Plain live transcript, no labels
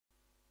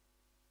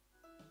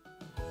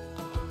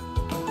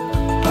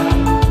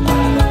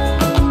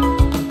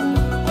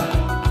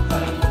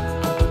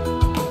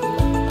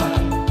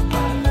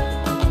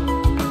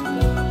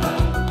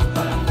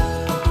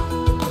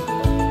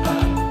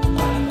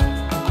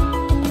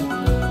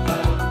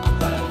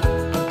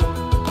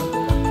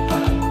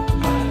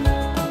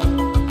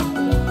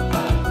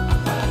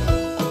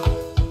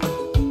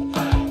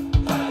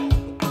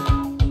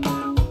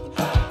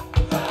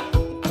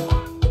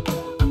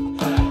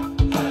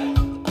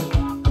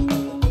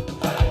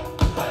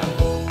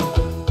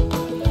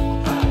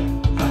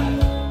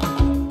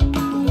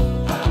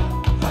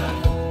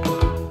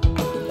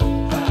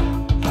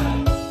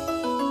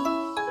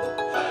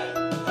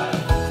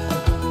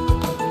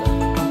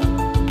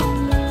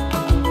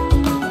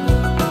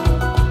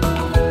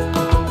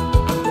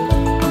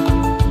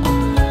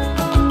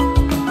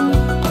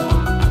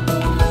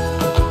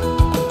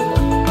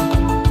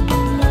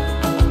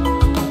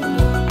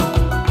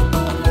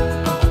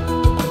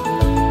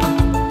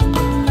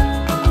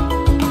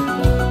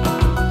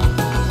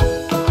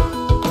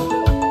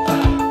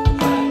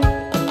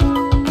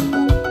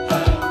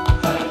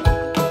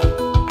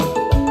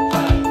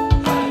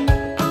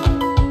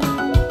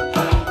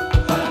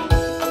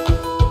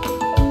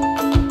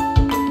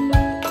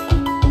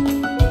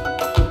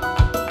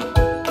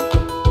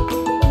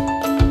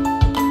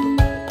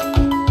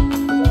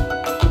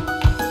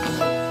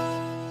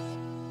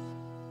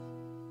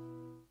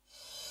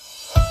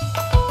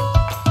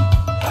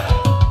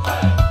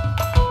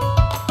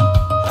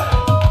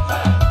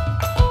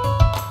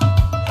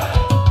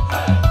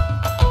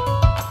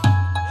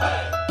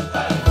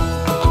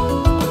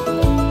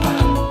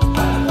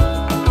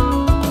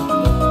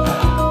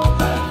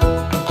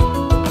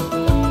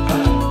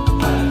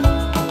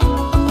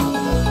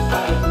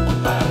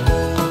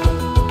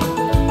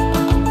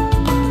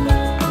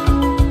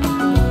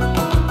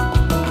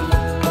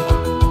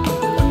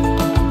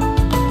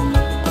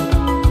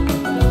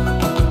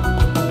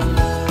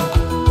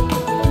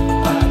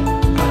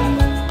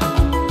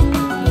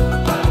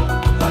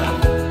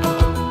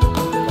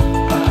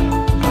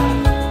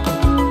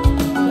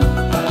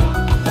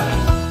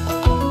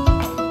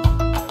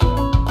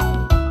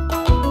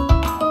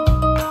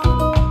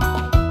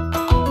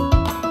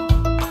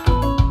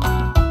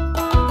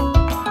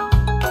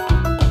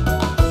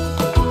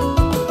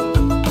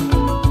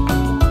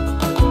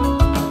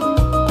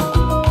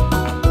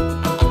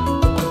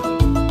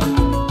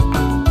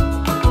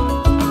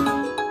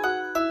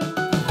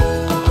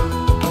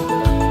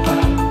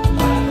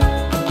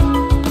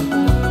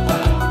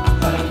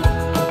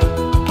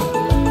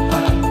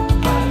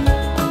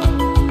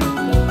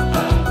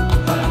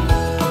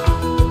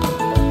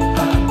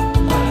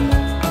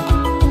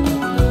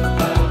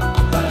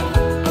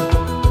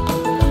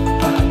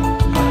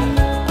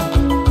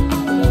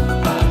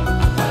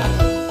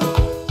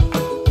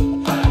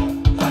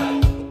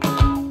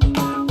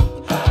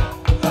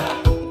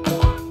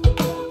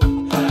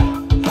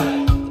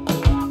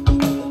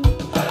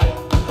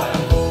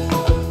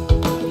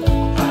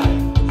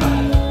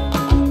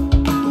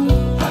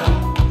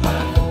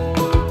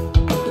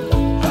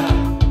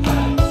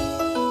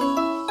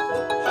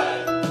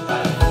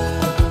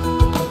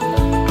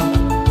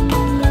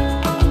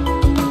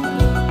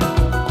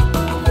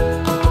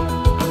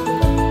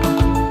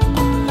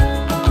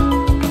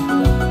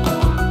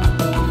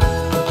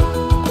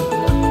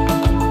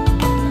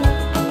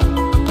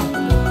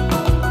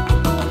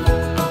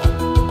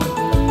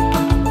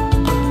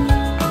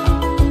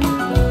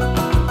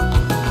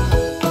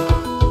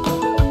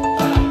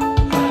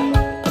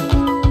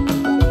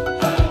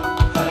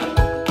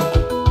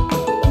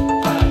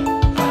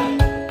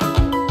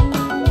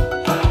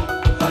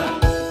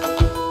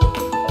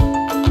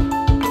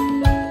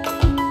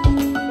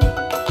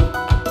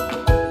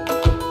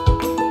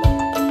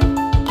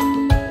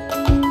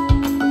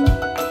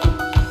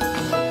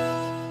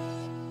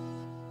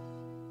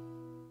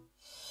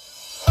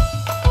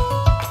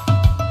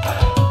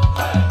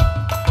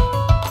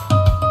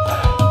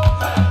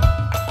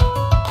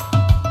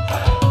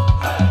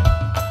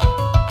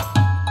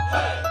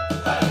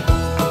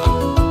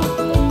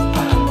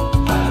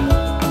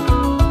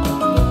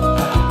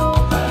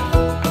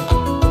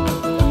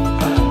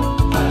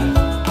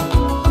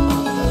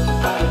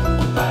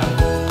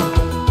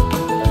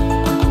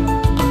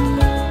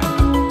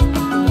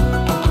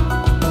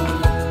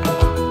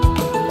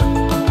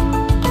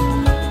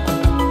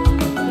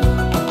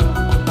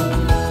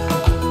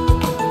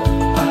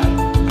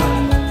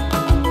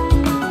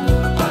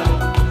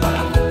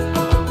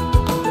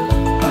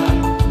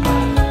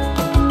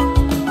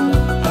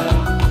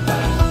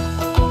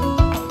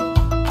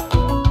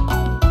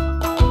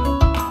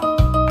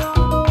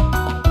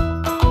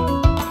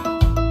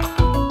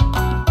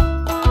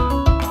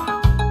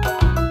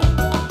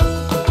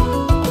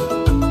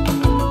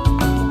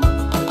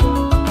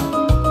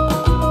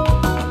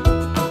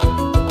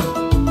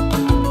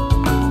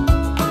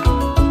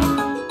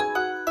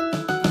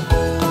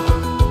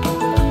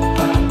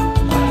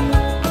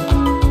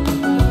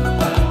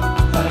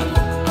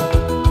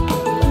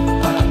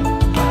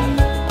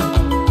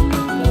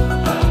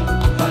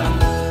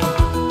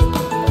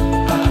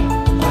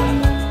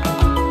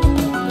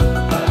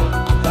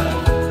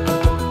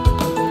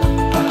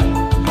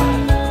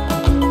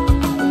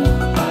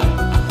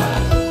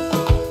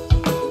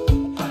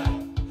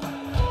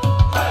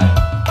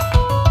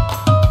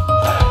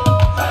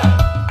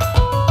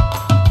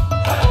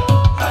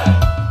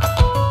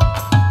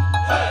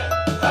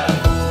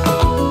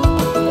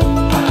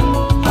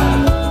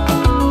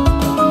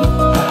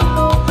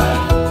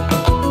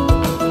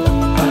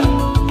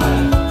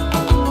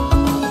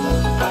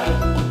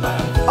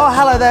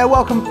hello there,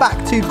 welcome back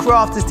to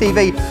Crafters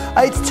TV.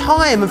 It's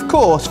time, of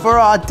course, for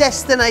our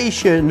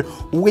destination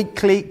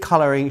weekly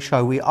colouring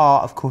show. We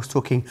are, of course,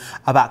 talking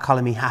about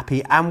Colour Me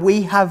Happy, and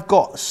we have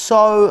got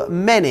so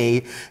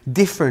many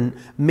different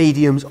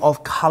mediums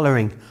of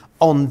colouring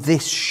on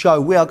this show.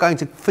 We are going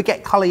to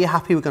forget Colour You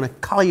Happy, we're going to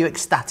colour you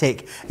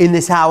ecstatic in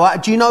this hour.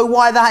 Do you know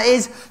why that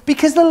is?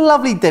 Because the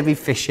lovely Debbie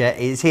Fisher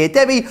is here.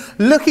 Debbie,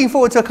 looking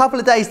forward to a couple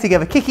of days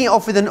together, kicking it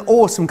off with an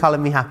awesome Colour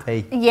Me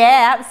Happy.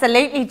 Yeah,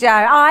 absolutely, Joe.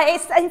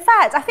 In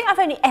fact, I think I've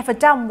only ever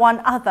done one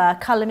other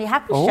Colour Me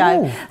Happy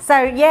show.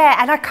 So yeah,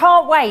 and I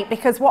can't wait,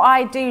 because what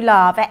I do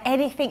love,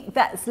 anything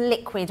that's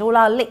liquid, all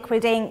our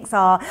liquid inks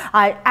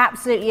I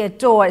absolutely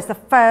adore. It's the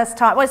first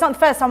time, well, it's not the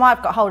first time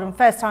I've got hold of them,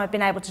 first time I've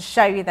been able to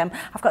show you them.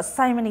 I've got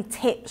so many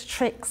tips,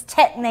 tricks,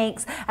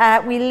 techniques.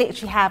 We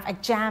literally have a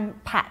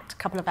jam-packed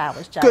couple of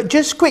hours, Joe. Good.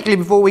 Just quickly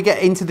before we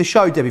get into the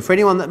show, Debbie, for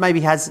anyone that maybe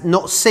has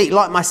not seen,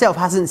 like myself,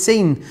 hasn't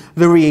seen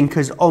the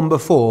re-inkers on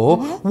before,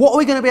 what are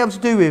we going to be able to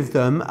do with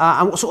them,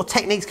 and what sort of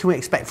techniques can we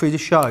expect through the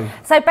show?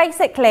 So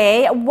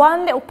basically,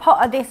 one little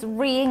pot of this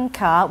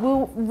re-inker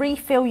will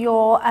refill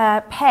your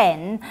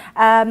pen.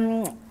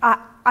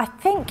 I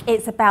think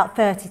it's about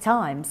 30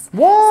 times.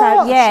 What?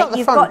 So yeah,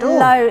 you've got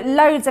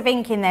loads of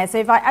ink in there. So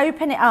if I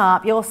open it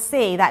up, you'll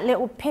see that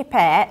little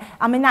pipette.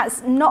 I mean,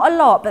 that's not a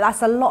lot, but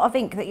that's a lot of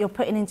ink that you're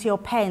putting into your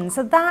pen.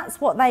 So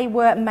that's what they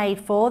were made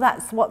for.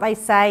 That's what they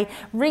say.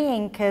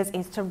 Re-inkers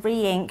is to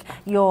re-ink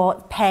your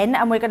pen,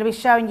 and we're going to be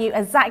showing you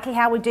exactly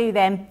how we do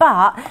them.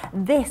 But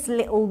this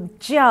little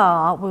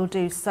jar will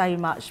do so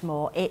much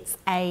more. It's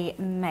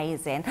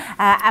amazing.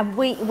 And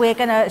we're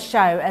going to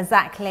show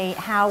exactly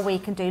how we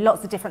can do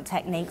lots of different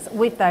techniques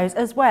with those,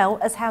 as well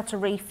as how to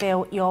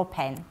refill your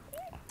pen.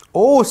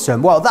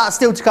 Awesome. Well, that's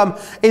still to come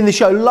in the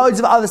show. Loads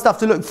of other stuff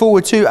to look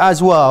forward to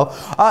as well.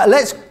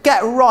 Let's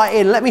get right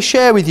in. Let me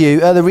share with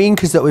you the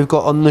re-inkers that we've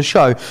got on the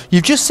show.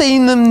 You've just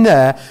seen them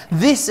there.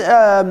 This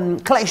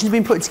collection has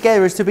been put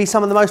together as to be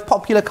some of the most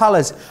popular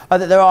colours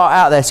that there are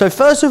out there. So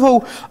first of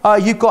all,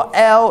 you've got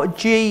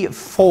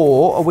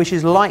LG4, which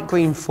is light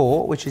green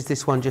 4, which is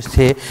this one just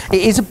here.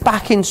 It is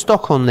back in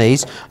stock on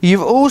these.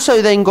 You've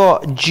also then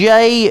got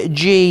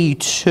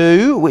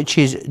JG2, which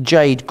is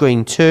jade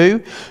green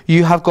 2.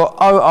 You have got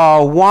OR1,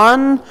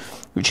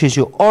 which is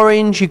your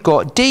orange. You've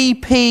got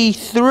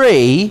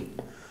DP3,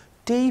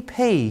 deep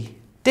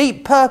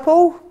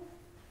purple.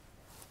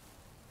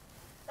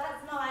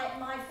 That's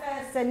my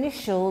first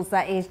initials,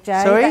 that is,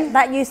 Joe. Sorry?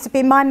 That used to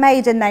be my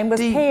maiden name, was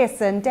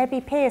Pearson,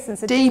 Debbie Pearson,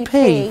 so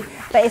DP.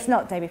 But it's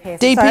not Debbie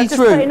Pearson. DP3. So I'm just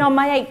putting on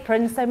my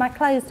apron so my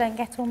clothes don't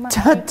get all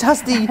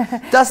muddy.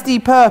 Dusty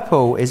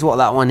purple is what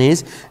that one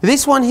is.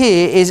 This one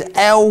here is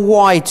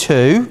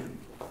LY2,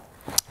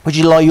 which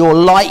is like your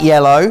light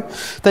yellow.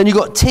 Then you've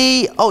got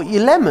your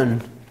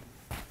lemon.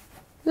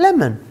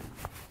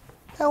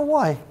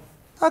 LY.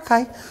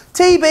 Okay.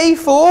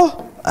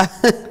 TB4,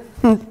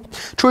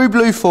 True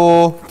Blue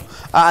 4,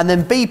 and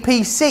then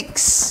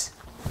BP6,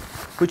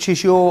 which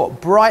is your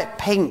bright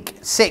pink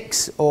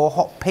 6, or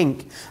hot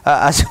pink,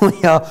 as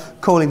we are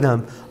calling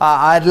them.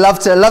 I'd love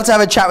to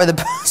have a chat with the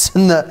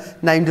person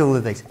that named all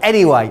of these.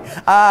 Anyway,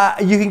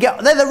 you can get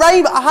the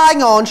rainbow.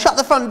 Hang on, shut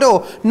the front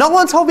door. No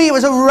one told me it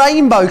was a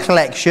rainbow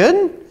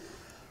collection.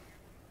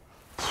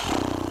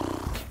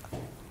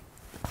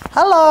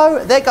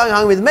 Hello, they're going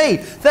home with me.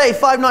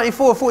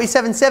 35.94,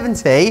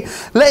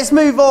 47.70. Let's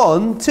move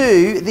on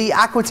to the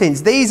aqua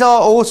tints. These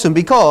are awesome,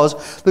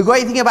 because the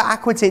great thing about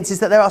aqua tints is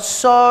that there are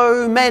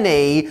so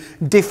many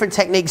different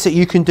techniques that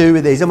you can do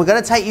with these, and we're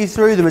going to take you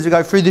through them as we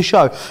go through the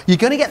show. You're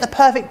going to get the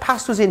perfect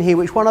pastels in here,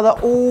 which is one of the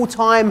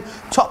all-time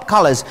top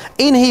colours.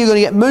 In here, you're going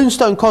to get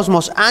Moonstone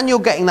Cosmos, and you're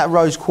getting that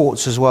rose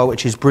quartz as well,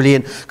 which is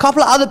brilliant. A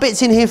couple of other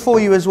bits in here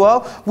for you as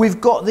well. We've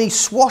got the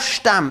swash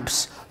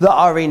stamps that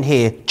are in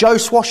here. Joe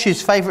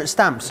Swash's favourite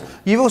stamps.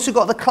 You've also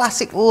got the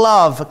Classic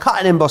Love cut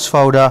and emboss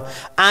folder,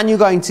 and you're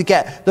going to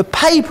get the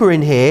paper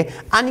in here,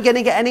 and you're going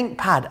to get an ink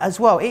pad as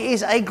well. It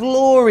is a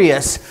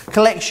glorious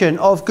collection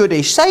of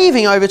goodies,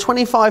 saving over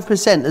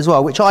 25% as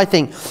well, which I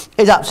think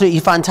is absolutely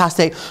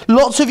fantastic.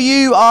 Lots of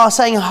you are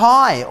saying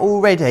hi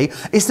already.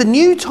 It's the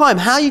new time.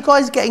 How are you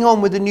guys getting on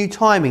with the new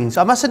timings?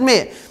 I must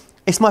admit,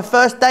 it's my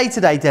first day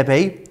today,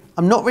 Debbie.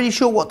 I'm not really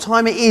sure what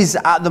time it is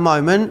at the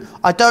moment.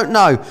 I don't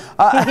know.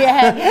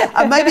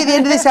 And maybe at the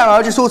end of this hour,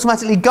 I'll just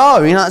automatically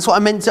go. You know, that's what I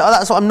meant to.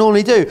 That's what I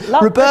normally do.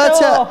 Lock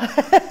Roberta,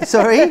 the door.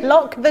 Sorry.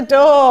 Lock the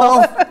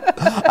door.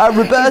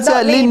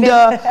 Roberta,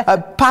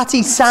 Linda,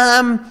 Patty,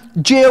 Sam,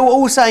 Jill,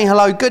 all saying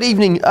hello. Good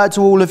evening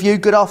to all of you.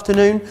 Good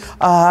afternoon.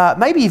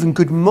 Maybe even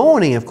good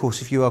morning, of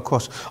course, if you are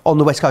across on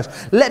the West Coast.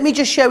 Let me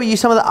just share with you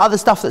some of the other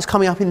stuff that's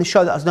coming up in the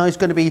show that I know is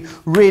going to be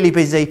really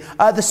busy.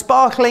 The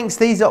Sparklinks,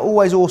 these are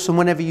always awesome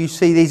whenever you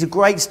see these. A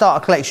great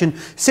starter collection.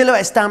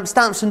 Silhouette stamps,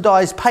 stamps and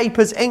dies,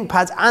 papers, ink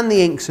pads, and the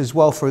inks as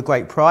well for a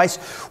great price.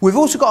 We've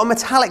also got a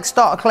metallic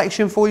starter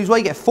collection for you as well.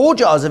 You get 4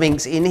 jars of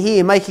inks in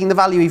here, making the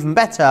value even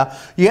better.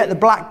 You get the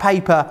black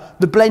paper,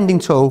 the blending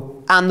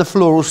tool, and the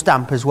floral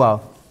stamp as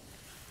well.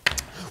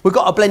 We've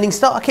got a blending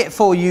starter kit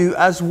for you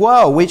as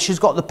well, which has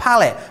got the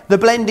palette, the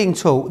blending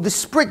tool, the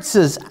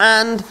spritzers,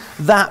 and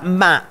that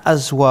mat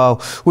as well,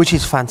 which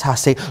is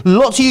fantastic.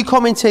 Lots of you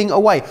commenting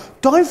away.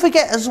 Don't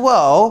forget as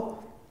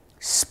well,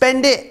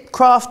 spend it,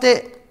 craft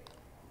it.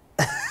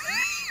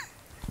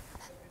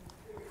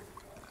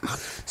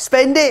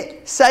 Spend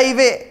it, save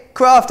it,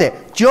 craft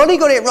it. Johnny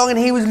got it wrong and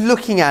he was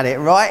looking at it,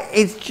 right?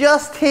 It's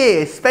just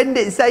here. Spend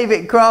it, save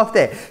it, craft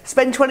it.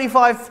 Spend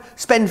 25,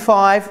 spend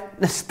 5.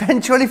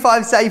 Spend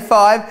 25, save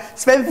 5.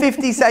 Spend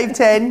 50, save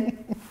 10.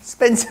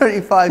 Spend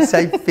 75,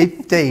 save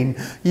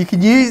 15. You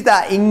can use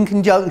that in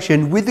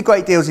conjunction with the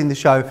great deals in the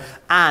show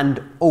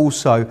and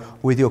also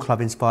with your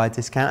Club Inspired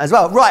discount as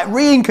well. Right,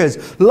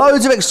 re-inkers.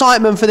 Loads of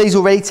excitement for these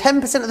already.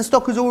 10% of the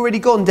stock has already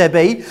gone,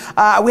 Debbie.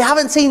 We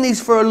haven't seen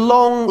these for a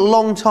long,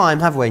 long time,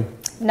 have we?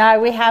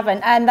 No, we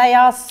haven't, and they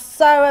are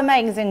so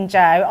amazing,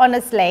 Joe.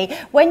 Honestly,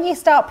 when you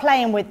start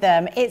playing with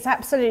them, it's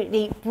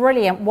absolutely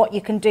brilliant what you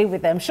can do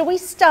with them. Shall we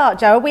start,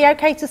 Joe? Are we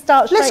okay to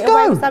start straight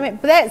away with something?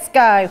 Let's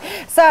go.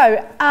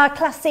 So, our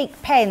Classic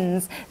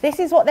pens. This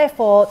is what they're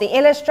for. The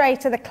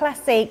Illustrator, the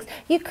Classics.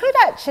 You could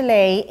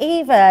actually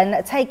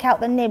even take out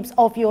the nibs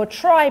of your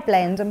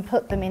Tri-Blend and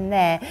put them in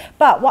there.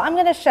 But what I'm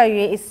going to show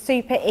you is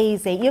super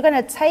easy. You're going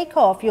to take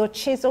off your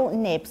chisel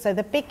nib, so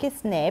the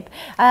biggest nib.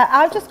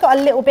 I've just got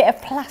a little bit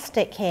of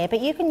plastic here,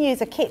 but you can use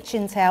a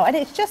kitchen towel, and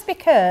it's just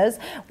because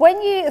when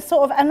you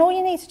and all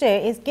you need to do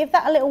is give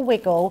that a little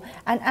wiggle,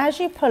 and as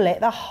you pull it,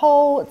 the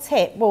whole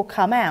tip will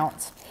come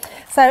out.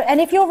 So,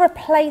 and if you're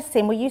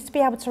replacing, we used to be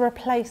able to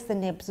replace the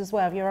nibs as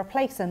well. If you're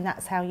replacing,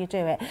 that's how you do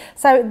it.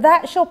 So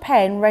that's your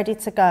pen ready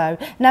to go.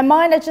 Now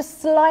mine are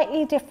just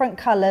slightly different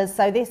colours.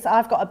 So this,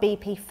 I've got a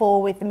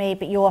BP4 with me,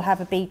 but you'll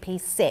have a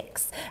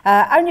BP6.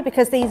 Only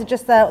because these are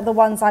just the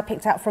ones I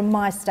picked out from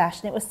my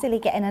stash, and it was silly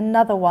getting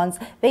another ones.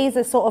 These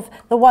are sort of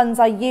the ones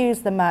I use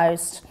the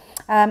most.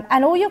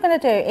 And all you're going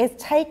to do is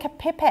take a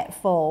pipette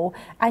full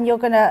and you're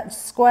going to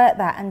squirt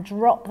that and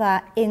drop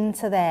that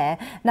into there.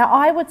 Now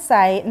I would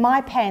say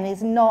my pen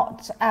is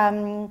not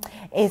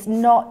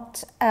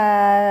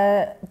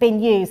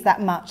been used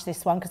that much,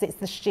 this one, because it's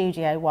the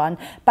studio one.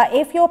 But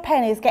if your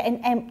pen is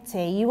getting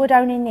empty, you would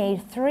only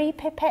need 3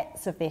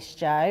 pipettes of this,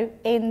 Joe,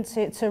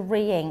 to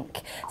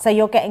re-ink. So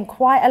you're getting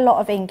quite a lot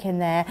of ink in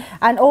there.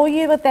 And all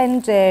you would then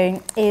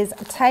do is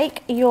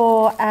take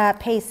your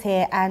piece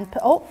here and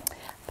pop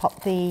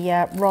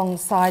the wrong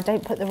side,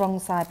 don't put the wrong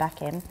side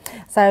back in.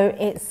 So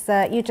it's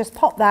you just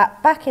pop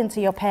that back into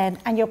your pen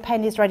and your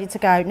pen is ready to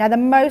go. Now the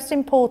most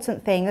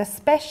important thing,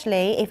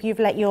 especially if you've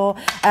let your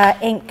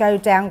ink go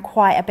down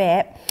quite a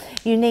bit,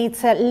 you need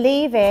to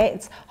leave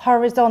it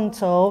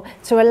horizontal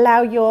to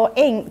allow your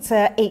ink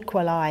to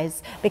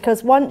equalise,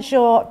 because once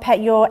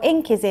your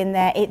ink is in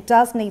there, it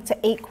does need to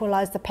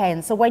equalise the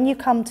pen. So when you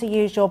come to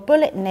use your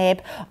bullet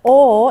nib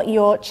or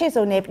your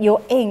chisel nib,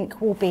 your ink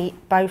will be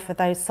both of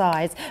those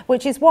sides,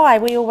 which is why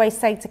we always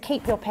say to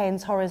keep your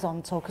pens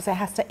horizontal, because it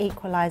has to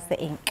equalise the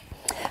ink.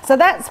 So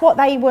that's what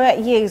they were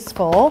used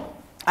for.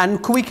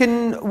 And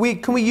can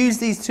we use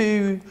these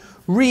to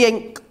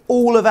re-ink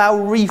all of our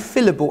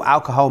refillable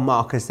alcohol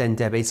markers then,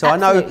 Debbie? So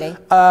absolutely.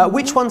 I know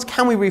which ones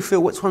can we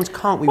refill, which ones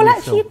can't we refill? Well,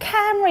 actually you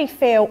can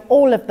refill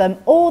all of them.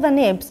 All the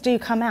nibs do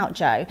come out,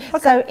 Joe. Okay.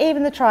 So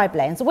even the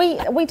Tri-Blends.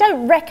 We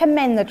don't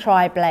recommend the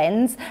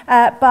Tri-Blends,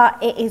 but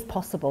it is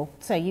possible.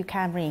 So you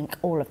can re-ink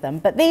all of them.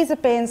 But these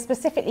have been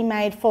specifically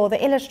made for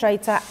the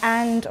Illustrator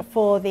and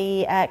for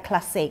the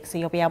Classic, so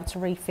you'll be able to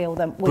refill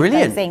them with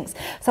those inks.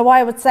 So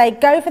I would say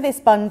go for this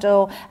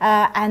bundle,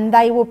 and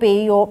they will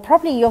be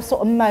probably your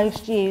sort of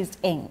most used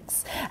inks.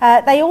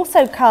 They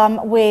also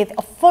come with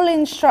full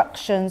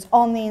instructions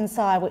on the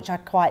inside, which I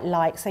quite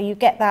like. So you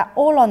get that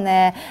all on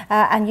there,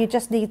 and you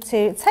just need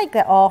to take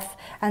that off,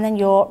 and then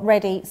you're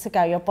ready to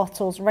go. Your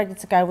bottle's ready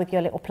to go with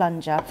your little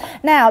plunger.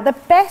 Now, the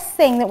best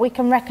thing that we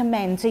can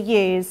recommend to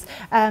use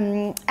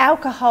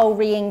alcohol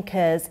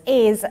re-inkers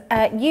is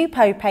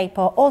Yupo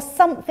paper or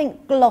something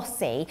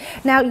glossy.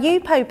 Now,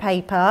 Yupo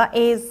paper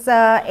is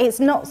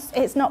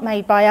it's not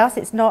made by us.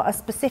 It's not a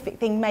specific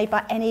thing made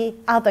by any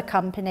other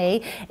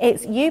company.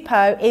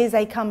 Yupo is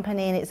a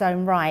company in its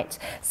own right.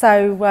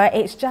 So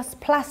it's just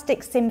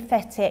plastic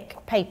synthetic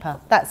paper.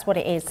 That's what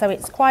it is. So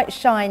it's quite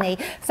shiny.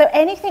 So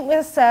anything with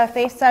a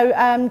surface. So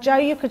Joe,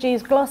 you could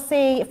use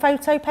glossy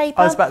photo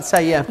paper. I was about to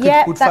say, yeah.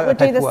 Yeah, that would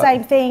do the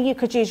same thing. You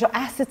could use your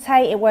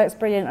acetate. It works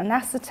brilliant on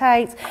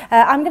acetate.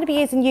 I'm going to be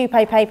using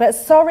Yupo paper.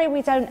 Sorry,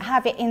 we don't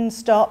have it in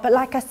stock, but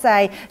like I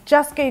say,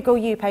 just Google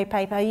Yupo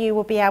paper. You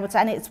will be able to,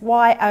 and it's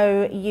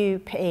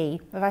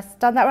Y-O-U-P. Have I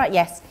done that right?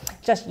 Yes,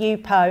 just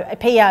Yupo,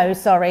 P-O,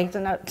 sorry.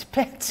 Don't know.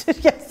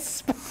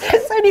 Yes,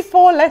 it's only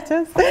 4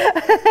 letters.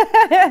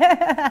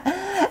 I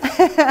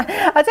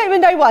don't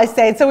even know what I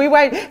said, so we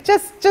won't,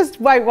 just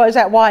won't watch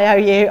that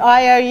Y-O-U,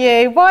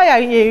 I-O-U,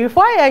 Y-O-U,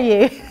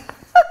 Y-O-U.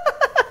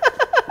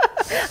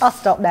 I'll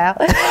stop now.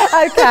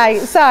 Okay,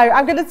 so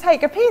I'm going to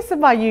take a piece of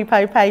my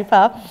Yupo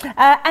paper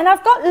and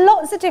I've got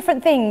lots of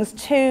different things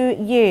to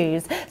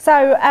use.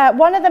 So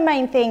one of the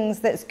main things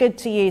that's good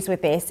to use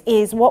with this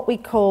is what we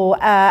call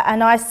an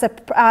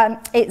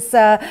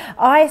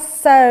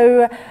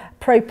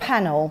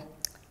isopropanol.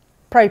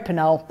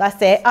 Propanol,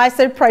 that's it,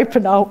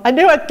 isopropanol. I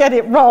knew I'd get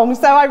it wrong,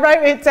 so I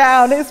wrote it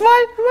down. It's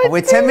my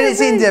we're 10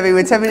 minutes in, Debbie,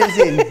 we're 10 minutes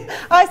in.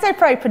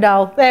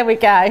 Isopropanol, there we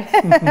go.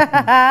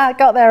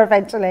 Got there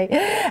eventually.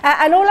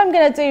 And all I'm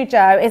going to do,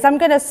 Joe, is I'm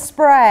going to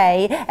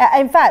spray.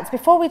 In fact,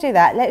 before we do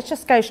that, let's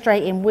just go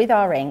straight in with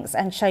our inks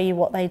and show you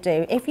what they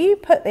do. If you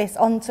put this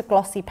onto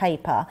glossy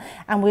paper,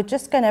 and we're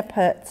just going to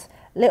put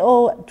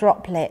little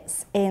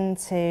droplets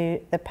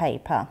into the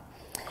paper.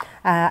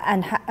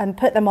 And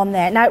put them on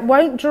there. Now it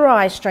won't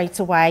dry straight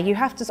away. You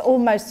have to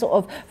almost sort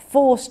of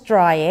force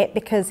dry it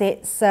because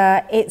it's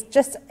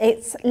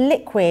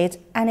liquid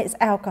and it's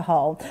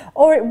alcohol.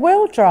 Or it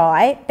will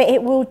dry, but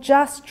it will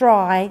just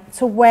dry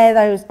to where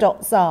those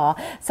dots are.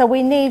 So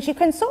you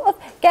can sort of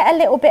get a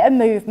little bit of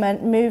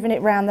movement, moving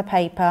it around the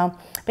paper,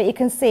 but you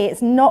can see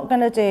it's not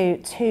going to do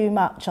too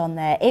much on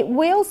there. It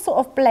will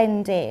sort of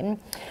blend in,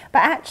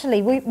 but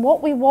actually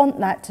what we want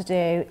that to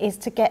do is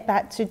to get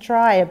that to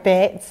dry a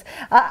bit.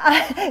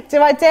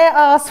 Do I dare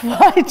ask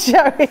why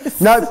Joe is...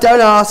 No,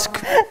 don't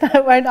ask. I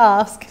won't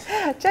ask.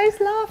 Joe's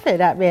laughing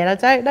at me and I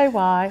don't know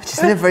why.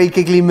 Just in a very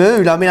giggly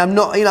mood. I mean, I'm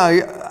not, you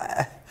know,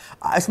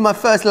 it's my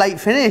first late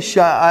finish.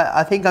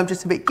 I think I'm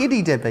just a bit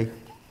giddy, Debbie.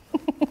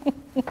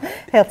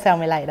 He'll tell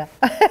me later.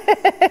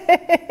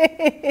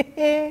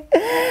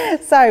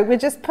 So we're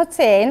just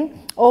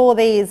putting all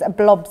these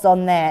blobs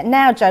on there.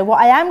 Now, Joe, what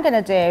I am going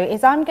to do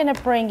is I'm going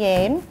to bring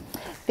in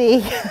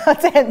I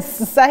didn't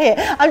say it.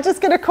 I'm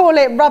just going to call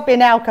it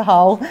rubbing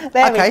alcohol.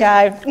 There we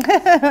go.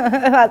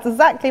 That's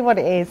exactly what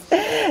it is.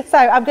 So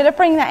I'm going to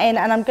bring that in,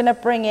 and I'm going to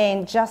bring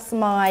in just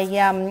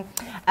my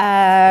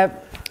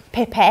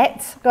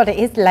pipette. God, it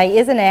is late,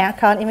 isn't it? I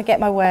can't even get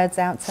my words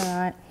out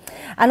tonight.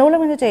 And all I'm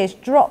going to do is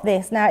drop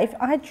this. Now, if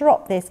I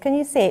drop this, can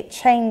you see it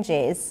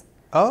changes?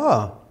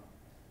 Oh.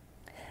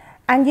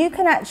 And you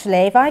can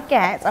actually,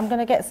 I'm going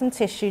to get some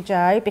tissue,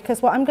 Joe,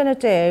 because what I'm going to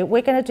do,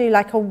 we're going to do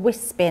like a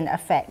wisping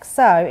effect.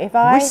 So if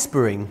I...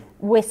 Whispering?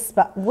 Wisp.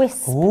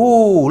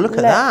 Oh, look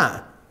at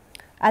that.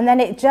 And then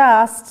it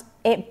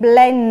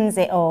blends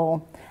it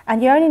all.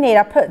 And you only need,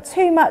 I put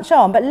too much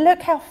on, but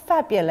look how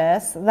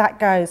fabulous that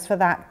goes for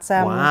that.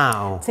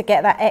 Wow. To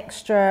get that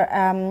extra...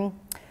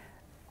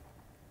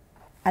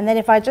 and then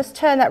if I just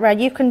turn that around,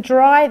 you can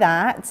dry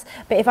that,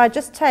 but if I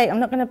just I'm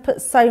not going to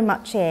put so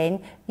much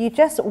in, you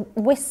just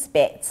wisp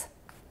it.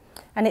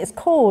 And it's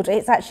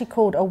actually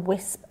called a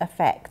wisp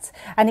effect.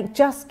 And it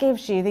just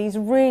gives you these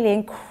really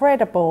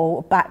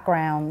incredible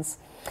backgrounds.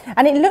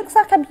 And it looks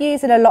like I'm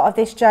using a lot of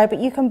this, Joe, but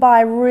you can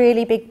buy a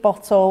really big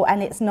bottle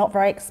and it's not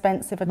very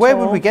expensive at all. Where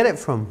would we get it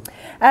from?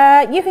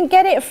 You can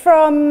get it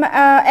from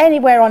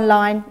anywhere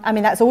online. I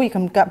mean, that's all you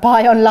can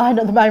buy online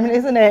at the moment,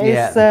 isn't it?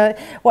 Yeah. It's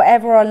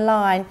whatever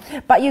online.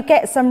 But you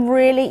get some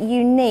really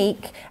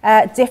unique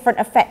different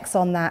effects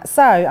on that.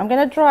 So I'm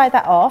going to dry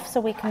that off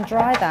so we can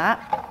dry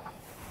that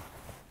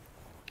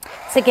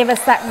to give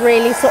us that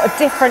really sort of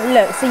different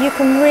look. So you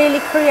can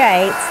really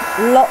create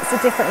lots of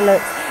different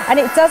looks. And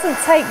it doesn't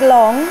take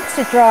long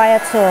to dry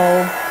at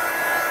all.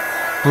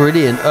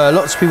 Brilliant.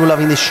 Lots of people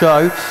loving this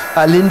show.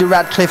 Linda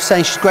Radcliffe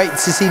saying she's great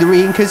to see the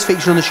re-inkers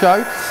featured on the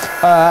show.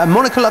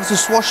 Monica loves the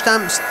swash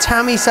stamps.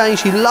 Tammy saying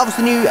she loves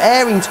the new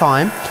airing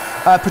time.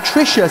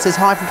 Patricia says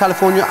hi from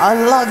California. I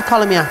love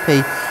Colour Me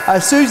Happy.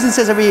 Susan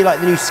says I really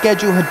like the new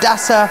schedule.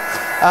 Hadassah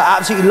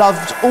absolutely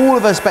loved all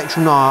of her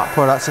Spectrum Art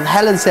products. And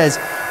Helen says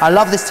I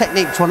love this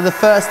technique. It's one of the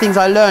first things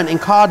I learned in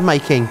card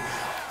making.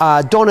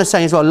 Donna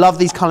saying as well, love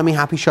these Colour Me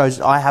Happy shows.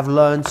 I have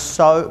learned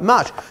so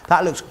much.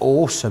 That looks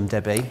awesome,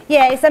 Debbie.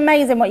 Yeah, it's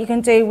amazing what you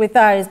can do with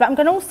those. But I'm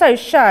going to also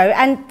show,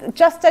 and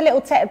just a little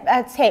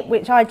tip,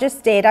 which I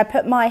just did. I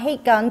put my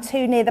heat gun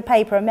too near the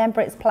paper. Remember,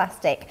 it's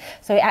plastic,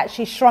 so it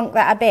actually shrunk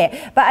that a bit.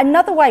 But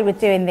another way with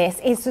doing this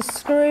is to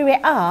screw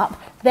it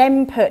up,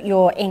 then put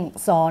your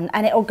inks on,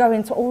 and it will go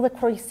into all the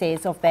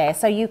creases of there.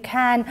 So you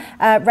can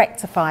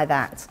rectify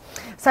that.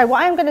 So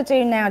what I'm going to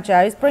do now,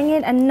 Joe, is bring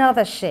in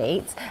another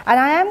sheet, and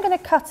I am going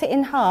to cut it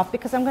in half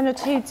because I'm going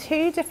to do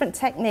two different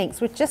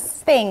techniques with just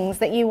things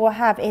that you will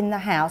have in the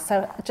house,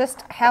 so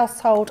just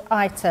household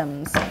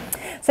items.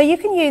 So you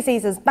can use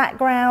these as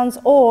backgrounds,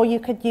 or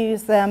you could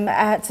use them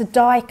to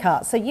die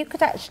cut. So you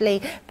could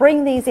actually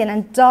bring these in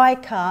and die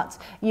cut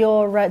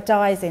your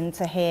dies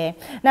into here.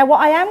 Now what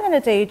I am going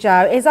to do,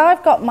 Joe, is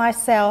I've got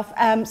myself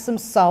some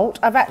salt.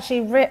 I've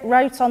actually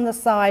wrote on the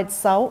side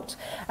salt,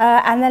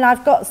 and then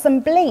I've got some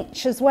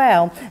bleach as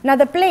well. Now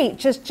the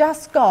bleach has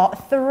just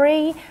got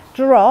 3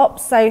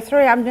 drops, so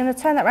 3, I'm going to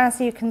turn that around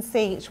so you can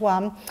see each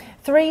one.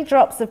 3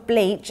 drops of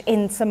bleach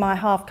into my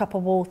 ½ cup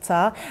of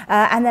water,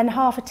 and then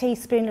 ½ a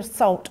teaspoon of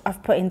salt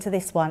I've put into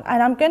this one.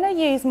 And I'm going to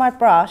use my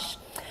brush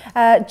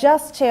I'm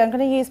going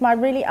to use my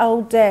really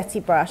old dirty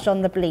brush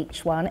on the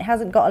bleach one. It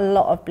hasn't got a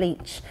lot of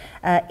bleach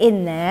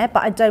in there,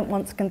 but I don't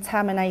want to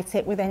contaminate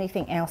it with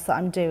anything else that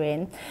I'm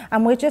doing.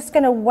 And we're just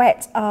going to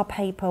wet our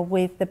paper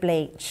with the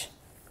bleach.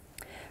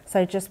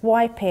 So just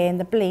wiping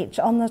the bleach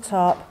on the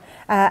top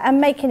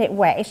and making it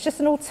wet. It's just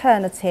an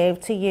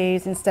alternative to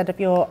use instead of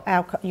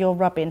your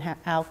rubbing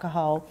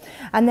alcohol.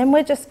 And then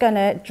we're just going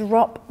to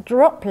drop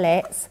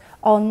droplets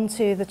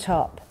onto the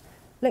top.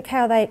 Look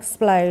how they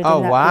explode. Oh,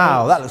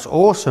 wow, bleach. that looks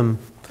awesome.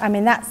 I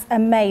mean, that's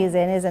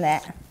amazing, isn't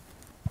it?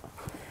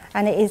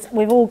 And it is,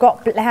 we've all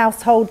got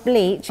household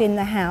bleach in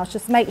the house.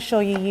 Just make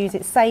sure you use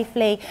it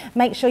safely.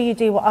 Make sure you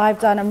do what I've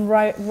done and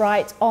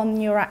write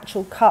on your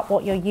actual cup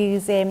what you're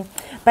using.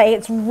 But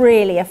it's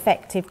really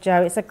effective,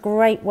 Joe. It's a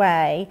great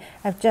way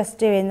of just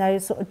doing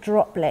those sort of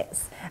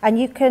droplets. And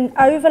you can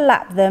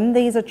overlap them.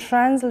 These are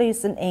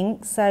translucent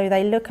inks, so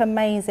they look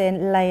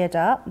amazing layered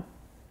up.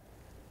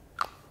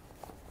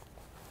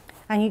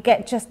 And you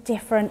get just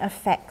different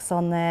effects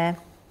on there.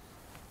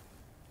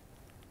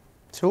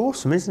 It's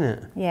awesome, isn't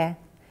it? Yeah.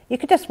 You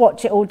could just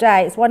watch it all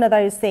day. It's one of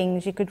those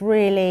things you could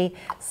really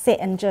sit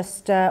and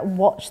just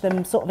watch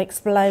them sort of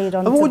explode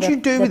onto the And what would you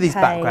do with these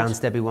page. backgrounds,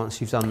 Debbie, once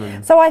you've done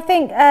them? So I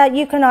think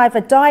you can either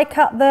die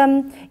cut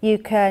them, you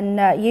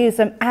can use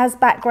them as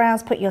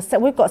backgrounds,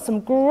 we've got some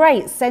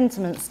great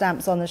sentiment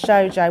stamps on the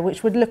show, Joe,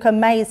 which would look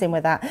amazing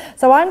with that.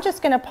 So I'm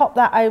just going to pop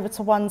that over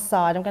to one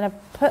side. I'm going to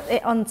put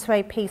it onto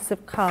a piece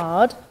of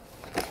card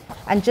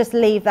and just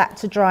leave that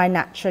to dry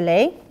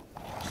naturally.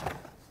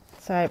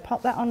 So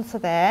pop that onto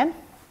there.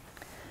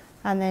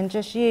 And then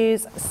just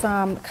use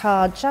some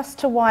card just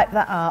to wipe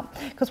that up,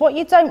 because what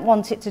you don't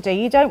want it to do,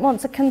 you don't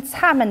want to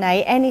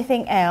contaminate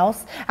anything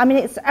else. I mean,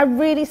 it's a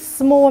really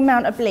small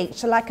amount of bleach,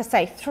 so like I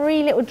say,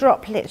 3 little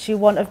droplets you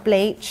want of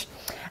bleach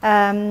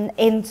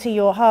into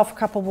your half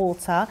cup of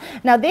water.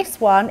 Now this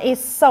one is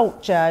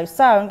salt, Joe,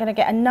 so I'm going to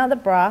get another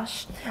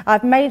brush.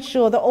 I've made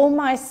sure that all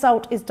my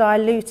salt is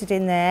diluted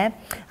in there.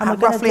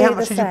 And roughly how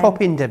much did you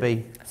pop in,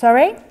 Debbie?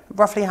 Sorry?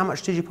 Roughly how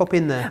much did you pop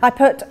in there? I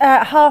put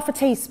half a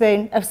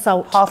teaspoon of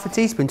salt. Half a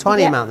teaspoon,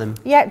 tiny amount then?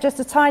 Yeah, just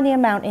a tiny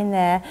amount in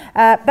there.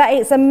 But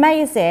it's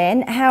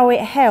amazing how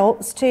it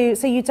helps to,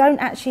 so you don't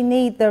actually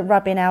need the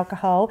rubbing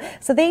alcohol.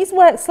 So these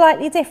work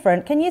slightly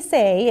different. Can you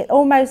see? It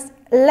almost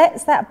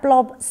lets that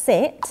blob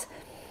sit,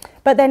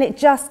 but then it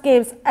just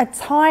gives a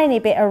tiny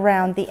bit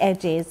around the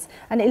edges,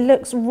 and it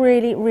looks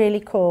really,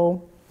 really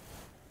cool.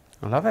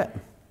 I love it.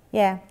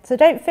 Yeah, so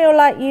don't feel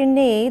like you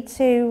need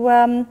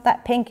to,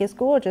 that pink is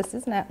gorgeous,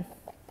 isn't it?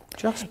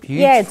 Just beautiful.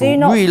 Yeah, do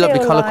not really lovely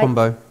feel colour like,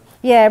 combo.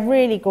 Yeah,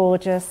 really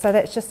gorgeous. So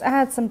let's just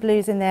add some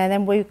blues in there and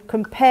then we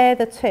compare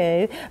the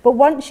two. But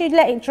once you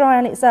let it dry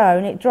on its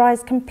own, it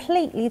dries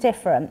completely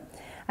different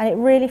and it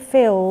really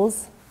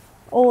feels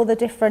all the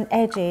different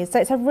edges. So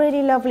it's a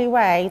really lovely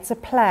way to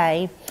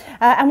play.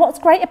 And what's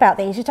great about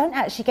these, you don't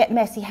actually get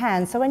messy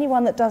hands. So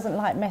anyone that doesn't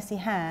like messy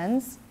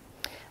hands,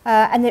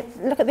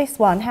 look at this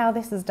one, how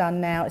this is done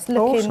now. It's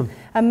looking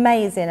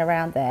amazing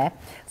around there.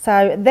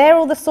 So they're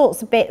all the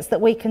sorts of bits that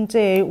we can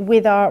do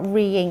with our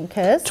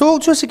re-inkers.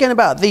 Talk to us again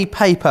about the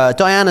paper.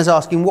 Diana's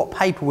asking, what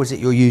paper was it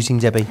you're using,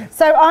 Debbie?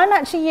 So I'm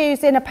actually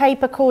using a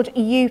paper called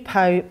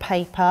Yupo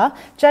paper.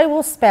 Joe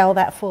will spell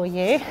that for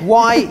you.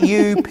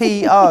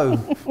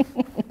 Y-U-P-O.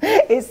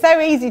 It's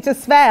so easy to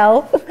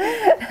spell. Do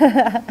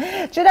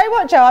you know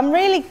what, Joe? I'm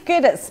really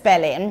good at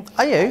spelling.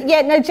 Are you?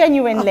 Yeah, no,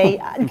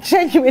 genuinely.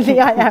 Genuinely,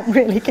 I am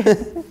really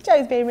good.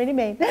 Joe's being really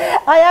mean.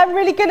 I am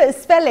really good at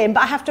spelling,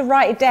 but I have to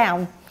write it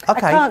down.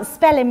 Okay. I can't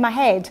spell in my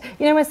head.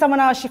 You know when someone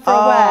asks you for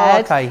a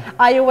word, okay.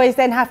 I always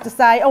then have to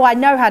say, oh, I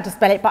know how to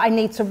spell it, but I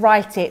need to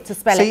write it to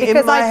spell it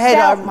because I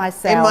doubt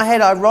myself. In my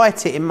head, I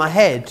write it in my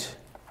head.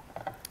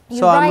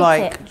 So I'm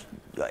like,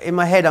 in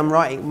my head, I'm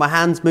writing, my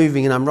hand's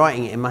moving and I'm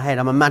writing it in my head.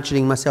 I'm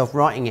imagining myself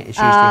writing it. It's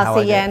usually how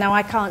I do it. No,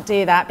 I can't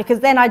do that because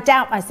then I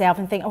doubt myself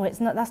and think, oh, that's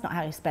not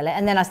how you spell it.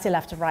 And then I still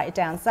have to write it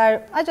down.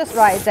 So I just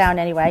write it down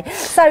anyway.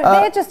 So there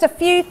are just a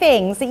few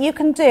things that you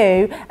can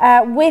do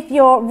with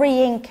your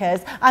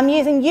re-inkers. I'm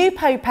using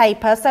Yupo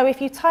paper. So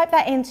if you type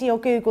that into your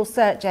Google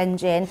search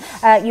engine,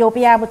 you'll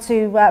be able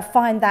to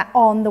find that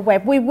on the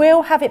web. We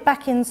will have it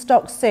back in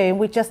stock soon.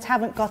 We just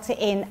haven't got it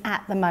in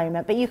at the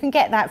moment. But you can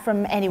get that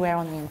from anywhere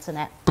on the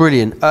internet.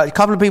 Brilliant. A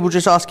couple of people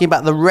just asking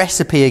about the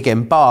recipe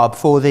again, Barb,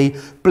 for the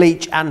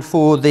bleach and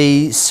for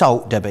the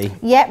salt, Debbie.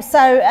 Yep,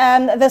 so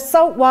the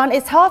salt one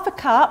is half a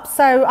cup,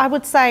 so I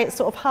would say it's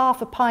sort of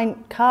half a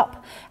pint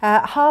cup,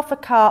 half a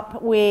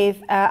cup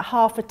with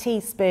half a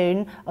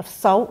teaspoon of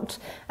salt,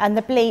 and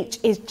the bleach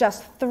is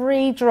just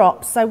 3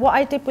 drops. So what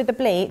I did with the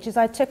bleach is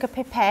I took a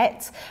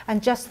pipette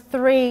and just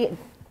 3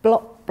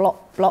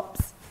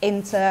 blops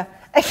into...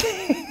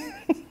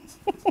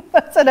 I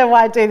don't know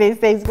why I do these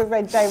things because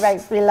when Joe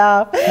makes me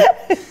laugh.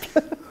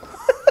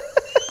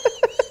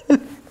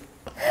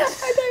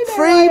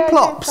 Three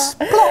plops.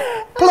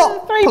 Plop,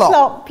 plop, Three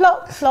plop,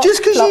 plop, plop.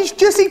 Just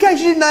in case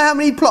you didn't know how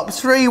many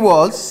plops 3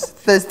 was,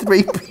 there's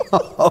 3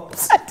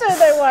 plops. I don't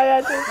know why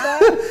I did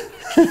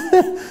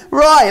that.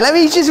 Right, let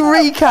me just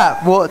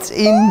recap what's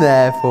in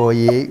there for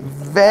you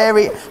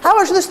very... How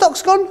much of the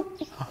stock's gone?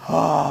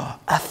 Oh,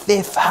 a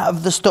fifth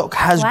of the stock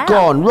has Wow.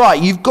 gone.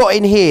 Right, you've got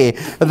in here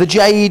the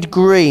jade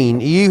green.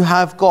 You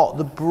have got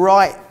the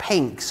bright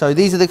pink. So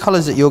these are the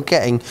colours that you're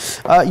getting.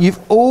 You've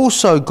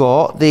also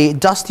got the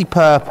dusty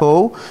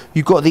purple.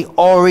 You've got the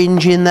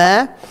orange in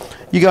there.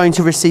 You're going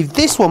to receive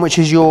this one, which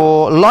is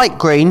your light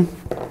green,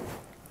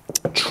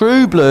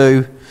 true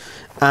blue,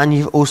 and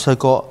you've also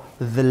got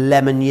the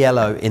lemon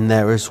yellow in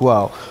there as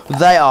well.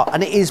 They are,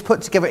 and it is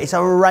put together, it's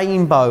a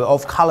rainbow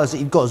of colours that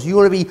you've got. So you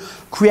want to be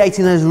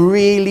creating those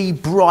really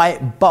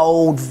bright,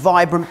 bold,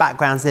 vibrant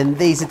backgrounds, then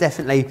these are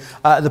definitely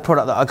the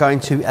product that are going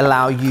to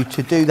allow you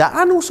to do that.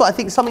 And also I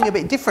think something a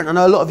bit different. I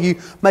know a lot of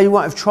you maybe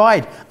might have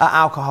tried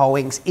alcohol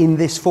inks in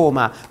this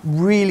format.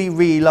 Really,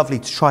 really lovely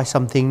to try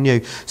something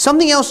new.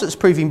 Something else that's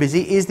proving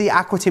busy is the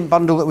Aquatint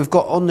bundle that we've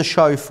got on the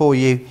show for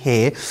you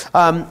here.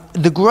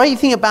 The great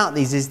thing about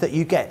these is that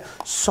you get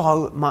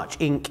so much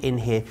ink in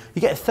here.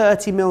 You get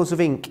 30 mils of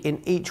ink in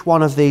each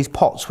one of these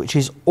pots, which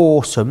is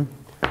awesome.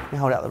 Let me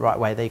hold it out the right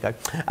way, there you go.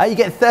 You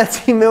get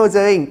 30 mils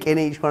of ink in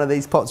each one of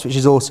these pots, which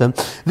is awesome.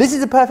 This is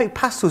the Perfect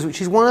Pastels,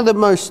 which is one of the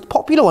most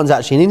popular ones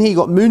actually. And in here you've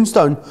got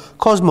Moonstone,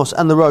 Cosmos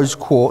and the Rose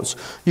Quartz.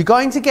 You're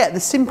going to get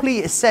the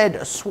Simply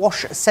Said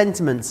Swash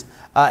Sentiments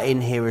in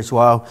here as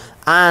well.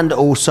 And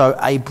also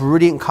a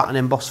brilliant cut and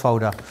emboss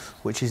folder,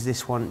 which is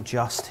this one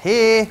just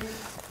here.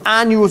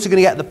 And you're also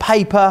going to get the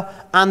paper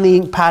and the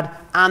ink pad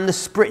and the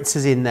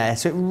spritzers in there.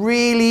 So it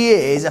really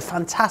is a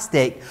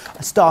fantastic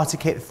starter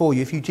kit for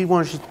you if you do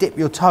want to just dip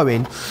your toe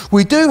in.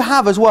 We do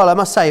have as well, I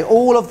must say,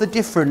 all of the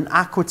different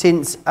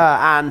Aquatints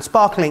and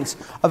sparkle inks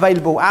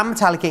available and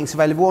metallic inks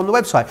available on the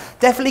website.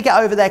 Definitely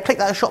get over there, click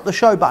that shop the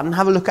show button and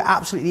have a look at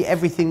absolutely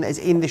everything that is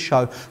in this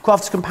show.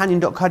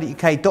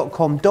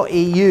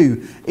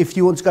 crafterscompanion.co.uk.com.eu if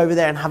you want to go over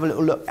there and have a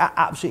little look at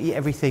absolutely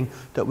everything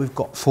that we've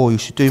got for you.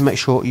 So do make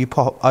sure you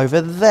pop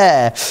over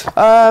there.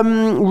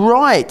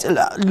 Right,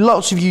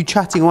 lots of you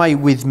chatting away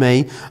with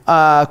me.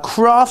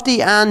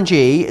 Crafty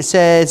Angie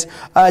says,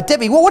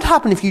 Debbie, what would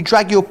happen if you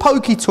drag your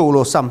pokey tool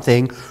or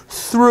something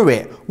through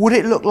it? Would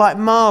it look like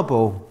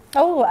marble?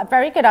 Oh, a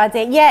very good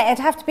idea. Yeah,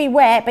 it'd have to be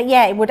wet, but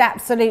yeah, it would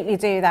absolutely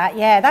do that.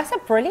 Yeah, that's a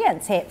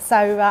brilliant tip. So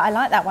I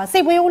like that one.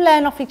 See, we all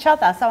learn off each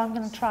other, so I'm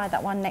going to try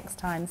that one next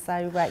time.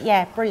 So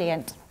yeah,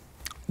 brilliant.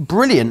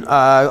 Brilliant.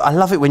 I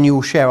love it when you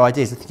all share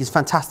ideas. I think it's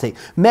fantastic.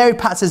 Mary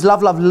Pat says,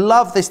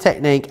 love this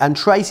technique. And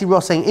Tracy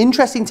Ross saying,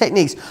 interesting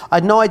techniques. I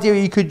had no idea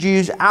you could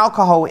use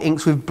alcohol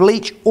inks with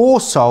bleach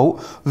or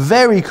salt.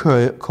 Very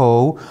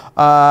cool.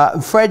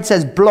 Fred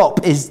says,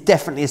 blop is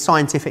definitely a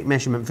scientific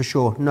measurement for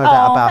sure. No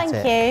doubt about it. Oh,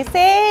 thank you.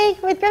 See,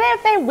 we're going to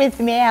have their with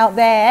me out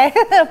there.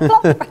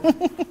 Plop.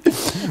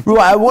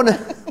 Right, I want to...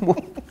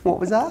 What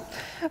was that?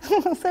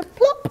 I said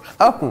plop.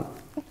 Oh.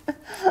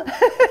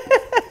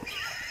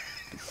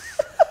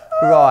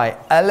 Right,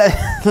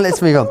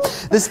 let's move on.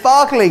 The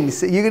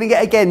sparklings, you're going to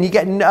get, again, you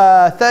get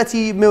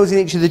 30 mils in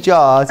each of the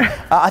jars.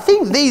 I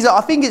think these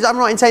are, I'm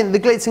right in saying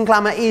that the Glitz and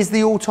Glamour is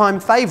the all-time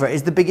favourite,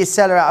 is the biggest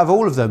seller out of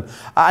all of them.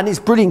 And it's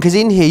brilliant because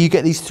in here you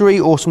get these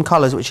three awesome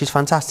colours, which is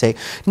fantastic.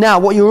 Now,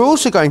 what you're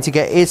also going to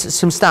get is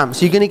some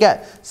stamps. You're going to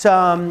get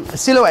some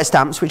silhouette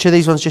stamps, which are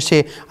these ones just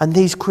here, and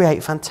these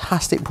create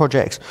fantastic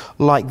projects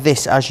like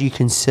this, as you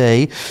can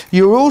see.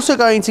 You're also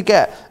going to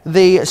get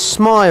the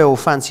Smile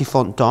Fancy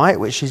Font die,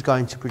 which is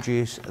going to produce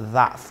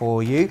that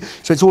for you.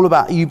 So it's all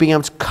about you being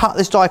able to cut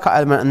this die cut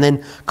element and then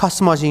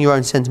customizing your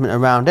own sentiment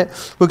around it.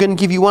 We're going to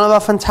give you one of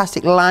our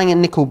fantastic Lang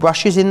and Nickel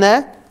brushes in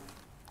there,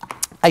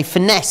 a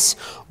Finesse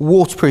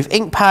waterproof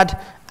ink pad,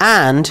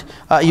 and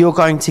you're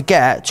going to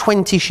get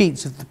 20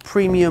 sheets of the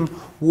premium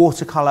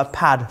watercolour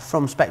pad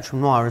from Spectrum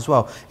Noir as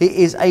well. It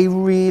is a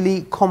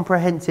really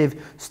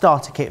comprehensive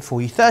starter kit for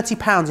you.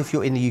 £30 if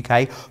you're in the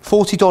UK,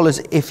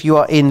 $40 if you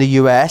are in the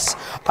US.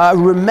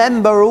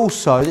 Remember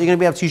also that you're going to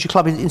be able to use your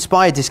Club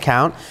Inspired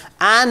discount,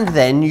 and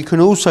then you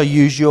can also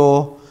use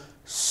your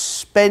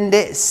spend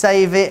it,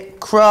 save it,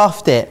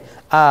 craft it.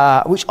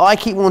 Which I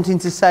keep wanting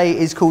to say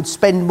is called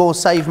Spend More,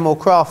 Save More,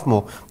 Craft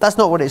More. That's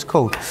not what it's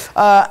called.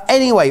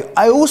 Anyway,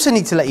 I also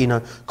need to let you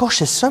know, gosh,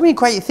 there's so many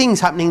great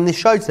things happening in this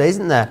show today,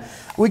 isn't there?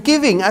 We're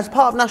giving, as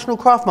part of National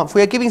Craft Month,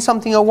 we are giving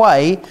something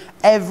away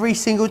every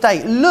single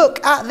day.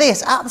 Look at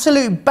this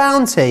absolute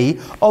bounty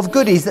of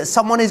goodies that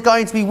someone is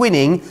going to be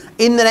winning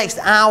in the next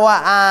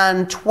hour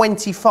and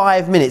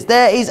 25 minutes.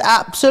 There is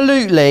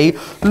absolutely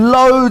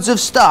loads of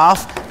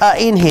stuff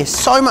in here,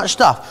 so much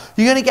stuff.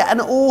 You're going to get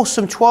an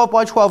awesome 12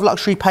 by 12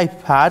 luxury paper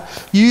pad.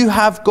 You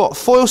have got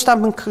foil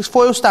stamp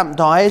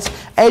dies,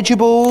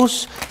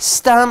 edgeables,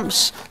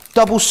 stamps,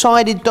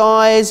 double-sided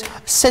dies,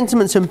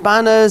 sentiments and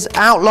banners,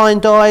 outline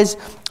dies.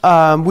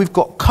 We've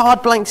got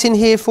card blanks in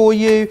here for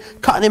you,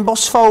 cut and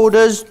emboss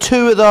folders,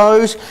 2 of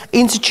those,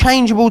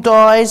 interchangeable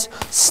dies,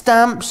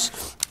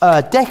 stamps,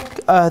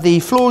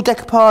 the floral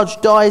decoupage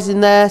dies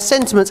in there,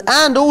 sentiments,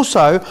 and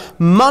also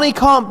money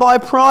can't buy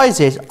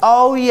prizes.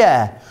 Oh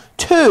yeah,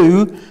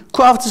 2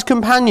 Crafters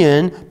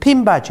Companion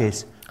pin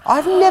badges.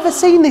 I've never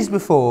seen these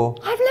before.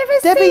 I've never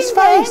Debbie's seen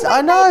face, them.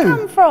 I know. Where did they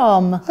come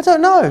from? I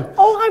don't know.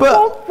 Oh, I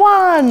want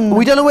one.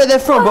 We don't know where they're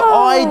from, but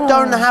I Oh.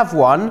 don't have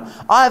one.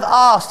 I've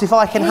asked if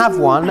I can have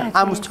one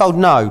and was told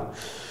no.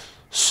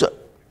 So,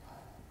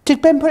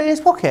 did Ben put it in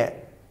his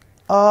pocket?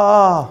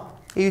 Oh,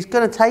 he was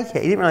going to take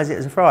it. He didn't realise it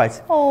was a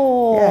prize.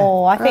 Oh,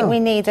 Yeah. I think Oh. we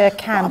need a Imagine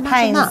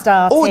campaign that.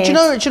 started. Oh, do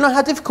you know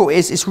how difficult it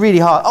is? It's really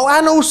hard. Oh,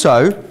 and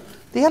also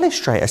the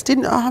illustrators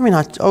didn't. I mean,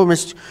 I was going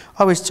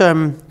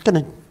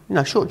to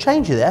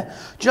shortchange you there.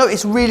 Do you know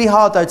it's really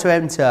hard though to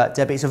enter,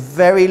 Debbie? It's a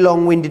very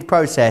long-winded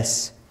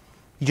process.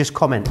 You just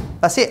comment.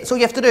 That's it. That's all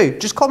you have to do.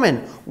 Just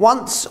comment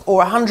once or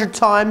 100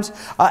 times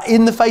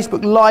in the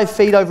Facebook live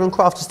feed over on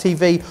Crafters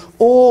TV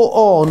or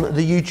on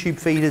the YouTube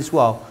feed as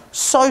well.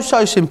 So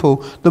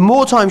simple. The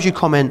more times you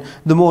comment,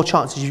 the more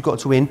chances you've got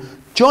to win.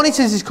 Johnny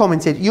says he's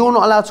commented, you're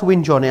not allowed to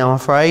win, Johnny, I'm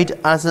afraid,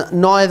 as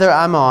neither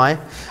am I.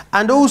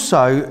 And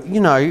also,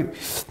 you know,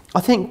 I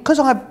think because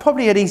I'm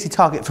probably an easy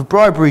target for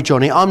bribery,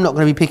 Johnny, I'm not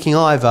going to be picking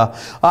either.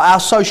 Our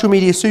social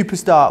media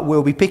superstar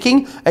will be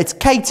picking. It's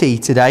Katie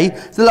today.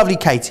 The lovely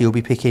Katie will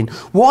be picking.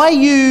 Why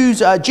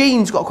use,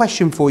 Jean's got a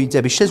question for you,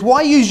 Debbie. She says,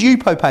 why use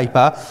Yupo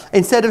paper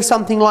instead of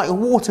something like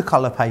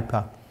watercolour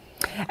paper?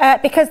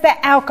 Because they're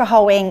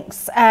alcohol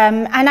inks,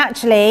 and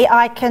actually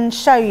I can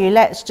show you.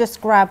 Let's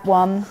just grab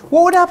one.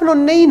 What would happen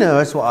on Nina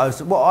is what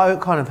I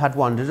kind of had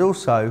wondered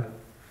also.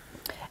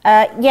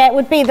 Yeah, it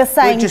would be the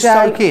same, Would it just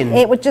Joe. soak in?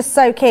 It would just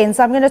soak in.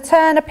 So I'm going to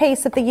turn a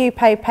piece of the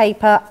Yupo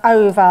paper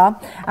over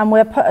and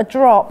we'll put a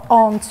drop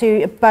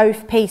onto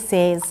both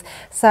pieces.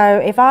 So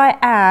if I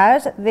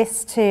add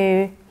this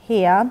to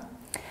here,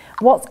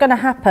 what's going to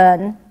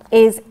happen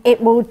is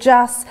it will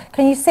just,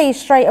 can you see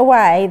straight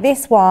away,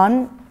 this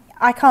one,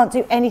 I can't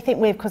do anything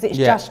with because it's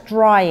just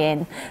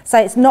drying, so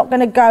it's not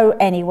going to go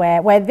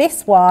anywhere. Where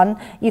this one,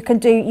 you can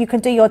do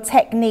your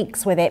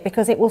techniques with it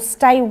because it will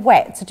stay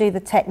wet to do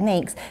the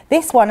techniques.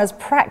 This one has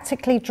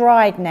practically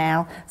dried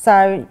now,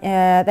 so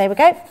there we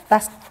go.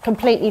 That's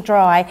completely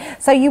dry.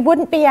 So you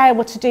wouldn't be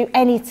able to do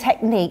any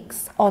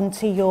techniques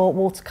onto your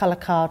watercolor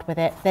card with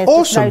it. There's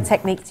just no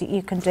techniques that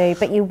you can do,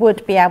 but you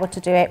would be able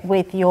to do it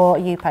with your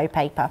Yupo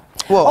paper.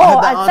 Well,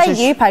 or I'd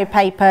say Yupo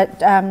paper,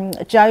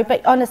 Joe,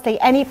 but honestly,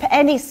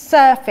 any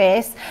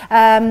surface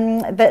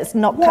that's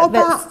not... What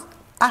about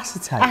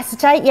acetate?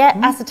 Acetate, yeah,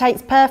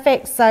 acetate's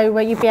perfect. So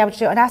you'll be able to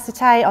do it on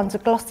acetate, onto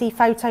glossy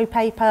photo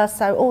paper,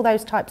 so all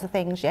those types of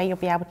things, yeah, you'll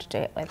be able to do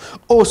it with.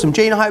 Awesome.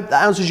 Jane, I hope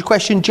that answers your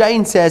question.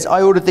 Jane says,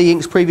 I ordered the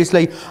inks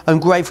previously.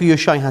 I'm grateful you're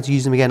showing how to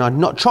use them again. I've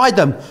not tried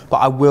them, but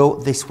I will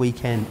this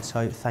weekend.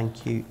 So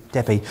thank you,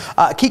 Debbie.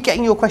 Keep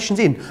getting your questions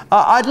in.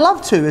 I'd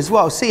love to as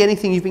well see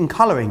anything you've been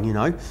colouring, you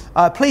know.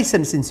 Please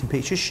send us in some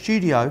pictures.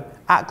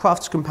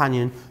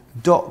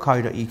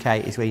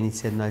 studio@crafterscompanion.co.uk is where you need to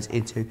send those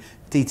into.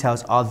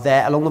 Details are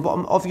there along the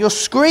bottom of your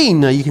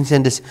screen. You can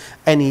send us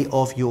any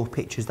of your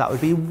pictures. That would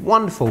be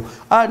wonderful.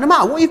 No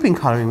matter what you've been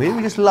colouring with,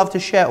 we just love to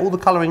share all the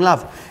colouring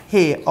love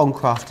here on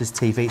Crafters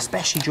TV,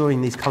 especially during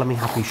these Colour Me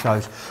Happy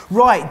shows.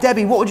 Right,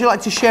 Debbie, what would you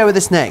like to share with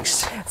us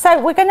next? So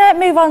we're going to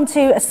move on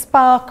to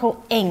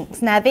sparkle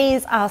inks. Now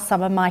these are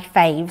some of my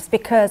faves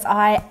because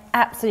I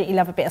absolutely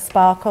love a bit of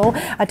sparkle.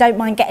 I don't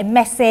mind getting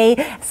messy.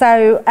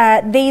 So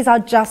these are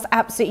just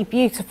absolutely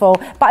beautiful.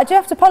 But I do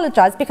have to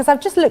apologise because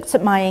I've just looked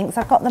at my inks.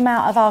 I've got them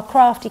out of our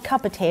crafty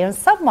cupboard here and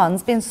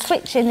someone's been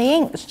switching the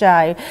inks,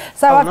 Joe.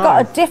 So I've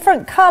got a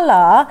different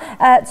colour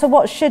to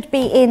what should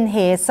be in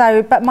here.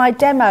 So, but my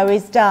demo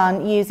is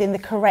done using the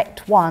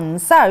correct one.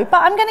 So,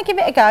 but I'm going to give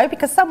it a go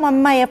because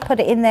someone may have put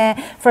it in there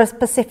for a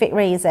specific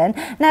reason.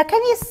 Now,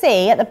 can you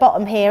see at the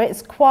bottom here,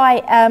 it's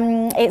quite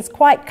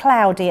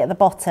cloudy at the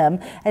bottom.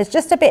 There's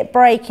just a bit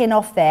breaking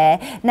off there.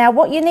 Now,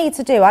 what you need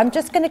to do, I'm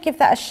just going to give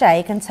that a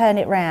shake and turn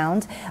it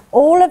round.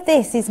 All of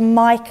this is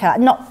mica,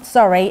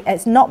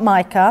 it's not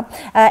mica.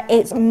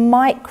 It's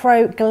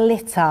micro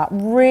glitter,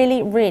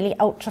 really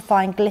ultra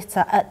fine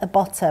glitter at the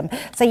bottom.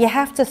 So you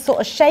have to sort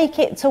of shake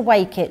it to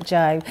wake it,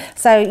 Joe.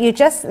 So you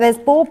just, there's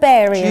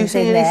barbarians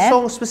in there. Do you sing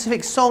any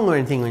specific song or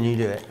anything when you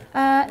do it?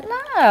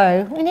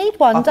 No, we need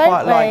one, don't we?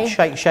 I quite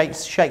like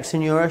shake,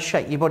 senora,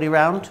 shake your body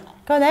round.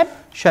 Go on then.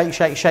 Shake,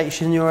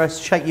 senora,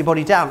 shake your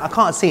body down. I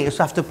can't sing it,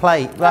 so I have to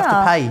play. We have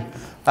to pay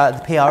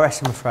the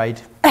PRS, I'm afraid.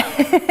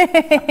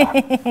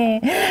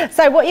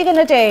 So what you're going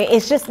to do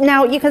is just,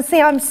 now you can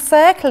see I'm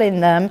circling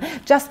them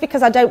just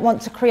because I don't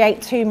want to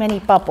create too many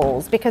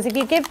bubbles, because if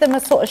you give them a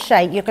sort of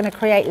shape you're going to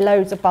create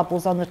loads of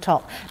bubbles on the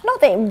top.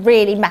 Not that it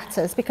really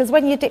matters, because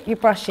when you dip your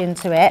brush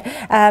into it,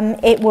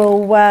 it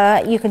will,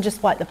 you can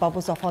just wipe the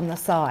bubbles off on the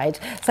side.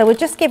 So we're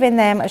just giving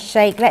them a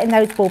shake, letting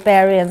those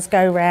barbarians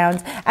go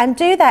round, and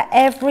do that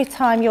every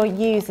time you're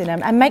using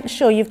them, and make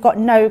sure you've got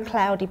no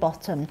cloudy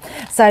bottom.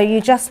 So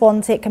you just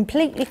want it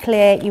completely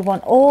clear, you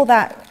want all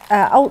that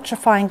ultra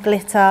fine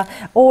glitter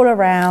all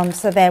around.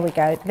 So there we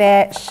go,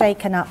 they're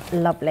shaken up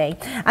lovely.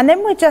 And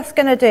then we're just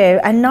going to do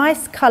a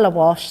nice colour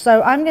wash.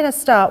 So I'm going to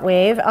start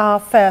with our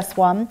first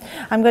one.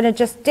 I'm going to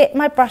just dip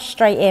my brush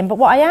straight in, but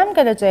what I am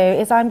going to do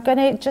is I'm going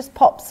to just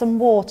pop some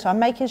water. I'm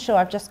making sure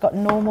I've just got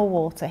normal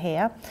water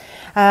here.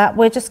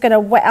 We're just going to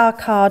wet our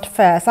card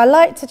first. I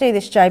like to do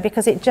this, Joe,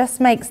 because it just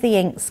makes the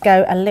inks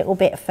go a little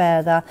bit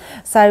further.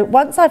 So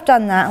once I've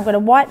done that, I'm going to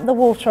wipe the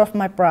water off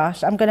my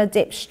brush. I'm going to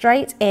dip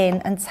straight in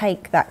and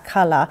take that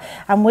colour,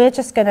 and we're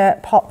just going to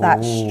pop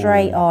that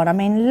straight on. I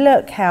mean,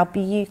 look how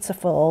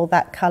beautiful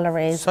that colour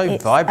is. So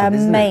it's vibrant,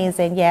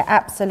 amazing. Yeah,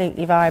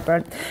 absolutely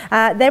vibrant.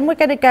 Then we're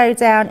going to go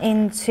down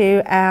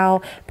into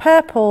our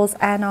purples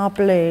and our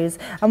blues.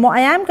 And what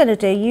I am going to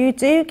do, you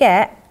do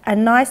get a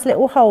nice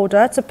little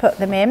holder to put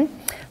them in.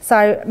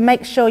 So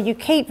make sure you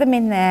keep them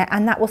in there,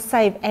 and that will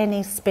save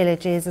any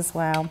spillages as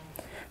well.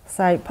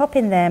 So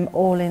popping them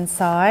all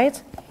inside.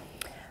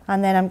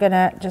 And then I'm going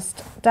to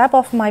just dab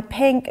off my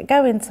pink,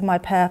 go into my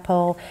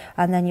purple,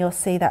 and then you'll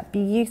see that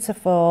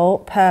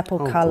beautiful purple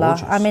colour.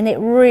 I mean, it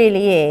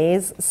really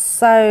is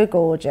so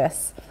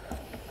gorgeous.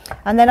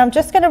 And then I'm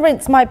just going to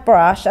rinse my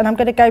brush, and I'm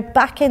going to go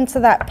back into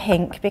that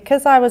pink.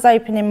 Because I was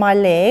opening my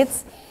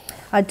lids,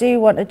 I do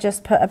want to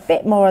just put a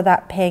bit more of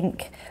that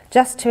pink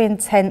just to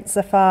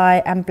intensify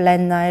and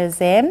blend those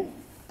in.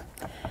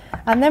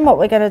 And then what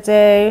we're going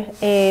to do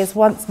is,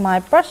 once my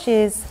brush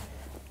is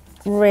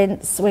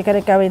rinsed, we're going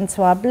to go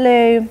into our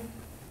blue.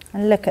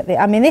 And look at the,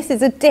 I mean, this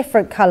is a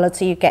different colour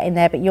to you get in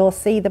there, but you'll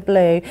see the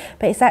blue,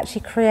 but it's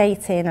actually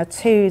creating a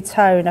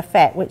two-tone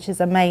effect, which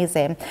is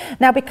amazing.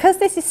 Now, because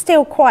this is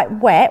still quite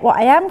wet, what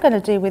I am going to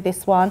do with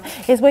this one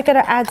is we're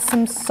going to add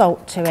some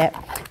salt to it,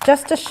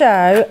 just to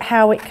show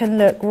how it can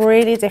look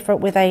really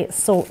different with a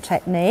salt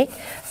technique.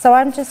 So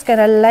I'm just going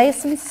to lay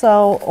some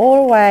salt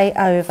all the way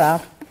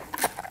over.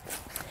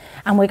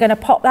 And we're going to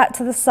pop that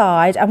to the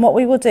side, and what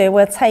we will do,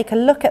 we'll take a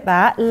look at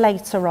that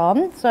later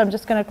on. So I'm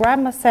just going to grab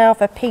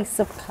myself a piece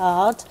of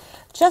card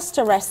just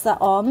to rest that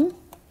on.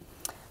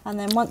 And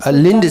then once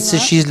Linda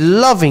says she's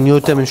loving your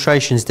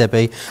demonstrations,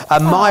 Debbie.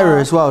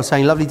 Myra as well,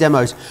 saying lovely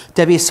demos.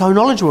 Debbie is so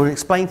knowledgeable and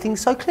explains things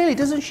so clearly,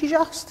 doesn't she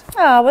just?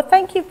 Oh, well,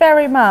 thank you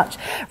very much.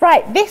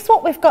 Right, this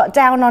what we've got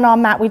down on our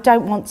mat we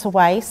don't want to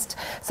waste.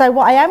 So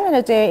what I am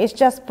going to do is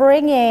just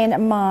bring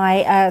in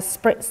my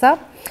spritzer,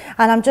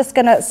 and I'm just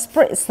going to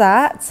spritz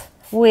that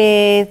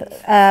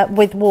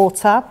with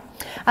water.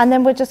 And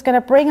then we're just going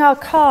to bring our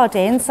card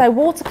in. So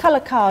watercolour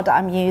card that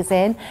I'm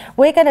using,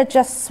 we're going to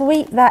just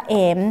sweep that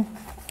in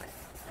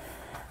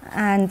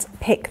and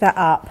pick that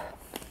up.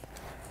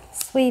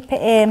 Sweep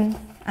it in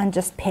and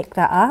just pick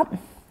that up,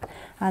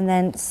 and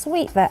then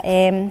sweep that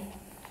in.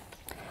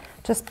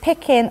 Just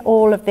picking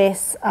all of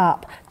this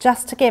up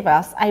just to give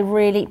us a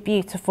really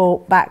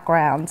beautiful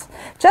background,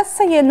 just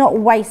so you're not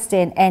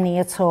wasting any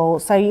at all.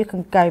 So you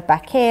can go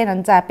back in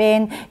and dab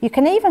in. You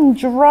can even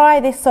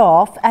dry this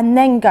off and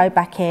then go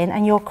back in,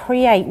 and you'll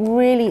create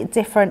really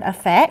different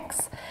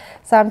effects.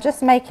 So I'm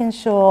just making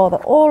sure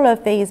that all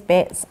of these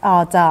bits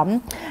are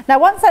done. Now,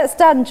 once that's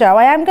done, Joe,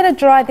 I am going to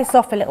dry this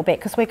off a little bit,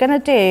 because we're going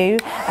to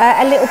do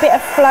a little bit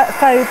of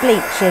faux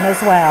bleaching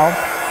as well.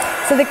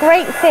 So the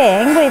great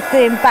thing with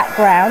doing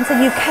backgrounds,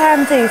 and you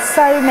can do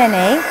so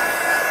many,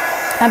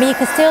 I mean, you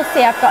can still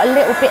see I've got a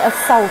little bit of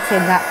salt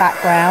in that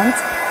background.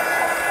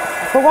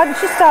 But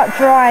once you start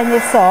drying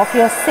this off,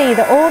 you'll see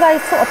that all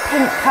those sort of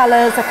pink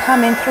colours are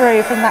coming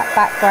through from that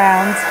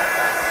background.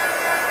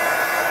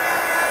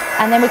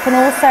 And then we can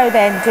also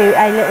then do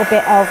a little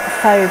bit of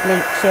faux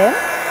bleaching.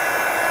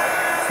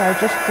 So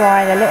just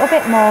drying a little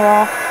bit more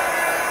off.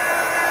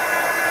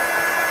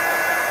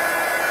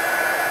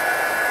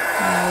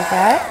 There we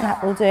go,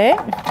 that will do.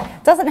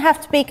 Doesn't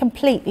have to be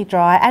completely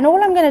dry, and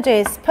all I'm going to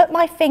do is put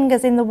my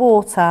fingers in the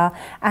water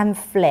and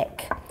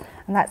flick,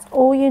 and that's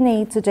all you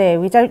need to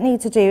do. We don't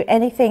need to do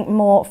anything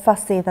more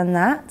fussy than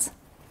that,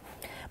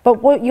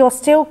 but what you're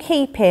still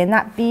keeping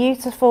that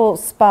beautiful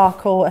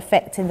sparkle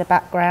effect in the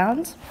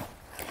background.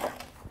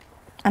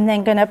 I'm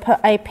then going to put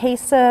a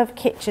piece of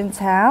kitchen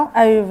towel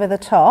over the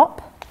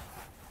top,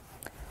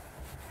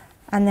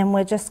 and then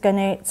we're just going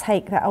to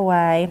take that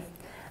away.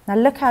 Now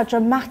look how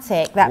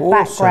dramatic that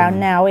background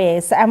now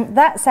is, and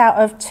that's out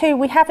of 2.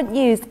 We haven't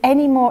used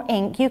any more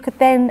ink. You could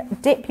then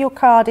dip your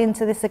card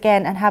into this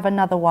again and have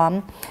another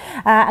one.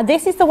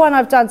 This is the one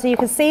I've done, so you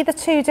can see the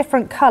 2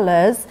 different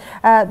colours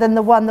than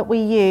the one that we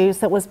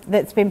used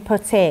that's been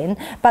put in.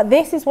 But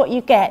this is what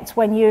you get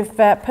when you've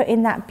put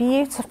in that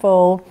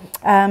beautiful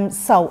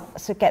salt,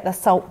 to get the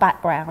salt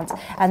background,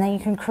 and then you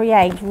can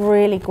create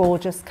really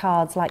gorgeous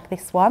cards like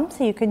this one.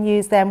 So you can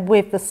use them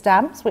with the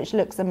stamps, which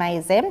looks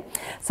amazing.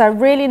 So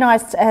really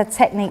nice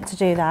technique to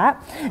do that.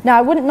 Now,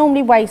 I wouldn't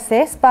normally waste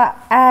this, but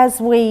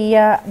as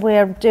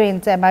we're doing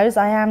demos,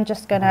 I am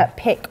just going to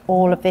pick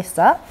all of this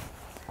up.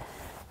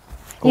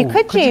 You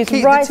could use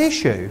rice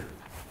tissue.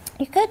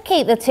 You could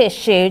keep the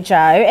tissue, Joe,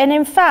 and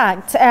in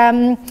fact,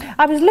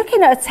 I was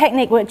looking at a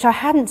technique which I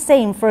hadn't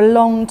seen for a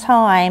long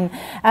time.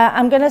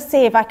 I'm going to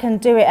see if I can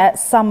do it at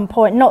some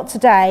point, not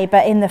today,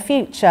 but in the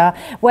future,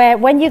 where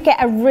when you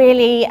get a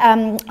really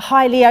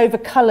highly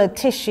overcoloured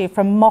tissue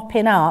from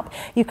mopping up,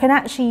 you can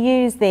actually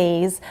use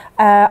these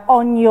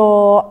on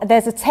your,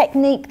 there's a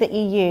technique that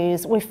you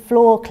use with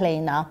floor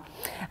cleaner.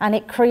 And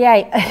it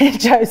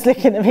creates, Joe's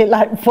looking at me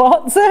like,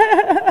 what?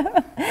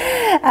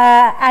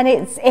 And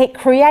it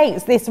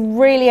creates this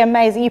really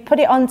amazing, you put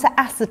it onto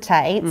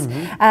acetate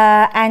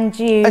and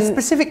you... A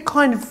specific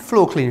kind of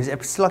floor cleaner, is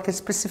it like a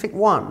specific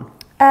one?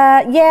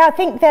 Yeah, I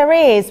think there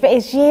is, but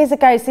it's years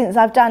ago since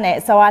I've done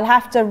it, so I'll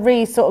have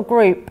to sort of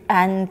group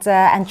and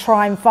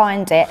try and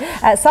find it.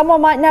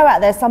 Someone might know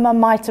out there, someone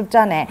might have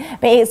done it,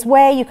 but it's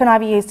where you can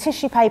either use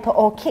tissue paper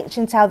or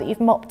kitchen towel that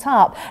you've mopped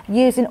up,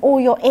 using all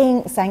your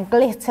inks and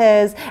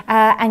glitters,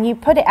 and you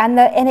put it, and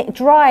it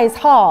dries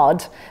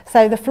hard.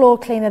 So the floor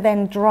cleaner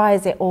then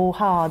dries it all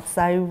hard.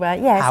 So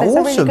yeah, so it's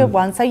a really good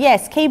one. So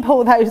yes, keep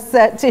all those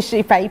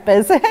tissue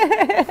papers.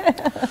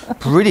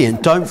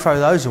 Brilliant. Don't throw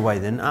those away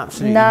then.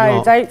 Absolutely no,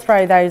 not. Don't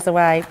throw those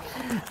away.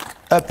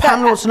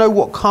 Pamela wants to know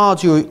what card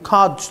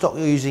stock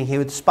you're using here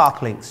with the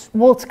Sparklinks.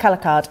 Watercolour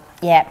card.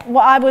 Yeah,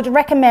 well, I would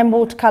recommend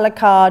watercolour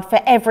card for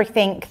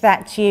everything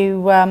that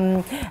you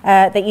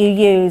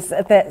use.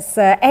 That's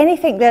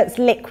anything that's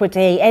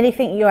liquidy,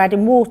 anything you're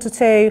adding water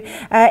to.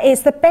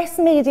 It's the best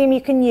medium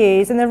you can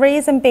use, and the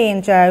reason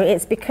being, Joe,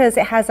 it's because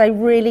it has a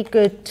really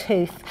good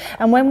tooth.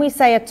 And when we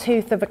say a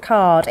tooth of a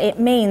card, it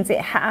means it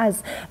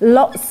has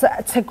lots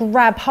to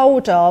grab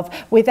hold of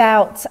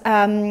without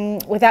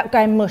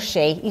going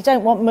mushy. You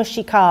don't want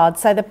mushy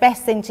cards, so the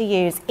best thing to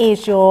use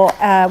is your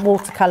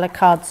watercolour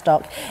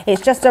cardstock.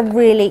 It's just a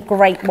really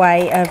great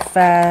way of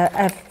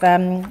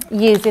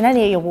using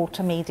any of your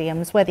water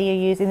mediums, whether you're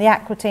using the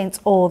aqua tints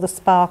or the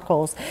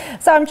sparkles.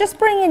 So I'm just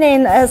bringing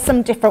in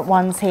some different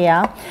ones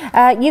here.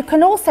 You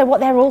can also, what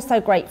they're also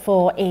great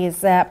for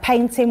is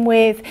painting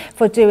with,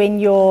 for doing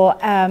your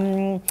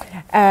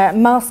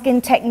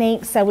masking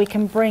techniques. So we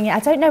can bring it, I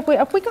don't know if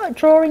have we got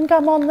drawing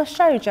gum on the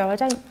show, Joe?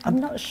 I'm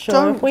not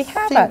sure if we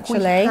have actually.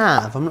 We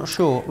have, I'm not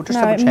sure. We'll just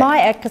no, double check. It might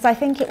have, because I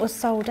think it was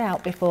sold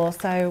out before,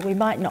 so we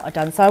might not have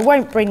done. So I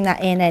won't bring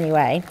that in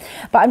anyway.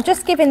 But I'm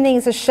just giving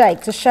these a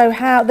shake to show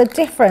how the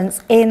difference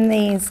in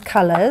these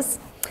colours.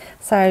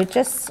 So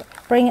just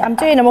I'm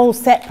doing them all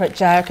separate,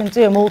 Joe. I can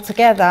do them all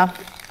together.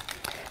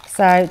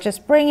 So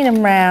just bringing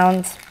them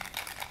round,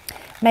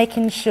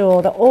 making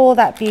sure that all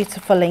that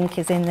beautiful ink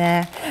is in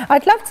there.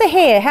 I'd love to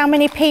hear how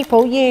many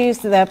people use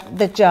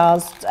the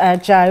jars,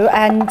 Joe,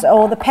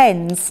 or the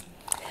pens.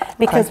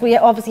 Because we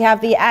obviously have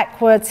the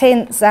aqua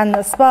tints and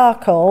the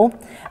sparkle,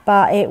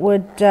 but it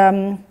would...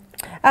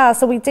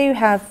 so we do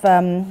have,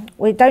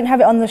 we don't have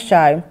it on the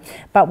show,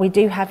 but we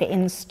do have it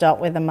in stock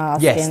with the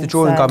masking. Yes, the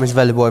drawing gum is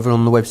available over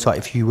on the website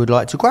if you would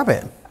like to grab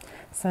it.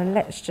 So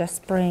let's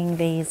just bring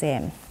these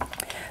in.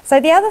 So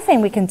the other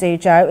thing we can do,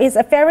 Joe, is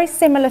a very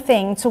similar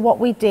thing to what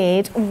we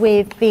did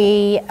with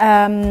the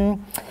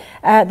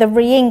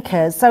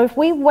re-inkers. So if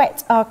we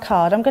wet our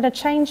card, I'm going to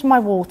change my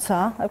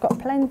water. I've got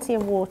plenty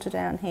of water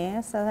down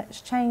here, so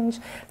let's change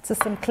to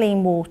some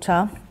clean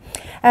water.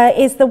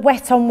 Is the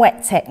wet on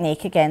wet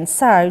technique again.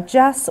 So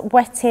just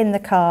wet in the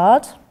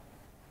card.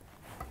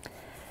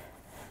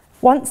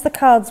 Once the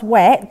card's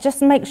wet,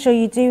 just make sure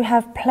you do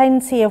have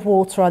plenty of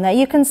water on there.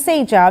 You can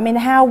see, Joe, I mean,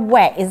 how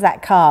wet is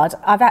that card?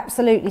 I've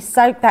absolutely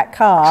soaked that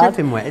card.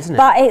 Dripping wet, isn't it?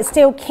 But it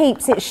still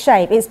keeps its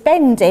shape. It's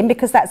bending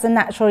because that's a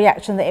natural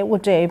reaction that it will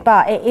do,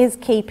 but it is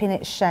keeping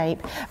its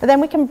shape. But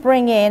then we can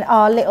bring in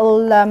our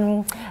little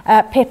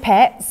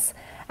pipettes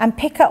and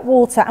pick up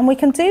water, and we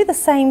can do the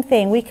same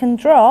thing. We can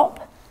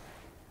drop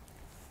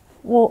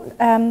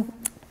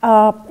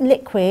our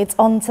liquids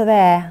onto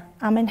there.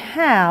 I mean,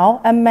 how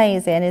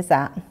amazing is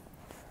that?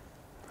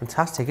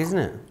 Fantastic, isn't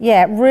it?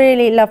 Yeah,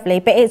 really lovely,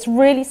 but it's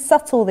really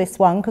subtle, this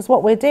one, because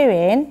what we're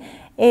doing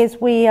is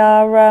we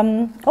are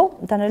done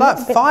a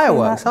little bit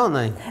fireworks, aren't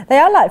they? They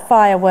are like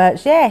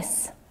fireworks,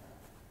 yes.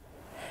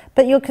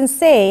 But you can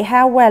see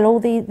how well all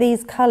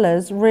these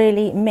colours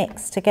really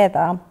mix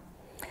together.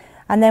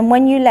 And then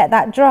when you let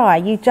that dry,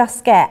 you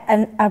just get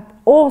an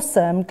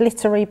awesome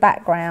glittery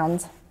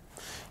background.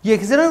 Yeah,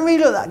 because they don't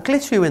really look that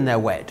glittery when they're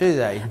wet, do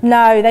they?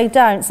 No, they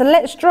don't. So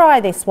let's dry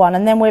this one,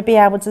 and then we'll be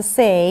able to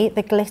see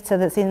the glitter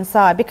that's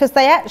inside, because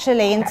they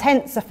actually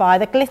intensify.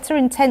 The glitter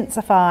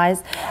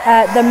intensifies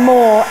the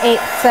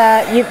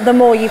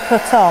more you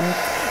put on.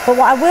 But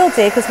what I will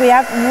do, because we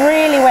have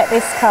really wet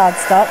this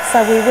cardstock,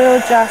 so we will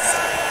just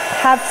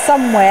have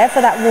somewhere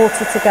for that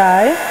water to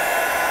go.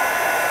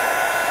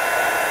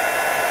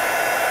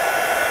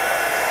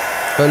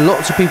 But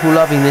lots of people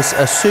loving this.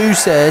 Sue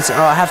says,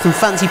 I have some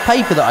fancy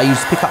paper that I use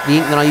to pick up the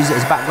ink, then I use it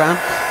as a background.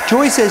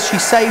 Joy says she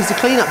saves the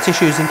clean-up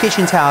tissues and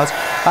kitchen towels,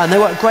 and they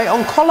work great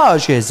on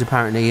collages,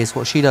 apparently, is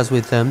what she does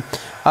with them.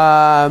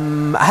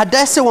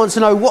 Hadessa wants to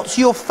know, what's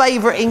your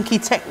favourite inky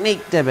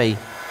technique, Debbie?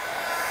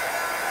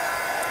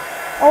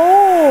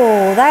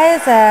 Oh,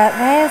 there's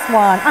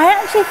one. I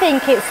actually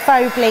think it's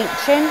faux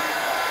bleaching.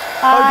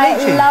 I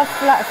bleaching? love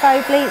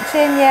faux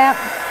bleaching, yeah.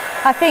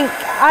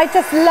 I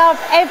just love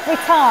every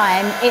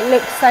time it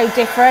looks so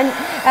different.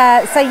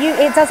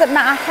 It doesn't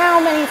matter how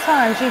many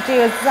times you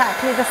do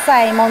exactly the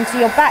same onto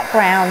your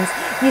background,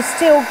 you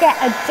still get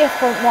a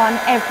different one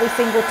every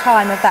single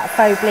time of that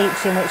faux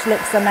bleaching, which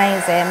looks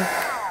amazing.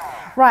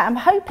 Right, I'm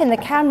hoping the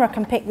camera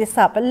can pick this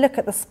up, but look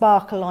at the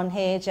sparkle on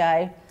here,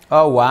 Joe.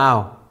 Oh,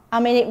 wow. I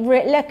mean,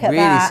 look at really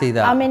that. See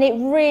that. I mean, it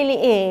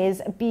really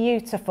is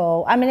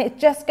beautiful. I mean, it's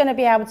just going to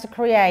be able to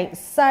create.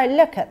 So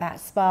look at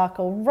that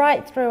sparkle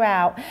right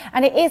throughout.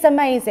 And it is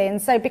amazing.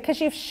 So because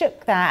you've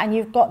shook that and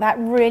you've got that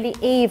really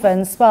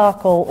even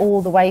sparkle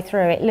all the way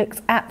through, it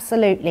looks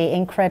absolutely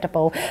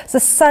incredible.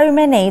 So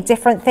many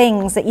different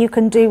things that you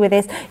can do with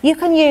this. You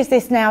can use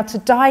this now to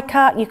die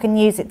cut. You can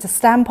use it to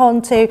stamp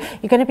onto.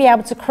 You're going to be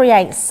able to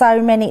create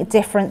so many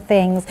different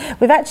things.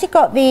 We've actually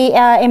got the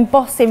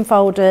embossing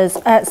folders,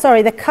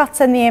 the cut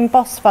and the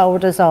emboss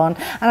folders on,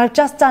 and I've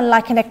just done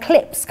like an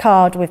eclipse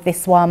card with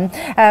this one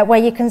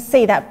where you can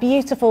see that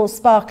beautiful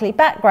sparkly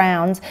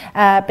background,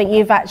 but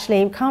you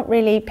can't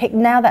really pick,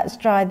 now that's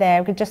dry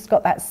there, we've just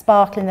got that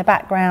sparkle in the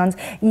background,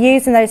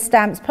 using those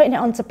stamps, putting it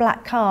onto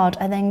black card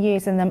and then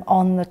using them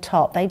on the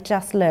top. They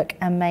just look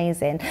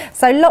amazing.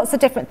 So lots of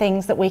different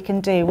things that we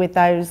can do with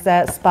those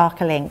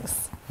sparkle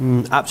inks.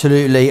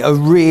 Absolutely, a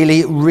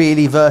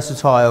really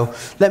versatile.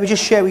 Let me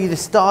just share with you the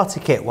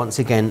starter kit once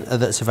again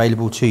that's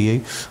available to you,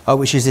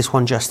 which is this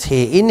one just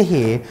here. In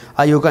here,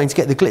 you're going to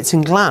get the Glitz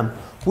and Glam,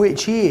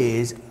 which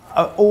is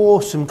an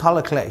awesome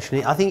colour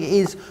collection. I think it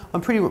is,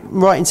 I'm pretty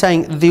right in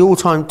saying, the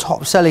all-time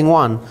top-selling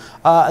one.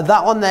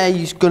 That one there,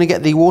 you're going to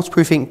get the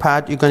waterproof ink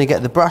pad, you're going to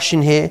get the brush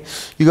in here,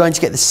 you're going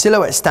to get the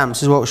silhouette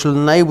stamps as well, which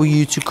will enable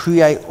you to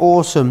create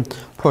awesome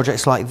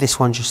projects like this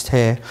one just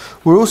here.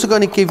 We're also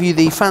going to give you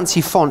the fancy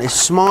font, it's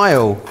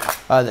Smile,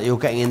 that you're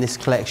getting in this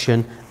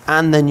collection,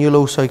 and then you'll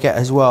also get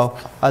as well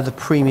the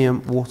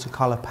premium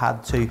watercolour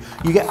pad too.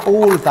 You get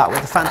all of that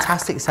with a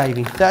fantastic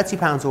saving,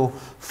 £30 or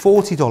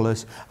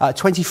 $40,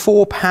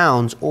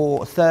 £24 or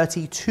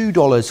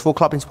 $32 for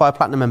Club Inspire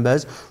Platinum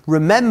members.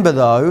 Remember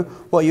though,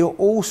 what you're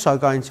also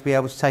going to be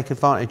able to take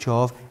advantage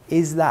of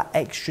is that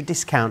extra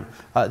discount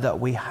that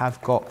we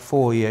have got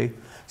for you.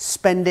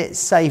 Spend it,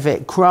 save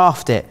it,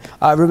 craft it.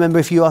 Remember,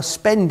 if you are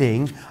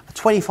spending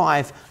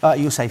 25,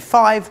 you'll save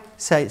 5,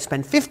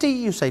 spend 50,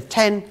 you'll save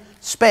 10,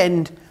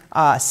 spend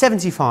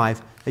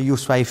 75, you'll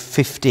save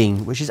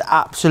 15, which is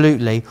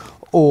absolutely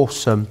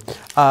awesome,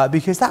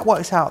 because that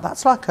works out,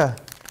 that's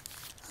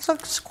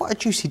quite a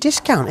juicy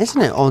discount,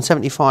 isn't it, on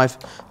 75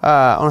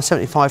 on a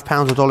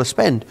 £75 or dollar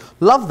spend.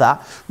 Love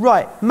that.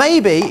 Right,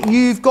 maybe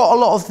you've got a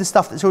lot of the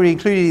stuff that's already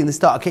included in the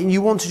starter kit and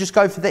you want to just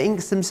go for the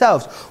inks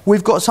themselves.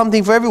 We've got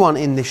something for everyone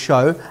in this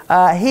show.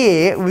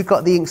 Here we've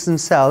got the inks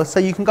themselves, so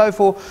you can go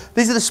for,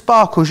 these are the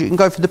sparkles, you can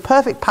go for the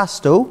Perfect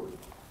Pastel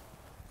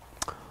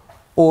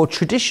or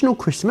Traditional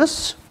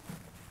Christmas.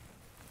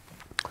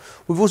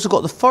 We've also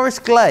got the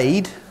Forest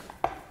Glade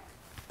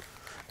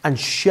and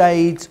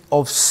Shades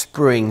of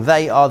Spring.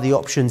 They are the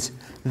options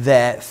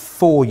there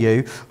for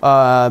you.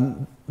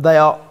 They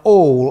are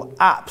all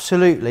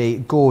absolutely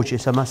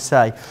gorgeous, I must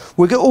say.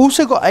 We've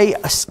also got a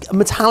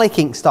metallic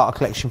ink starter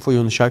collection for you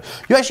on the show.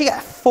 You actually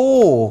get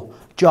 4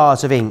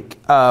 jars of ink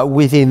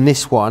within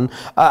this one,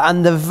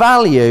 and the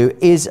value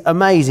is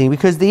amazing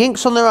because the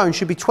inks on their own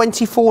should be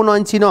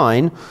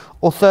 £24.99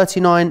 or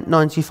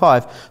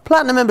 $39.95.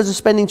 Platinum members are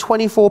spending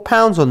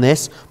 £24 on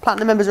this.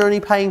 Platinum members are only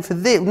paying for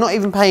this, not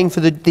even paying for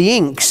the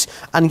inks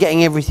and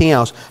getting everything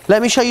else.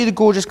 Let me show you the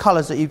gorgeous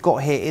colours that you've got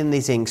here in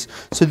these inks.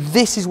 So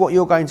this is what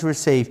you're going to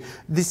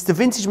receive. This is the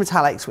Vintage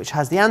Metallics, which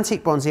has the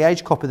Antique Bronze, the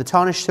Aged Copper, the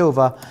Tarnished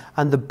Silver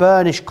and the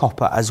Burnished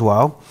Copper as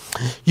well.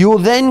 You're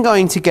then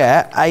going to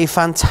get a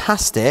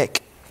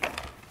fantastic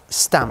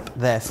stamp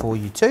there for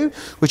you too,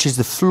 which is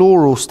the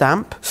floral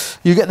stamp.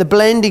 You get the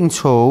blending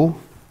tool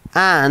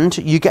and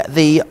you get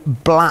the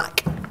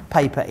black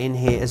paper in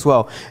here as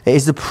well. It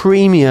is the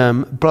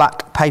premium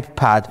black paper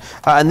pad,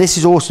 and this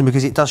is awesome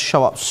because it does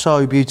show up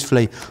so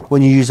beautifully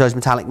when you use those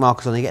metallic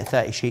markers on. You get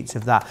 30 sheets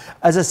of that.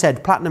 As I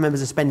said, Platinum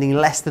members are spending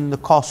less than the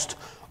cost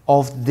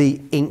of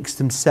the inks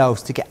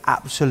themselves to get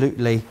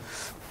absolutely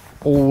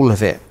all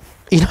of it.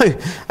 You know,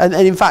 and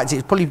in fact,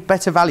 it's probably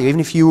better value, even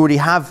if you already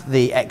have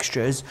the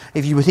extras.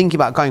 If you were thinking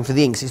about going for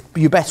the inks,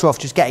 you're better off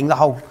just getting the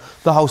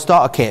whole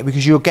starter kit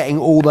because you're getting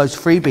all those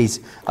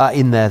freebies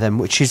in there then,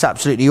 which is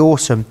absolutely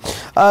awesome.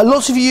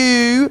 Lots of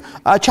you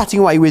chatting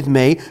away with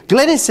me.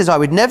 Glennis says, I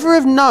would never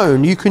have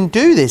known you can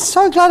do this.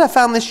 So glad I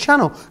found this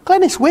channel.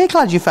 Glennis, we're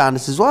glad you found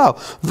us as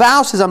well.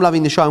 Val says, I'm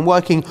loving the show. I'm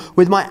working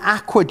with my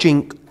Aqua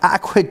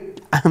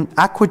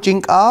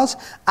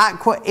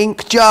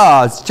ink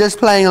jars, just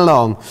playing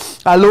along.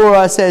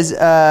 Laura says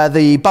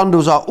the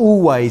bundles are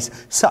always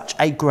such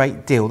a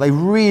great deal. They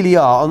really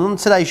are. And on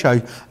today's show,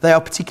 they are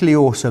particularly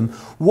awesome.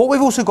 What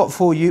we've also got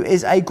for you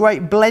is a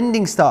great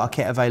blending starter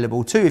kit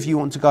available too, if you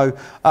want to go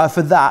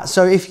for that.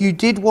 So if you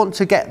did want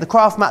to get the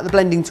craft mat, the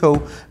blending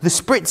tool, the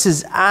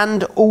spritzers,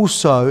 and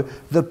also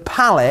the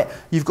palette,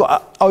 you've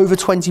got over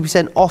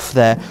 20% off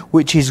there,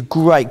 which is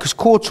great because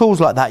core tools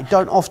like that, you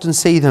don't often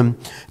see them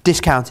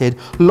discounted.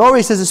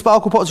 Laurie says the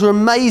sparkle pots are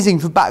amazing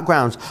for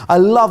backgrounds. I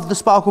love the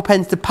sparkle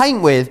pens to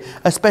paint with,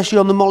 especially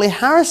on the Molly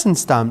Harrison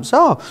stamps.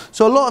 Oh,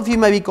 so a lot of you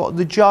maybe got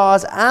the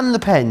jars and the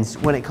pens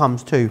when it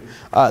comes to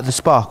the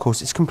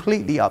sparkles. It's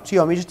completely up to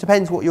you. I mean, it just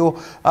depends what your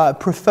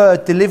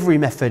preferred delivery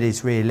method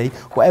is, really.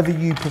 Whatever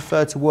you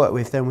prefer to work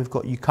with, then we've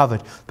got you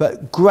covered.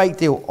 But great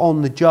deal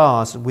on the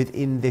jars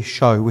within this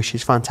show, which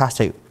is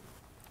fantastic.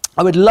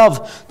 I would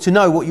love to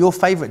know what your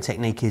favourite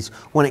technique is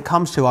when it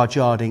comes to our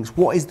jar inks.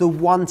 What is the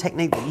one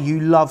technique that you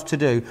love to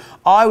do?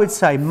 I would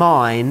say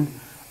mine,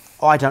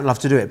 I don't love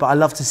to do it, but I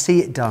love to see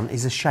it done,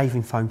 is a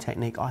shaving foam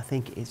technique. I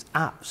think it's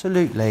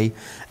absolutely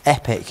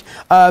epic.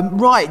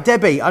 Right,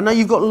 Debbie, I know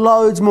you've got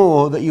loads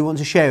more that you want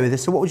to share with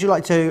us, so what would you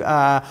like to,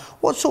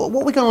 what are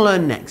we going to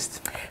learn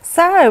next?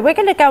 So we're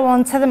going to go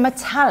on to the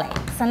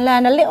metallics and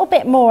learn a little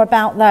bit more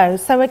about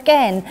those. So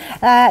again,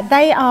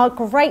 they are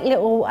great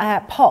little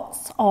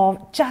pots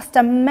of just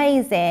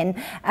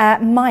amazing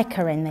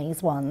mica in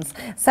these ones.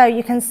 So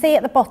you can see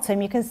at the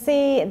bottom, you can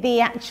see the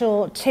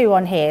actual two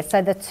on here.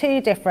 So the two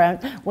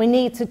different, we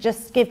need to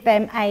just give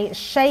them a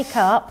shake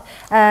up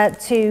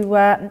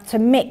to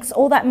mix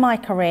all that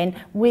mica in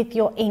with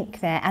your ink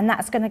there. And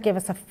that's going to give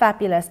us a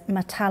fabulous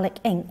metallic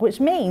ink, which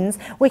means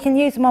we can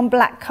use them on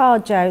black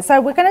card, Joe.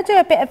 So we're going to do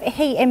a bit of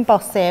heat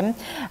embossing.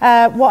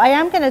 What I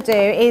am going to do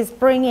is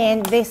bring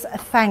in this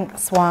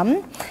Thanks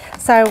one.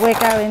 So we're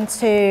going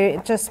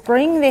to just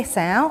bring this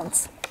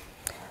out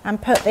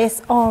and put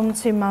this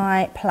onto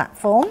my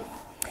platform.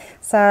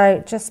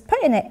 So just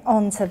putting it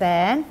onto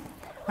there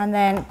and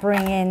then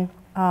bringing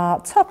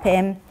our top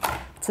in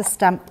to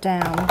stamp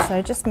down.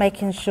 So just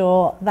making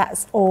sure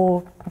that's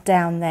all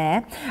down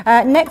there.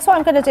 Next, what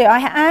I'm going to do, I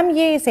am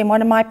using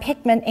one of my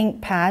pigment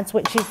ink pads,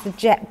 which is the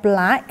jet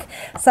black.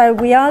 So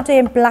we are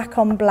doing black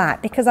on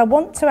black because I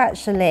want to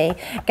actually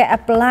get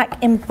a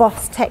black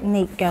emboss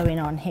technique going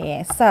on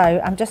here. So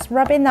I'm just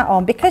rubbing that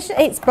on. Because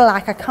it's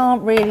black, I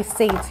can't really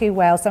see too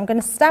well. So I'm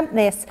going to stamp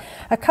this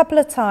a couple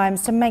of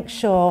times to make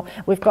sure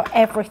we've got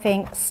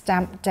everything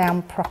stamped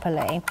down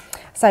properly.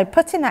 So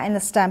putting that in the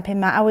stamping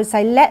mat, I would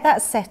say let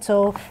that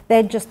settle,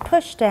 then just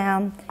push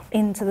down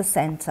into the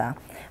center.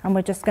 And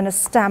we're just going to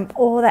stamp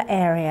all that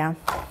area,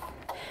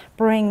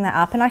 bring that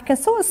up. And I can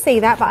sort of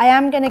see that, but I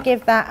am going to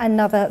give that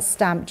another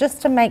stamp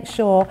just to make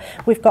sure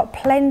we've got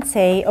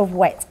plenty of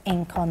wet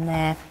ink on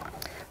there.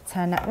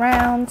 Turn that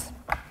round.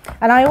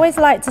 And I always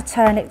like to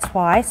turn it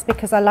twice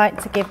because I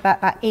like to give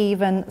that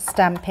even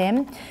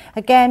stamping.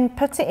 Again,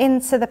 put it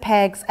into the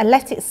pegs and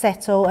let it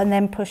settle and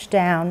then push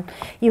down.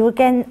 You will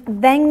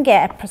then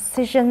get a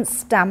precision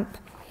stamp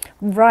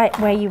right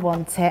where you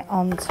want it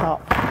on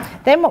top.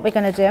 Then what we're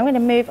going to do, I'm going to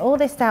move all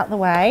this out the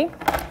way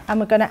and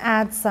we're going to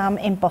add some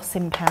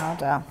embossing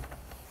powder.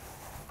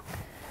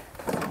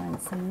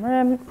 Find some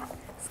room.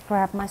 Let's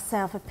grab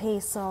myself a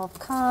piece of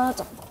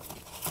card.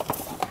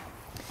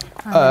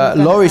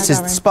 Laurie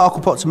says the sparkle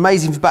pot's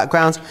amazing for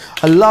backgrounds.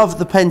 I love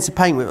the pen to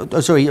paint with. Oh,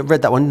 sorry, I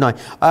read that one, didn't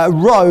I?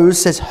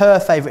 Rose says her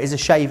favourite is a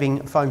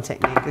shaving foam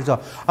technique as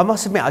well. I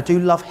must admit, I do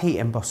love heat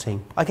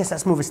embossing. I guess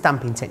that's more of a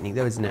stamping technique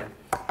though, isn't it?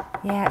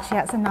 Yeah, actually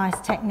that's a nice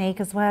technique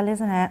as well,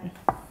 isn't it?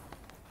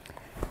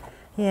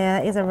 Yeah,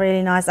 it is a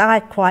really nice,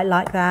 I quite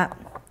like that.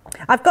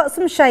 I've got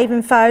some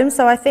shaving foam,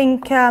 so I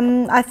think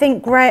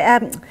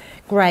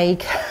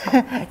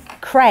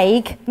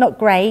Craig, not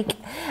Greg,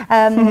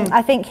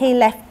 I think he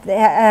left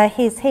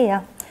his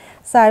here.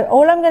 So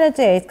all I'm going to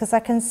do is, because I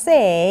can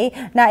see,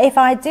 now if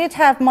I did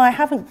have my, I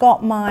haven't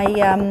got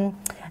my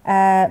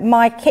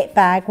my kit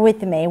bag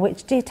with me,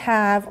 which did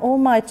have all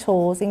my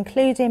tools,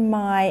 including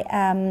my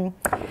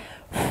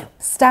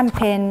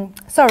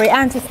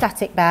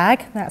anti-static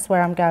bag, that's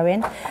where I'm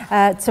going,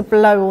 to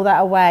blow all that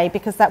away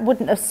because that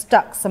wouldn't have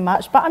stuck so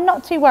much, but I'm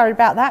not too worried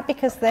about that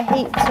because the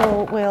heat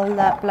tool will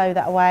blow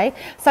that away.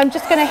 So I'm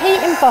just going to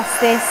heat emboss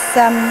this,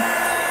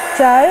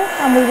 Joe,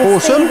 and we will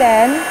see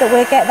then that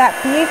we'll get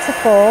that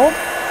beautiful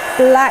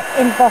black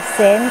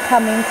embossing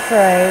coming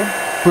through.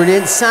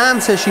 Brilliant.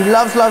 Sam says she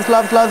loves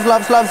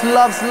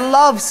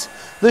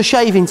the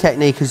shaving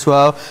technique as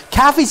well.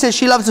 Kathy says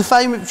she loves the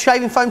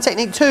shaving foam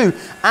technique too,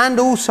 and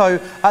also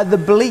the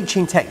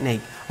bleaching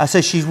technique. So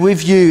she's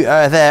with you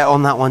there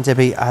on that one,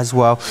 Debbie, as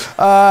well.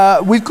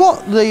 We've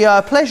got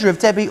the pleasure of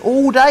Debbie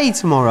all day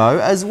tomorrow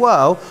as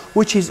well,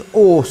 which is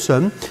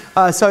awesome.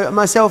 So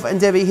myself and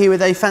Debbie here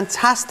with a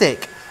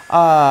fantastic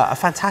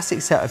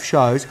set of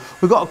shows.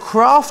 We've got a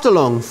craft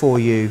along for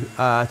you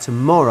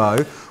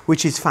tomorrow,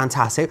 which is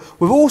fantastic.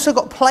 We've also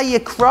got Play Your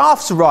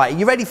Crafts Right. Are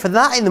you ready for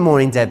that in the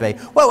morning, Debbie?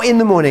 Well, in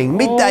the morning,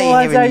 midday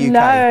here in the UK. I don't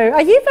know.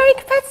 Are you very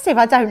competitive?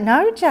 I don't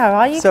know, Joe.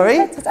 Are you? Sorry?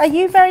 Are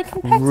you very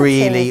competitive?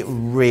 Really,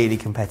 really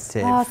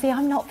competitive. Oh, see,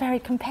 I'm not very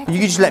competitive. You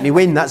can just let me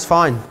win, that's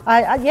fine.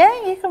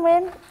 Yeah, you can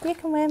win. You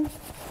can win.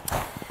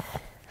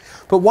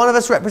 But one of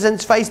us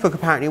represents Facebook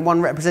apparently, and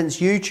one represents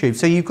YouTube.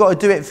 So you've got to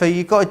do it for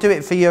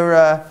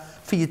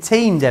your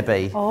team,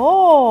 Debbie.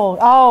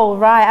 Oh,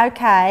 right,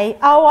 okay.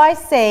 Oh, I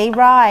see,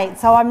 right.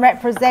 So I'm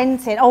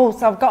representing. Oh,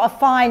 so I've got to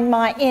find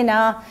my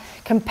inner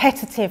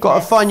competitiveness. Got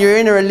to find your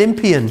inner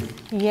Olympian.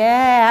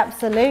 Yeah,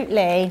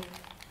 absolutely.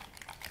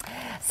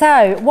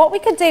 So what we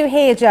could do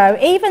here, Joe,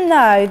 even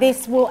though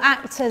this will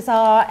act as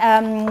our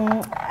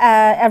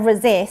a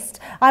resist,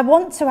 I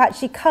want to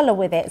actually colour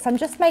with it. So I'm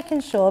just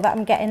making sure that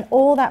I'm getting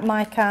all that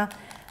mica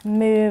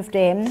moved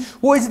in.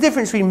 What is the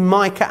difference between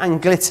mica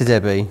and glitter,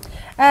 Debbie?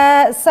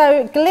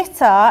 So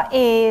glitter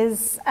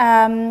is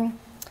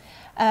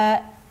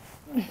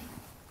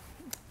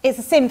it's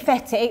a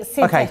synthetic.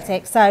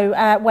 Okay.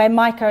 So where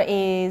mica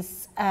is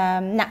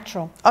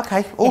natural.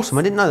 Okay, awesome. Yes.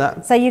 I didn't know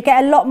that. So you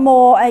get a lot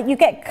more, you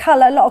get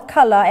colour, a lot of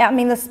colour. I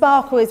mean, the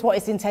sparkle is what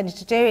it's intended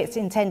to do. It's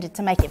intended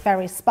to make it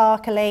very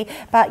sparkly,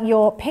 but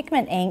your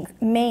pigment ink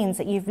means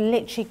that you've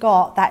literally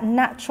got that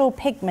natural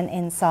pigment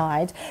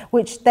inside,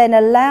 which then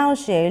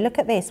allows you, look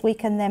at this, we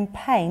can then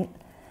paint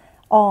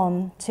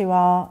on to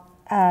our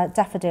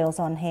daffodils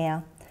on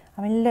here.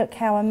 I mean, look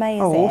how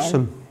amazing. Oh,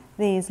 awesome.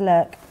 These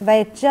look,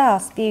 they're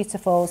just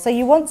beautiful. So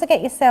you want to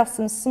get yourself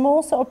some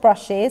small sort of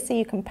brushes so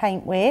you can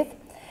paint with,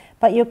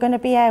 but you're going to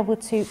be able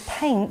to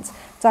paint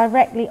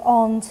directly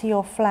onto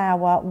your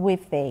flower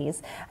with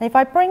these. And if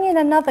I bring in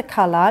another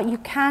colour, you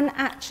can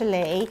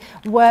actually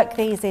work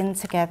these in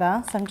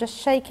together. So I'm just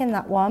shaking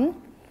that one,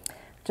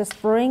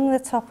 just bring the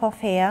top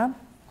off here.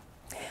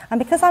 And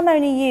because I'm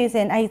only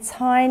using a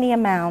tiny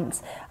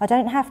amount, I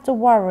don't have to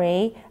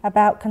worry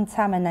about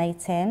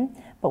contaminating,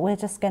 but we're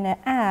just going to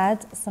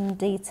add some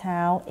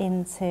detail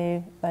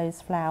into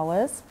those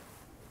flowers.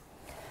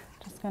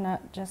 Just going to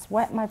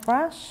wet my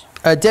brush.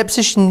 Deb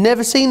says she's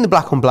never seen the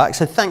black on black,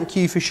 so thank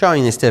you for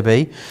showing this,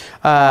 Debbie.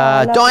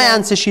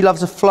 Diane says she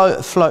loves a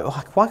float.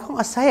 Why can't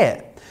I say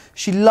it?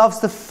 She loves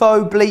the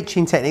faux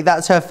bleaching technique.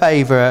 That's her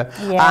favourite.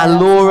 Yeah,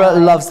 and Laura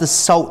loves the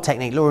salt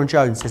technique. Lauren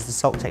Jones says the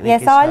salt technique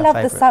is her I love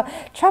favourite. the salt.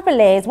 Trouble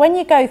is, when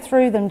you go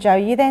through them, Joe,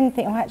 you then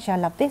think, oh, actually, I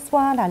love this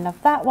one, I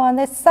love that one.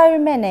 There's so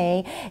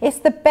many. It's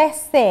the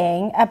best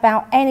thing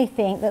about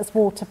anything that's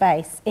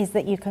water-based is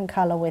that you can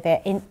colour with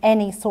it in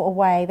any sort of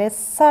way. There's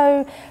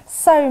so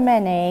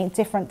many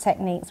different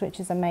techniques, which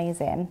is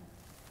amazing.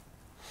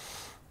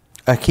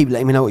 Keep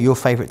letting me know what your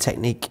favourite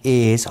technique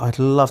is. I'd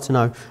love to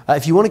know.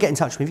 If you want to get in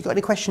touch with me, if you've got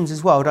any questions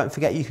as well, don't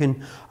forget you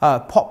can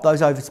pop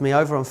those over to me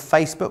over on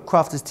Facebook,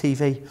 Crafters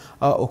TV,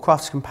 or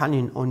Crafters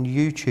Companion on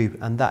YouTube,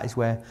 and that is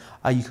where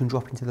you can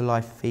drop into the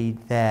live feed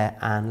there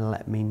and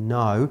let me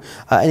know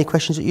any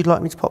questions that you'd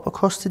like me to pop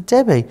across to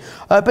Debbie.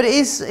 But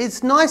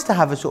it's nice to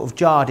have a sort of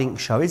jarred ink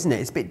show, isn't it?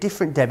 It's a bit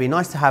different, Debbie.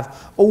 Nice to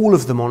have all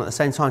of them on at the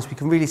same time so we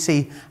can really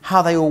see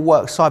how they all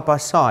work side by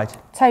side.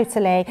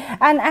 Totally.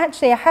 And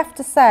actually, I have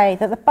to say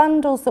that the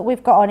bundles that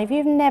we've got on, if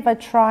you've never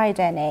tried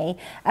any,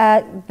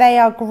 they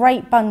are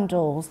great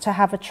bundles to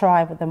have a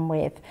try with them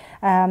with.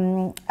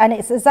 And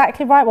it's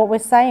exactly right what we're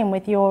saying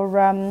with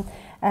your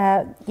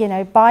you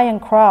know, buy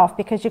and craft,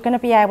 because you're going to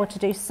be able to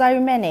do so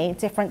many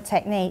different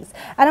techniques.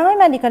 And I'm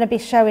only going to be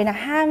showing a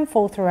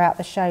handful throughout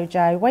the show,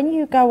 Joe. When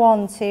you go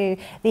on to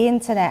the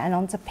internet and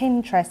onto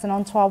Pinterest and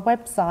onto our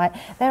website,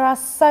 there are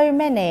so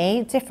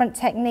many different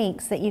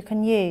techniques that you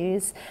can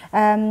use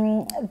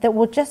that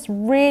will just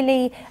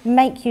really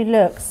make you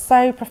look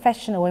so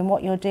professional in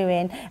what you're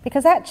doing.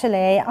 Because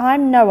actually,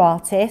 I'm no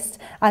artist.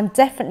 I'm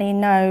definitely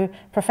no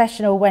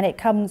professional when it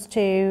comes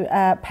to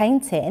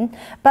painting,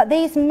 but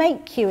these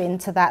make you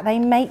into that. They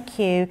make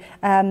you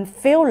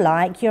feel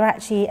like you're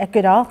actually a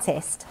good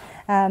artist.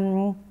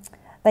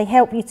 They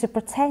help you to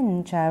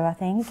pretend, Joe, I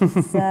think,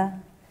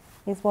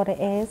 is what it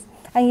is.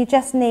 And you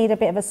just need a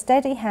bit of a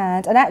steady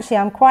hand. And actually,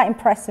 I'm quite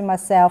impressed with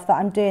myself that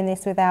I'm doing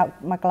this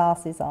without my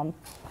glasses on.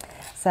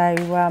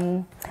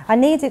 So I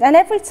need it. And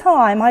every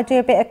time I do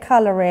a bit of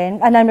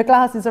colouring, I know my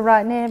glasses are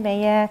right near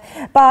me, yeah.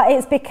 But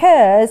it's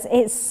because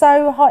it's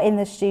so hot in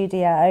the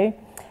studio.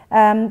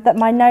 That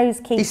my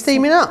nose keeps... He's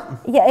steaming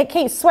up? Yeah, it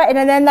keeps sweating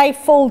and then they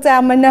fall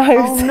down my nose.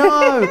 Oh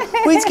no!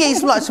 We need to get you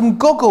some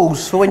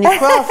goggles for when you're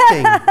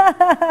crafting.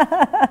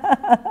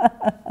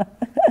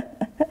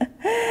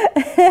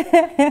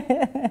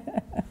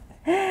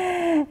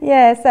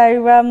 Yeah,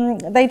 so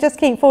they just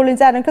keep falling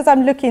down, and because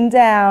I'm looking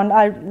down,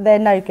 they're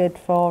no good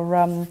for...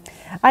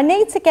 I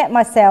need to get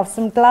myself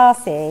some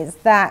glasses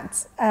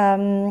that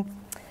that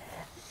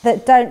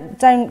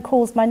don't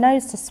cause my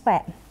nose to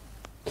sweat.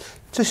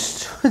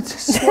 Just wow.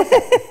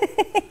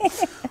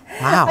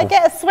 I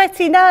get a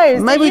sweaty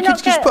nose. Maybe we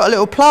could just put a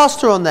little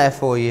plaster on there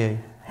for you.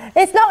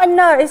 It's not a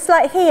nose, it's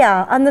like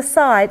here on the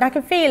side. I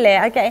can feel it.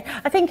 I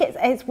think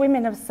it's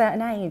women of a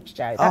certain age,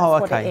 Joe. That's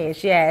what it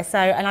is, yeah. So,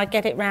 and I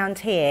get it round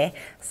here.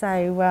 So,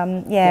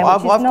 yeah, well,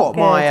 which is I've not got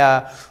good.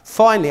 my,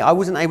 finally, I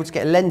wasn't able to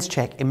get a lens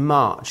check in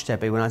March,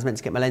 Debbie, when I was meant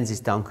to get my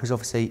lenses done, because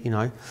obviously, you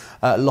know,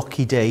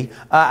 Locky D.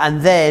 And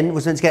then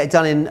was meant to get it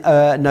done in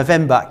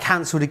November,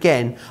 cancelled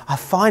again. I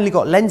finally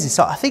got lenses,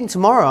 so I think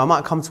tomorrow I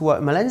might come to work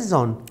with my lenses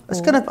on.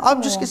 It's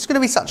gonna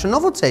be such a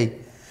novelty.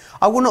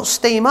 I will not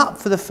steam up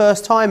for the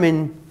first time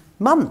in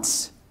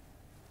months.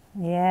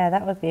 Yeah,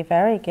 that would be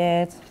very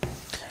good.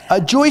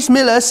 Joyce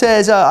Miller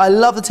says, I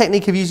love the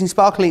technique of using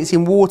sparkling inks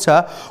in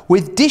water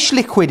with dish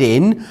liquid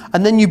in,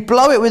 and then you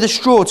blow it with a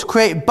straw to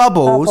create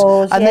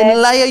bubbles and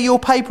then layer your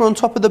paper on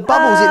top of the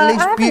bubbles. It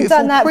leaves beautiful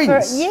done that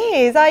prints. For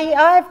years.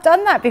 I've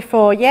done that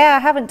before. Yeah, I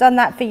haven't done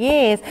that for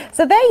years.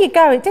 So there you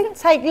go. It didn't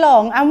take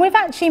long, and we've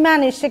actually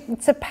managed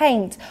to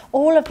paint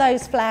all of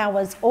those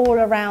flowers all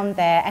around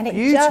there, and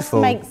it just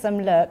makes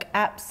them look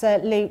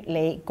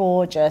absolutely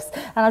gorgeous.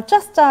 And I've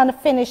just done a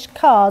finished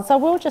card, so I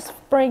will just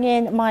bring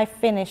in my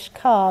finished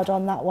card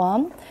on that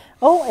one.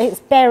 Oh, it's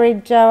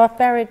buried, Joe. I've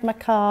buried my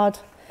card.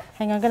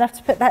 Hang on, I'm going to have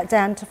to put that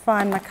down to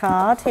find my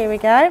card. Here we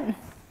go.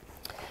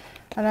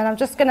 And then I'm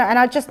just going to, and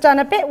I've just done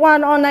a bit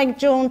one on a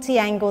jaunty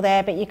angle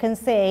there, but you can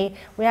see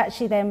we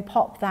actually then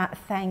pop that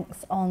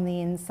thanks on the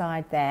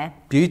inside there.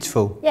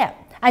 Beautiful. Yeah.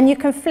 And you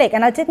can flick,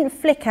 and I didn't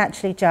flick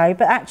actually, Joe,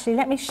 but actually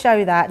let me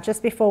show that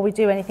just before we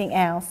do anything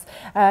else.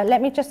 Let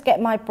me just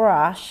get my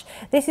brush.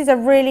 This is a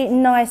really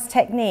nice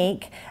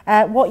technique.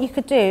 What you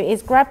could do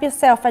is grab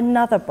yourself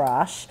another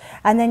brush,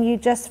 and then you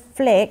just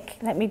flick.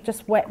 Let me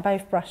just wet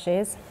both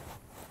brushes.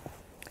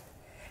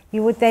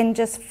 You would then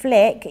just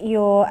flick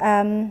your,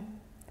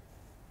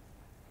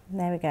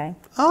 there we go.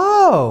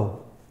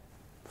 Oh.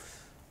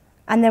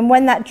 And then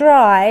when that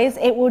dries,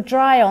 it will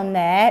dry on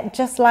there,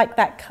 just like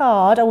that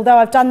card, although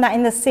I've done that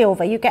in the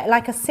silver. You get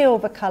like a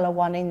silver colour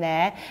one in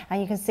there,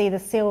 and you can see the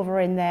silver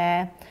in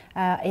there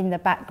in the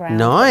background.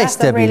 Nice,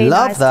 Debbie, really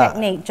love nice that.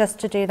 technique just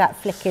to do that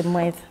flicking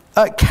with.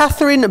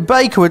 Catherine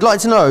Baker would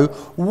like to know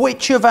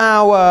which of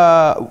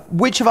our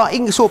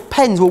inks or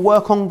pens will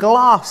work on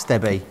glass,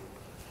 Debbie?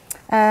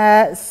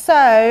 The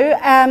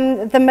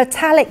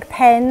metallic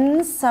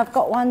pens, so I've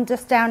got one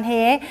just down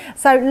here.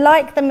 So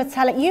like the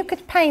metallic, you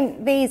could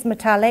paint these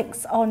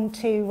metallics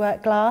onto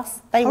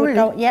glass. They would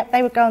go, yep,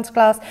 they would go onto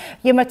glass.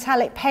 Your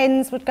metallic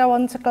pens would go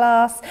onto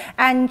glass,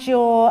 and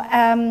your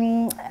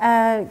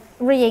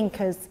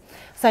re-inkers.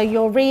 So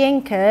your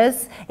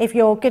re-inkers, if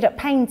you're good at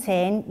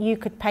painting, you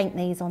could paint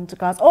these onto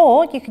glass,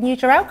 or you can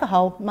use your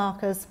alcohol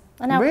markers.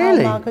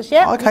 Really? Markers,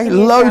 yeah. Okay,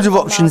 loads of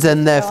options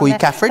then there for you,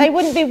 Catherine. They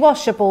wouldn't be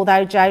washable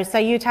though, Joe, so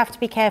you'd have to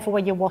be careful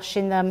when you're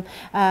washing them.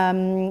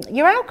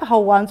 Your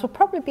alcohol ones will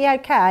probably be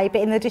okay,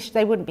 but in the dish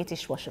they wouldn't be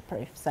dishwasher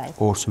proof. So.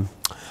 Awesome.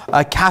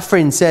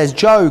 Catherine says,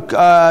 Joe,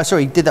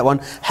 sorry, did that one.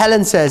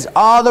 Helen says,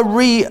 are the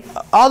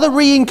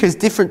re-inkers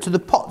different to the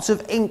pots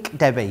of ink,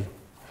 Debbie?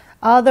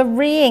 Are the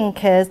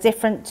re-inkers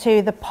different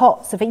to the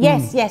pots of it?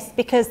 Yes, yes,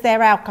 because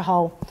they're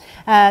alcohol.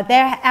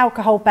 They're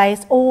alcohol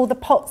based. All the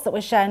pots that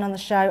we're showing on the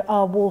show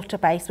are water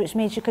based, which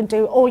means you can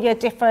do all your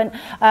different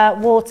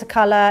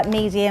watercolour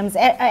mediums,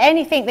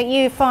 anything that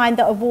you find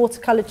that are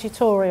watercolour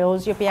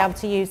tutorials, you'll be able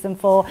to use them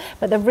for.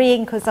 But the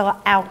re-inkers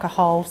are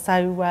alcohol,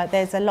 so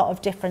there's a lot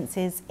of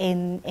differences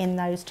in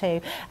those two.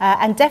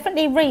 And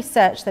definitely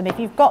research them. If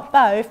you've got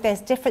both,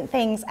 there's different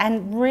things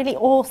and really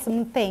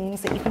awesome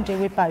things that you can do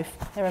with both.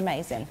 They're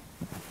amazing.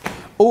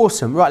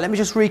 Awesome. Right, let me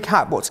just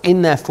recap what's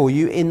in there for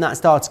you in that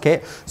starter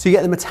kit. So you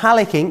get the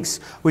metallic inks,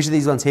 which are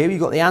these ones here. You've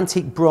got the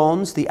antique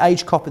bronze, the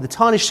aged copper, the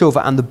tarnished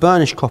silver, and the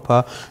burnished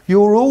copper.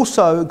 You're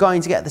also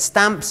going to get the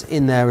stamps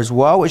in there as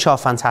well, which are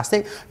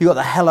fantastic. You've got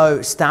the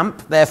Hello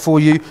stamp there for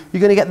you.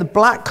 You're going to get the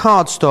black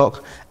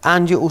cardstock,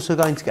 and you're also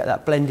going to get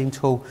that blending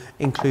tool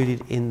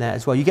included in there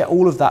as well. You get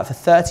all of that for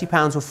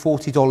 £30 or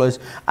 $40.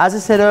 As I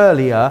said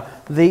earlier,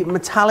 the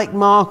metallic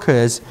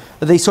markers,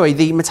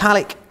 the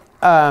metallic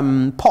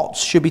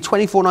pots should be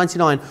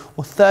 $24.99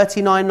 or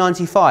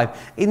 $39.95.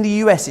 In the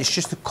US, it's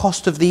just the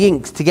cost of the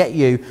inks to get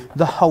you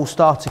the whole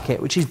starter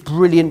kit, which is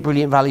brilliant,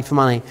 brilliant value for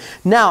money.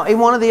 Now, in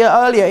one of the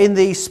earlier, in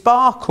the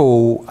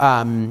sparkle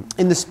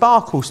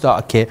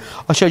starter kit,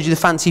 I showed you the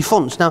fancy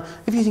fonts. Now,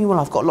 if you think, well,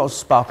 I've got lots of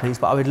sparklings,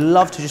 but I would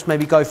love to just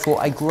maybe go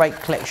for a great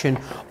collection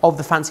of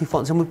the fancy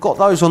fonts, and we've got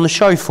those on the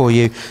show for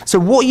you. So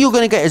what you're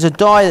going to get is a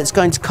die that's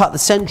going to cut the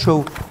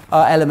central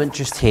element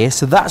just here.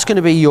 So that's going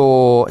to be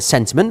your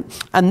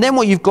sentiment, and then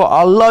what you've got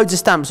are loads of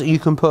stamps that you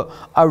can put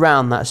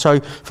around that.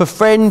 So for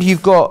friend,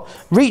 you've got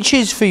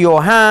reaches for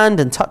your hand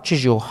and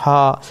touches your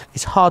heart.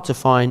 It's hard to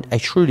find, a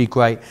truly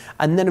great.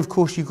 And then of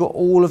course you've got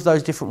all of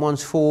those different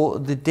ones for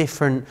the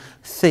different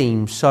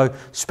themes. So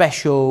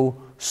special,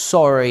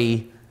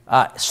 sorry,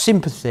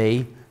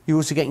 sympathy. You're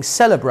also getting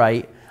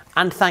celebrate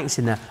and thanks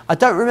in there. I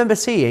don't remember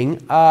seeing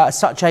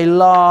such a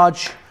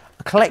large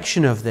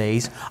collection of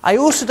these. I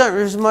also don't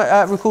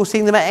recall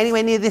seeing them at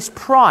anywhere near this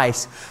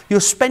price. You're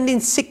spending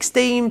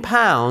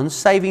 £16,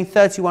 saving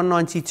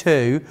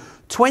 $31.92,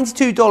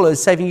 $22,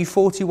 saving you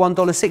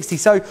 $41.60.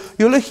 So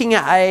you're looking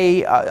at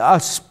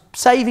a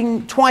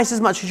saving twice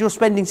as much as your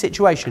spending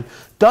situation.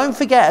 Don't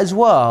forget as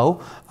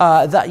well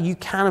that you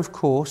can, of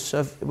course,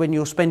 when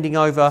you're spending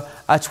over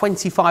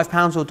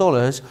 £25 or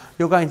dollars,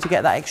 you're going to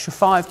get that extra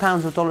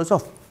 £5 or dollars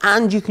off.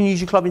 And you can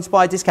use your Club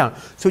Inspired discount.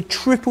 So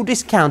triple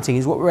discounting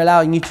is what we're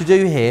allowing you to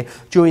do here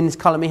during this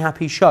Colour Me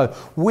Happy show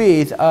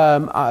with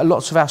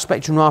lots of our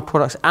Spectrum Noir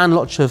products and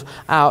lots of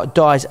our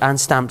dies and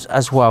stamps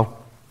as well.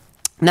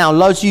 Now,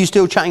 loads of you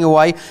still chatting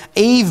away.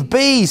 Eve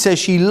B says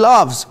she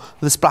loves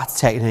the splatter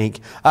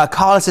technique.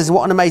 Carla says,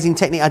 what an amazing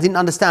technique. I didn't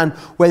understand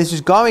where this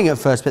was going at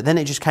first, but then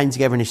it just came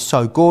together and is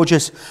so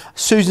gorgeous.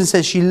 Susan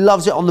says she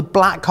loves it on the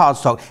black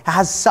cardstock. It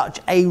has such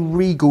a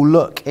regal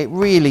look. It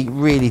really,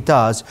 really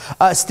does.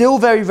 Still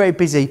very, very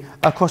busy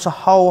across a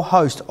whole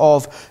host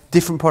of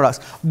different products.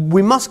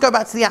 We must go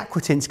back to the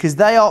aqua tints because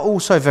they are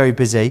also very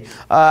busy.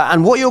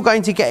 And what you're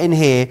going to get in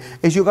here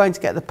is you're going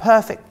to get the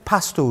perfect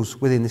pastels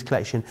within this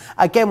collection.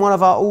 Again, one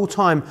of our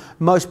all-time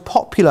most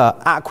popular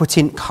aqua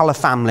tint colour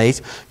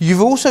families.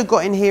 You've also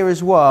got in here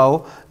as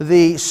well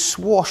the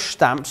swash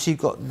stamps. You've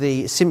got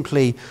the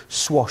Simply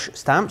Swash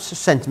stamps,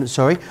 sentiment,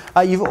 sorry.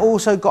 You've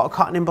also got a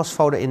cut and emboss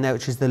folder in there,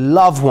 which is the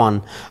Love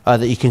one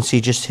that you can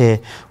see just here,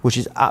 which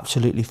is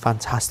absolutely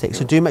fantastic.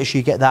 So do make sure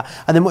you get that.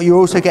 And then what you're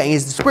also getting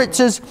is the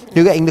spritzers.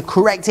 You're getting the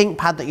correct ink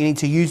pad that you need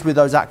to use with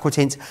those aqua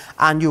tints,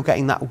 and you're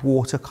getting that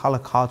watercolour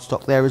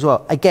cardstock there as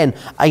well. Again,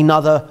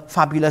 another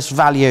fabulous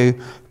value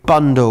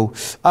bundle.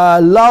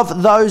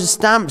 Love those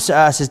stamps,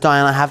 says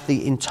Diane. I have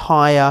the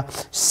entire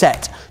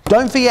set.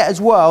 Don't forget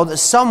as well that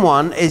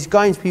someone is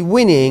going to be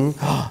winning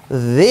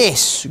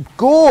this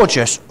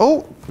gorgeous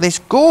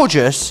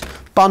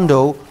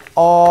bundle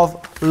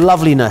of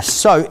loveliness.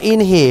 So in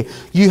here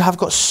you have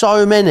got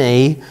so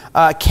many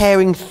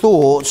Caring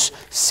Thoughts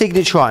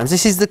signature items.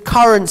 This is the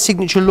current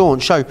signature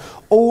launch, so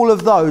all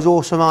of those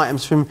awesome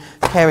items from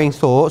Caring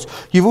Thoughts.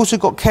 You've also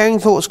got Caring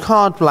Thoughts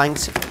card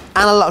blanks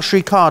and a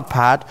luxury card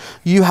pad.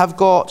 You have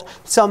got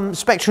some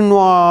Spectrum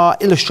Noir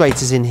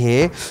illustrators in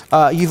here.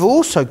 You've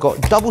also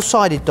got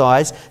double-sided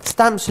dies,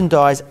 stamps and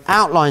dies,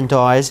 outline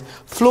dies,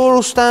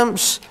 floral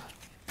stamps,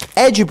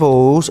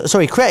 edgeables,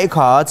 sorry, creative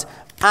cards,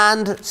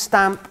 and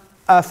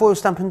foil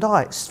stamp and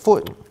dies.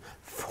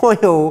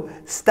 Foil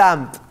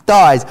stamp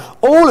dies.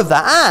 All of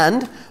that,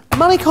 and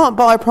money can't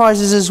buy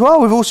prizes as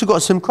well. We've also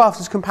got some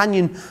Crafters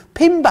Companion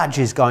pin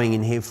badges going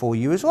in here for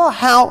you as well.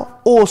 How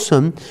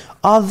awesome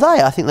are they?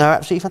 I think they're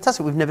absolutely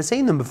fantastic. We've never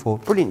seen them before.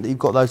 Brilliant that you've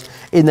got those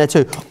in there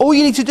too. All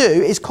you need to do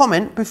is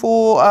comment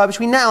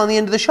between now and the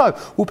end of the show.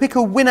 We'll pick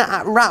a winner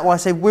at random. Well, I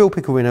say we'll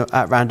pick a winner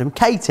at random.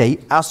 Katie,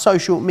 our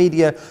social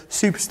media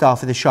superstar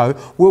for the show,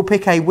 will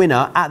pick a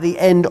winner at the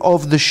end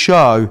of the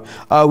show,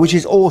 which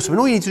is awesome.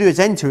 And all you need to do is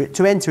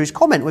enter is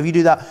comment. Whether you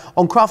do that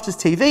on Crafters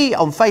TV,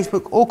 on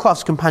Facebook, or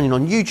Crafters Companion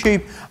on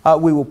YouTube,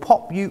 we will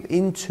pop you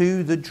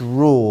into the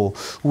draw,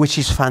 which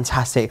is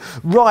fantastic.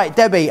 Right,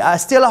 Debbie,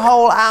 still a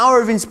whole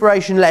hour of inspiration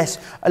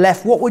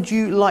left. What would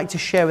you like to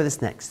share with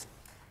us next?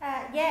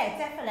 Yeah,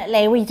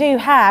 definitely. We do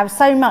have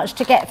so much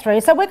to get through.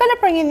 So we're going to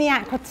bring in the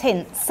aqua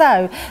tints.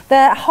 So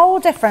the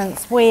whole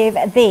difference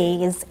with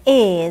these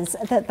is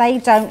that they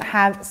don't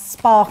have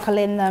sparkle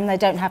in them. They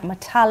don't have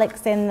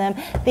metallics in them.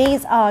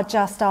 These are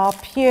just our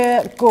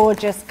pure,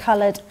 gorgeous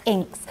coloured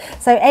inks.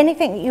 So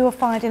anything that you will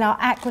find in our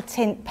aqua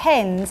tint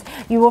pens,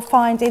 you will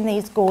find in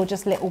these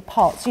gorgeous little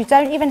pots. You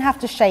don't even have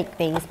to shake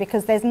these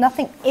because there's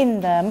nothing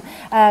in them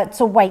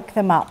to wake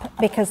them up,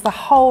 because the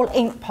whole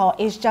ink pot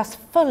is just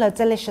full of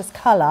delicious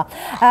colour.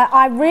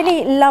 I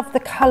really love the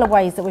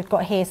colourways that we've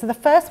got here. So the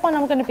first one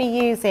I'm going to be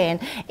using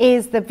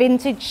is the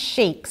Vintage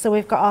Chic. So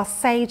we've got our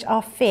Sage,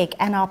 our Fig,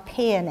 and our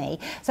Peony.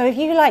 So if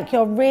you like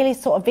your really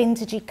sort of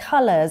vintagey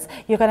colours,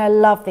 you're going to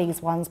love these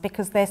ones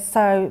because they're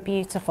so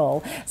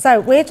beautiful.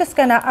 So we're just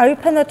going to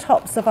open the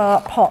tops of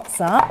our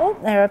pots up. Oh,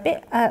 they're a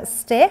bit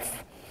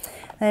stiff.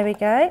 There we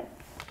go.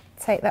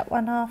 Take that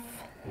one off.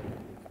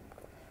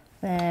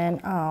 Then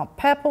our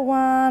purple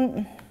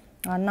one.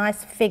 Our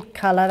nice fig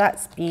colour,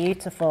 that's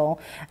beautiful.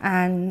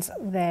 And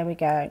there we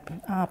go,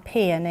 our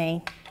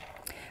peony.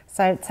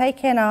 So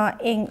taking our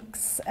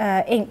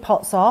ink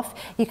pots off,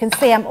 you can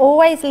see I'm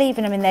always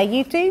leaving them in there.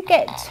 You do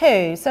get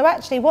two. So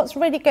actually what's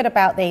really good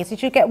about these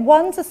is you get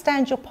one to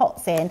stand your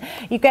pots in.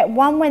 You get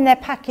one when they're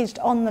packaged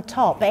on the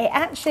top. But it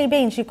actually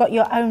means you've got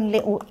your own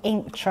little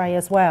ink tray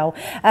as well.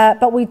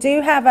 But we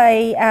do have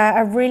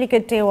a really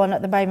good deal on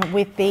at the moment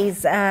with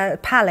these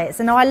palettes.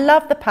 And I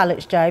love the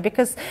palettes, Joe,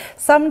 because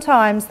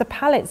sometimes the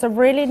palettes are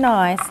really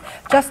nice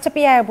just to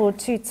be able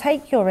to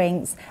take your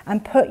inks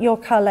and put your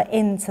colour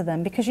into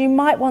them, because you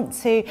might want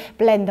to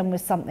blend them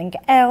with something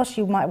else,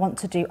 you might want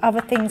to do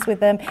other things with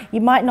them, you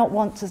might not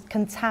want to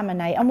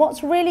contaminate. And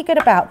what's really good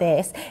about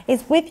this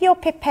is with your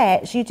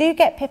pipettes, you do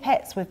get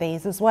pipettes with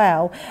these as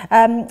well,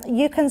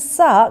 you can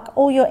suck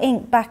all your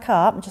ink back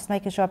up, just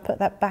making sure I put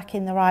that back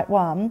in the right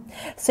one,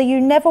 so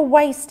you never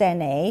waste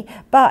any.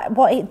 But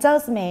what it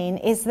does mean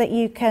is that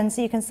you can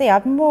see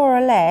I've more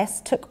or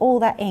less took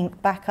all that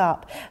ink back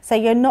up, so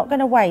you're not going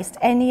to waste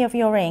any of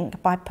your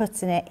ink by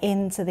putting it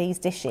into these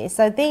dishes.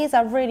 So these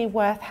are really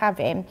worth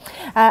having.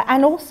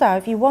 And also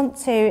if you want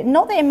to,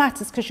 not that it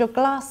matters because your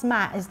glass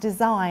mat is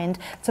designed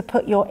to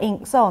put your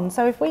inks on.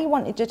 So if we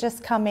wanted to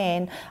just come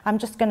in, I'm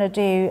just going to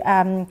do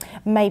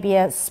maybe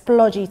a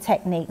splodgy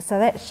technique. So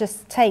let's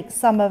just take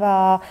some of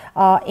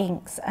our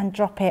inks and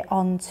drop it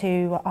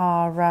onto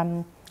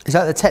our... Is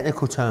that the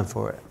technical term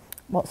for it?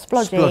 What,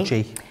 splodgy?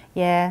 Splodgy.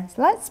 Yeah, it's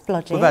like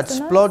splodgy. We've had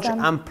splodge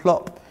and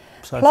plop.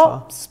 so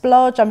Plop,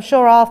 splodge, I'm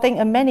sure I'll think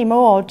of many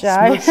more,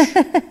 Joe.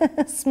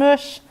 Smush.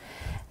 Smush.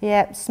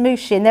 Yeah,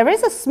 smooshing. There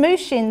is a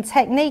smooshing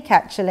technique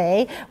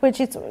actually,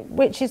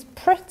 which is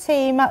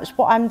pretty much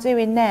what I'm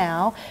doing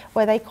now,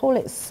 where they call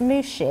it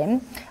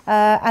smooshing,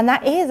 and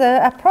that is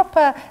a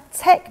proper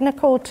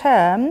technical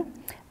term.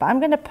 But I'm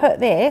going to put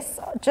this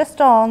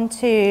just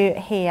onto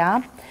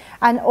here,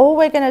 and all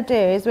we're going to do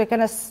is we're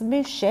going to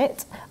smoosh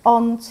it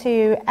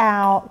onto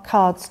our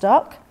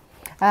cardstock.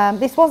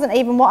 This wasn't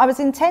even what I was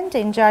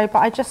intending, Joe, but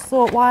I just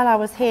thought while I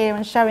was here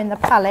and showing the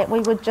palette, we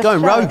would just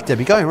Going rogue,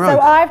 Debbie, going rogue. So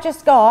I've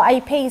just got a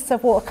piece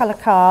of watercolour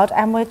card,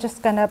 and we're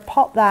just going to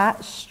pop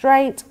that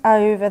straight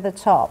over the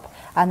top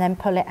and then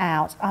pull it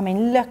out. I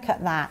mean, look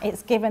at that.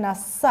 It's given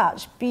us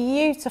such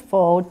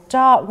beautiful,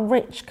 dark,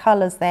 rich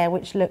colours there,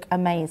 which look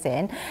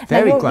amazing.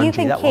 Very now, grungy, you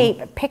can that keep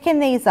one. picking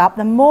these up.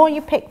 The more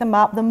you pick them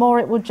up, the more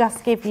it will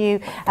just give you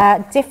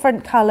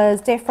different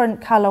colours,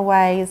 different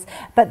colourways.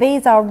 But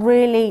these are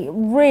really,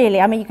 really,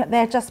 I mean,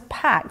 they're just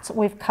packed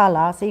with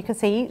colour. So you can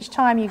see each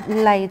time you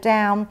lay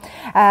down.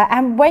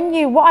 And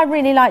what I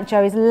really like,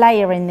 Joe, is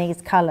layering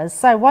these colours.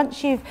 So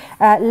once you've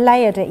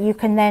layered it, you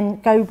can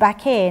then go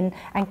back in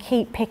and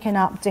keep picking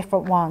up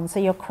different ones. So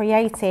you're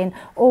creating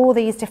all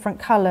these different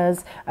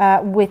colours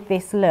with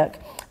this look.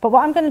 But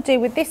what I'm going to do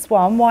with this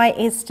one, why it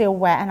is still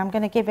wet, and I'm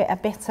going to give it a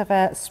bit of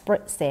a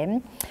spritz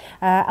in.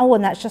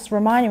 And that's just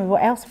reminding me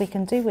what else we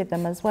can do with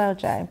them as well,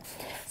 Joe.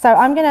 So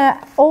I'm going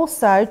to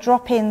also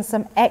drop in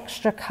some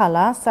extra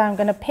colour. So I'm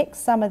going to pick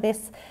some of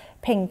this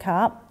pink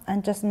up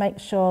and just make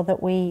sure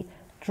that we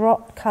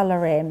drop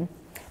colour in,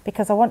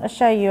 because I want to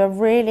show you a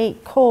really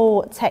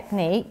cool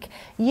technique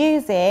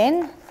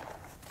using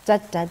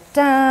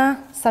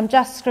some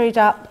just screwed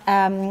up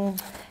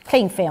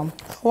cling film.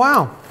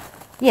 Wow.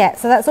 Yeah,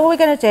 so that's all we're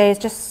going to do is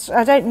just,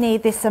 I don't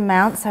need this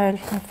amount, so in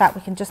fact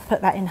we can just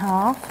put that in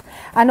half.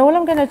 And all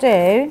I'm going to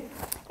do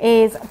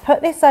is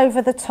put this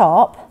over the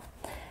top,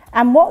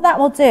 and what that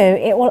will do,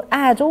 it will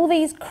add all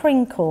these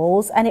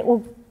crinkles and it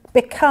will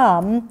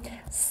become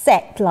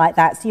set like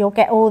that, so you'll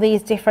get all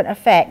these different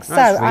effects.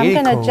 That's so really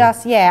I'm going to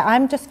cool.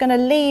 I'm just going to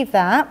leave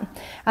that,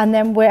 and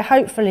then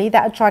hopefully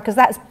that'll dry, because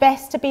that's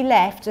best to be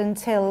left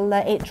until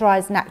it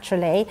dries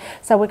naturally.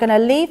 So we're going to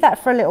leave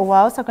that for a little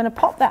while. So I'm going to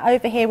pop that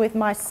over here with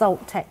my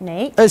salt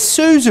technique. As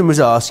Susan was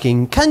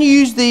asking, can you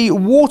use the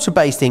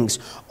water-based inks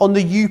on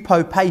the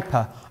Yupo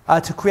paper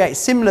to create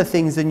similar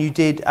things than you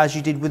did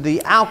with the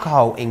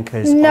alcohol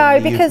inkers? No,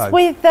 on the because Yupo?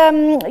 with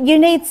you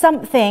need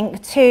something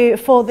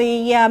for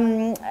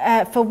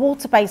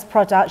water-based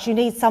products. You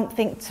need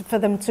something for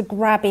them to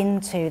grab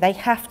into. They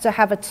have to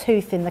have a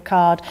tooth in the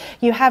card.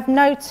 You have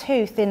no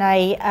tooth in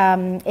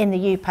the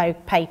Yupo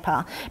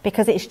paper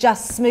because it's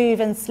just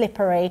smooth and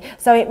slippery.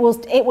 So it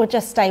will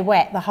just stay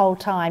wet the whole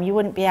time. You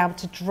wouldn't be able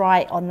to dry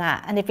it on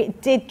that. And if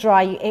it did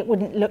dry, it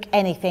wouldn't look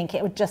anything.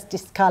 It would just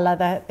discolour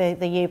the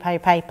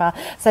Yupo paper.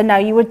 So no,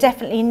 you would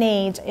definitely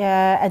need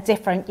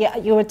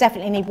you would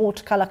definitely need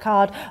watercolour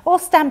card or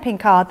stamping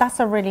card. That's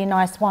a really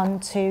nice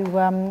one to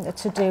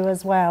do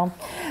as well.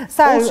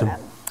 So. Awesome.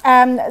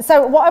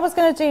 So what I was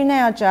going to do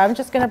now, Joe, I'm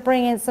just going to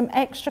bring in some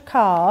extra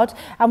card,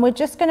 and we're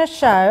just going to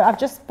show, I've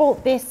just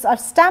bought this,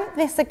 I've stamped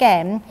this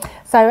again.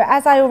 So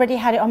as I already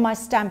had it on my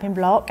stamping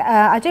block,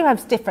 I do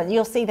have different,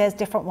 you'll see there's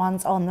different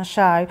ones on the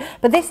show.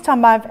 But this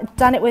time I've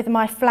done it with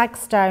my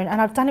flagstone, and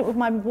I've done it with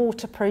my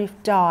waterproof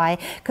die,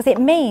 because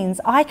it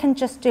means I can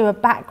just do a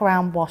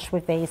background wash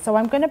with these. So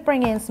I'm going to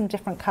bring in some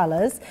different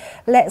colours.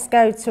 Let's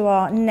go to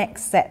our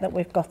next set that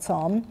we've got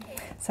on.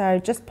 So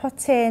just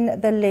put in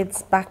the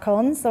lids back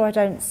on so I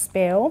don't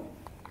spill.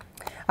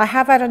 I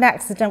have had an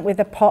accident with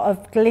a pot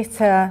of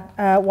glitter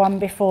one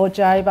before,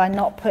 Joe, by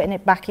not putting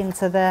it back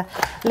into the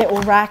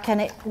little rack, and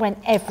it went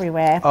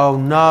everywhere. Oh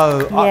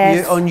no,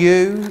 Yes. on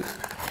you?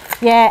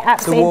 Yeah,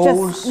 absolutely. It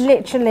walls? just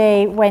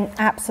literally went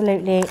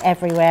absolutely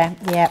everywhere.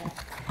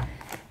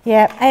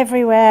 Yep,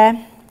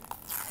 everywhere.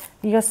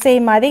 You'll see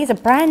these are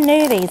brand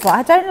new, these. Well,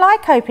 I don't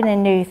like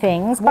opening new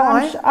things, but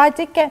Why? I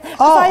did get, because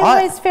I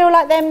always feel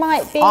like there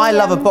might be... I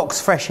love a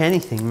box fresh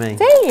anything, me.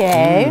 Do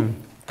you?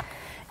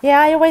 Yeah,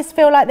 I always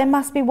feel like there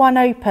must be one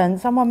open.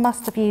 Someone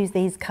must have used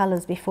these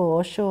colours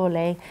before,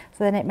 surely.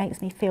 So then it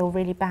makes me feel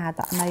really bad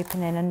that I'm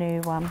opening a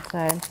new one.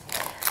 So,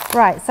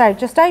 right, so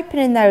just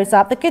opening those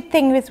up. The good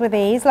thing is with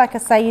these, like I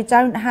say, you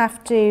don't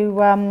have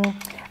to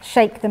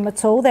shake them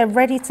at all. They're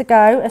ready to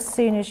go as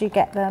soon as you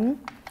get them.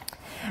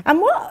 And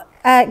what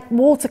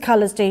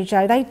watercolours do,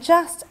 Joe, they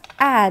just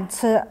add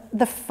to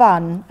the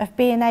fun of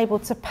being able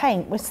to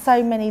paint with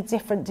so many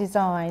different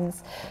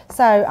designs.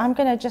 So I'm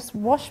going to just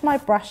wash my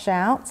brush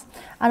out,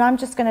 and I'm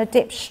just going to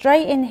dip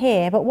straight in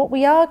here. But what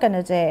we are going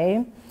to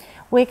do,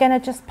 we're going to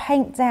just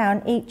paint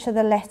down each of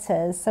the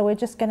letters. So we're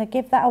just going to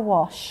give that a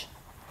wash,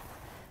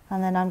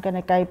 and then I'm going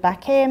to go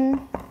back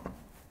in,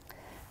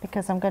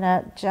 because I'm going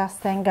to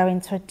just then go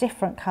into a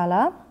different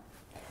colour.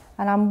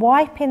 And I'm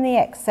wiping the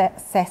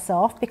excess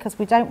off because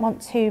we don't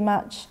want too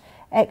much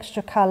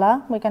extra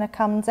colour. We're going to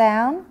come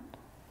down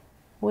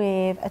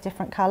with a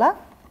different colour,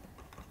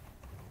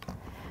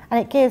 and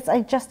it gives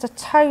just a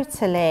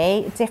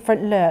totally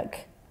different look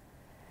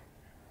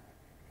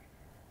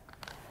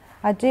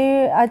I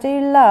do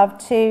love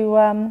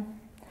to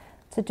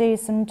do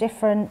some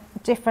different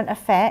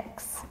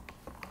effects.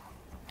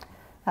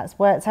 That's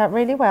worked out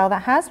really well.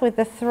 That has with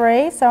the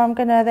 3. So I'm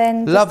going to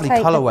then just lovely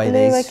take colourway the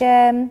blue these.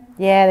 again.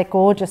 Yeah, they're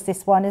gorgeous.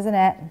 This one, isn't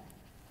it?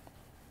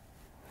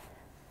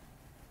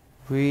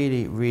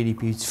 Really, really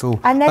beautiful.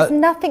 And there's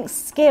nothing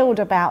skilled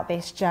about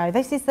this, Joe.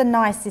 This is the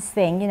nicest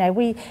thing. You know,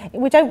 we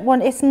don't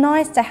want, it's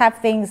nice to have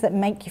things that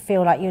make you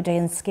feel like you're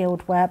doing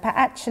skilled work, but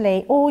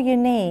actually all you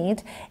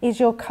need is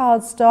your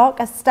cardstock,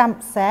 a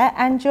stamp set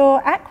and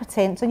your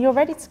aquatint and you're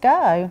ready to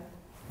go.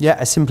 Yeah,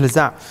 as simple as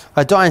that.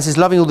 Diane says,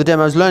 loving all the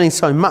demos, learning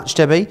so much,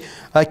 Debbie.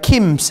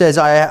 Kim says,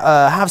 I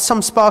have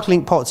some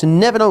sparkling pots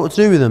and never know what to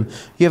do with them.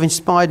 You have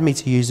inspired me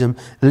to use them.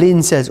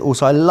 Lynn says,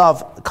 also, I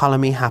love Colour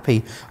Me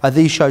Happy.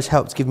 These shows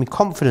help to give me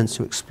confidence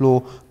to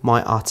explore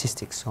my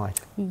artistic side.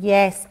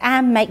 Yes,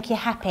 and make you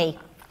happy.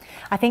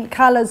 I think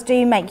colours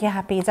do make you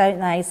happy, don't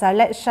they? So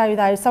let's show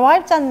those. So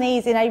I've done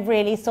these in a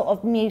really sort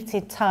of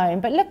muted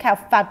tone, but look how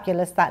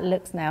fabulous that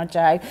looks now,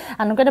 Joe.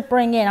 And I'm going to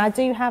bring in, I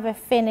do have a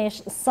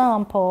finished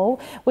sample,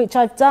 which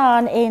I've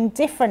done in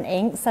different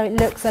inks, so it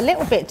looks a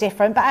little bit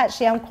different, but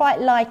actually I'm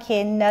quite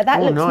liking,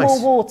 that looks nice.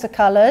 more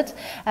watercoloured.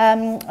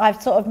 I've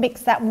sort of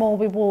mixed that more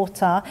with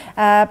water,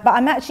 but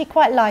I'm actually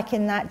quite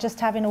liking that, just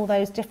having all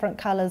those different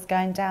colours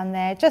going down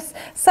there. Just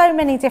so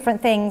many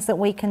different things that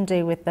we can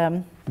do with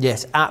them.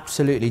 Yes,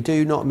 absolutely.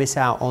 Do not miss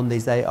out on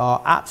these. They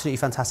are absolutely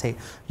fantastic.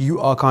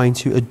 You are going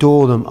to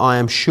adore them, I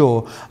am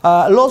sure.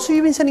 Lots of you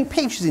have been sending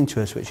pictures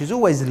into us, which is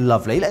always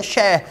lovely. Let's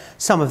share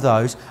some of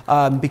those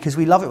because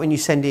we love it when you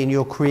send in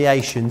your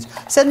creations.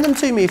 Send them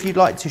to me if you'd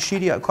like to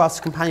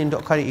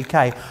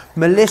studio@craftscompanion.co.uk.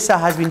 Melissa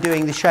has been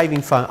doing the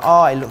shaving foam.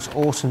 Oh, it looks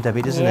awesome,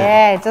 Debbie, doesn't it?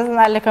 Yeah, doesn't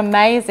that look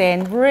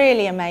amazing?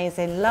 Really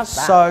amazing. Love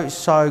that.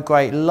 So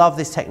great. Love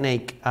this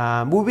technique.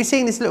 We'll be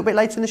seeing this a little bit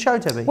later in the show,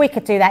 Debbie. We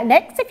could do that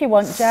next if you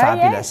want, Joe.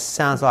 Fabulous. Yeah?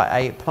 Sounds like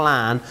a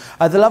plan.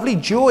 The lovely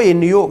Joy in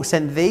New York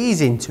sent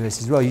these in to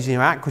us as well using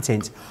her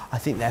aquatint. I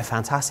think they're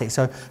fantastic.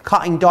 So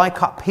cutting die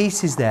cut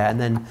pieces there and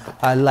then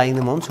laying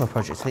them onto a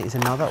project. I think it's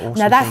another awesome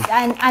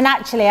thing. And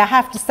actually I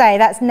have to say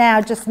that's now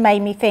just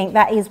made me think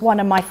that is one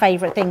of my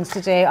favourite things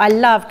to do. I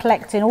love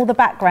collecting all the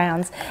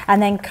backgrounds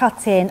and then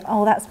cutting.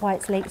 Oh, that's why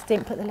it's leaked.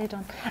 Didn't put the lid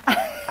on.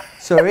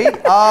 Sorry.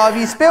 Oh, have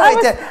you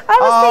spilled it? I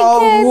was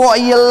thinking, what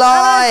are you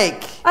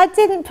like? I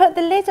didn't put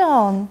the lid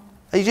on.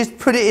 You just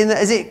put it in.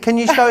 Is it? Can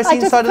you show us the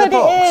inside of the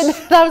box? I just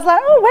put it in. And I was like,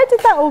 oh, where did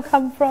that all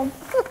come from?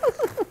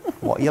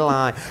 What you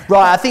like.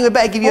 Right, I think we'd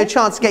better give you a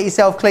chance to get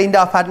yourself cleaned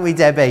up, hadn't we,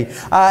 Debbie?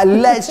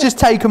 Let's just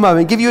take a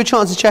moment, give you a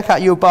chance to check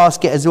out your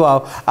basket as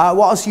well.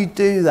 Whilst you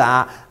do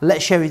that,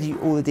 let's share with you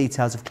all the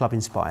details of Club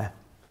Inspire.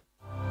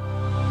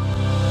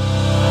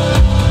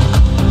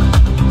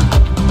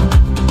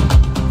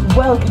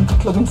 Welcome to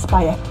Club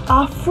Inspire,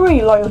 our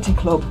free loyalty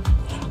club.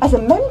 As a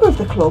member of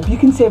the club, you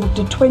can save up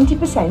to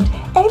 20%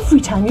 every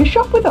time you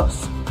shop with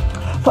us.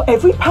 For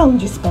every £1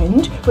 you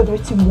spend, whether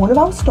it's in one of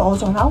our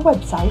stores or on our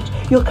website,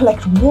 you'll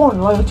collect 1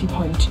 loyalty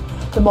point.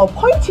 The more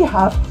points you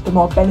have, the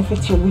more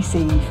benefits you'll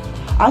receive.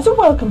 As a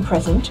welcome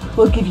present,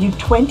 we'll give you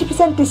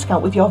 20%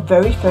 discount with your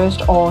very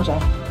first order.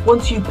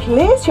 Once you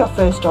place your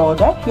first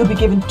order, you'll be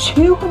given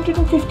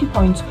 250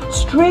 points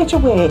straight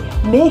away,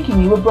 making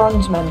you a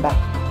bronze member.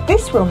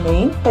 This will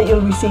mean that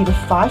you'll receive a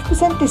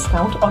 5%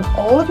 discount on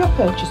all of your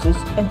purchases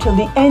until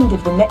the end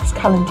of the next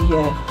calendar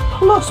year,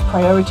 plus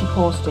priority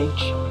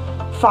postage.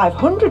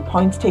 500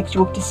 points takes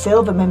you up to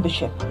silver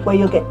membership, where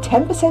you'll get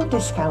 10%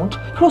 discount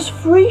plus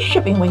free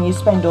shipping when you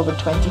spend over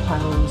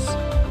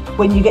 £20.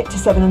 When you get to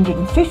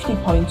 750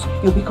 points,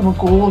 you'll become a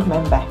gold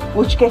member,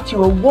 which gets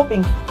you a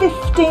whopping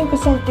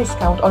 15%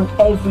 discount on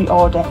every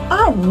order,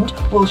 and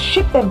we'll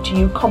ship them to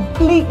you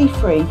completely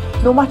free,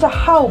 no matter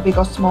how big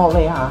or small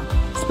they are.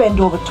 Spend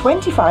over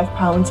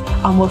 £25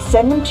 and we'll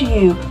send them to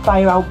you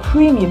via our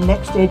premium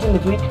next day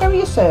delivery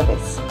courier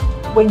service.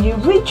 When you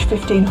reach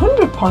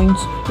 1500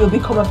 points, you'll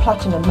become a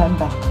platinum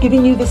member,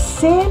 giving you the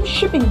same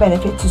shipping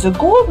benefits as a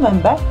gold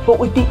member, but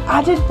with the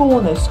added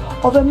bonus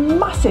of a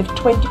massive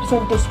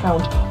 20%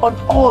 discount on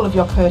all of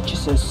your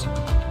purchases.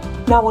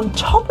 Now on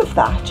top of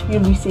that,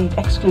 you'll receive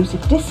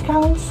exclusive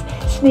discounts,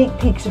 sneak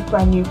peeks of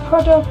brand new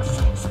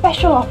products,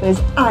 special offers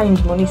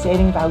and money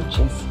saving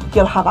vouchers.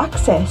 You'll have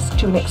access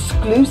to an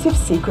exclusive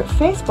secret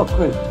Facebook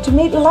group to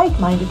meet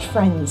like-minded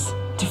friends,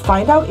 to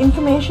find out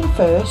information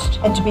first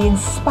and to be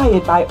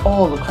inspired by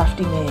all the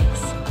crafty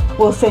makes.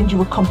 We'll send you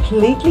a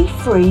completely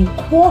free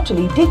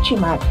quarterly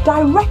Digimag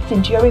direct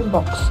into your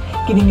inbox,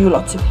 giving you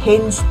lots of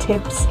hints,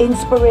 tips,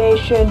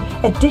 inspiration,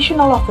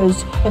 additional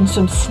offers and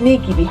some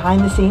sneaky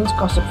behind the scenes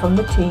gossip from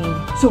the team.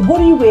 So what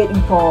are you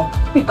waiting for?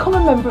 Become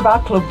a member of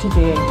our club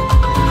today.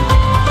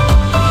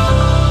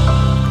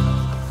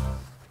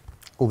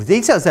 all the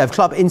details there of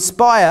Club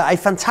Inspire, a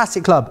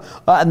fantastic club.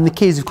 And the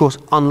key is, of course,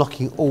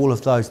 unlocking all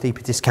of those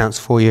deeper discounts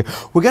for you.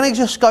 We're going to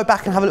just go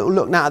back and have a little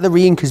look now at the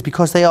Re-Inkers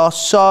because they are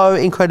so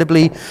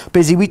incredibly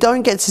busy. We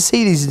don't get to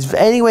see these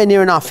anywhere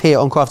near enough here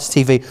on Crafters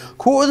TV.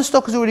 Quarter of the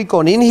stock has already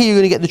gone. In here, you're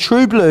going to get the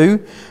True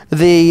Blue,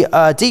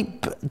 the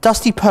deep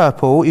dusty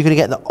purple. You're going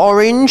to get the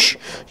orange.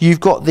 You've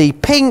got the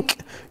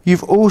pink.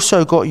 You've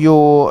also got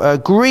your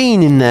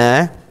green in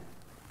there.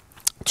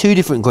 Two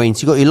different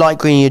greens. You've got your light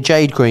green, your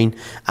jade green,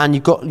 and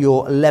you've got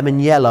your lemon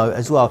yellow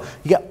as well.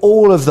 You get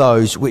all of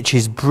those, which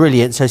is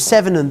brilliant. So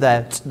 7 of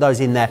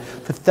those in there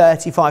for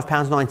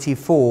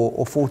 £35.94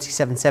 or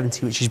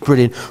 £47.70, which is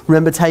brilliant.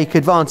 Remember, take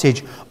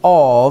advantage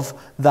of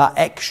that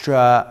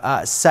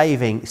extra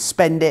saving.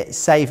 Spend it,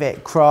 save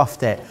it,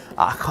 craft it.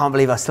 I can't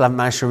believe I still haven't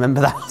managed to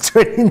remember that after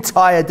an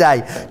entire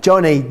day.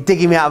 Johnny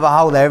digging me out of a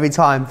hole there every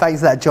time. Thanks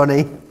for that,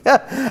 Johnny.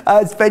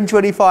 Spend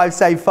 25,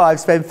 save 5,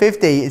 spend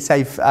 50,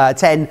 save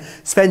 10,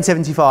 spend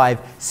 75,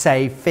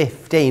 save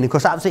 15. Of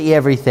course, absolutely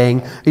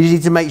everything. You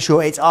need to make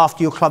sure it's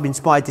after your Club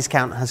Inspired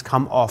discount has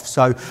come off.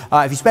 So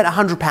if you spent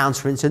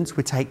 £100, for instance,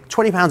 we take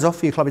 £20 off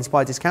for your Club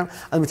Inspired discount,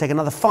 and we take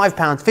another £5,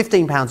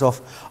 £15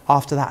 off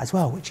after that as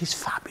well, which is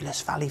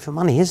fabulous value for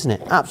money, isn't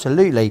it?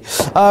 Absolutely.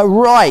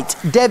 Right,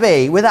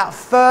 Debbie, without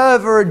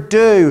further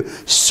ado,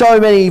 so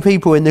many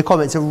people in the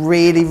comments are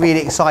really, really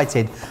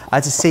excited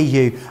to see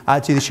you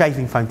do the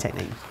shaving foam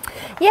technique.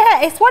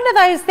 Yeah, it's one of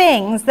those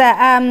things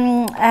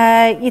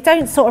that you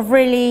don't sort of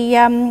really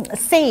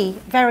see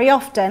very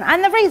often,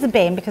 and the reason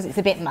being because it's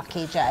a bit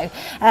mucky, Joe,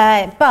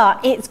 but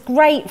it's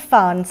great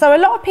fun. So a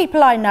lot of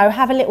people I know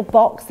have a little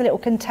box, a little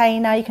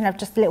container. You can have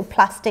just a little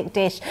plastic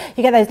dish.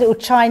 You get those little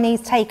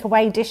Chinese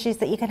takeaway dishes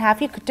that you can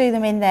have. You could do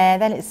them in there,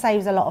 then it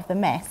saves a lot of the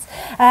mess.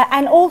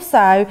 And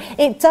also,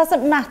 it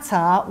doesn't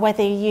matter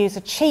whether you use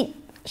a cheap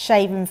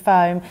shaving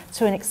foam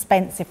to an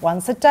expensive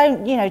one. So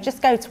don't, you know,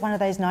 just go to one of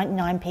those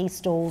 99p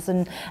stalls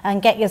and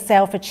get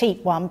yourself a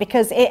cheap one,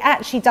 because it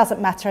actually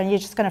doesn't matter and you're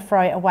just going to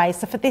throw it away.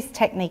 So for this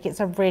technique, it's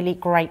a really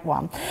great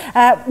one.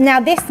 Now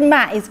this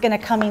mat is going to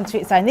come into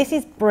its own. This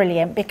is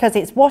brilliant because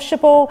it's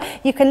washable.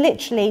 You can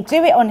literally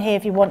do it on here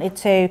if you wanted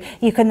to.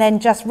 You can then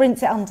just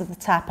rinse it under the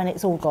tap and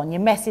it's all gone. Your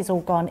mess is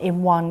all gone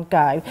in one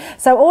go.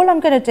 So all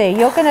I'm going to do,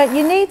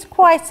 you need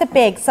quite a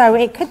big, so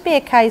it could be a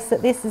case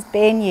that this is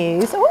being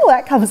used. Oh,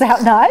 that comes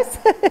out nice.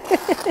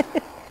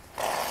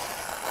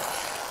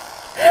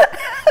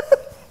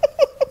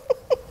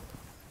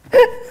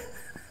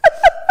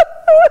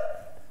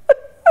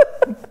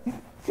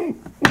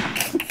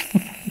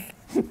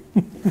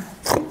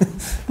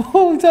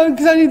 Oh, don't,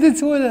 because I need the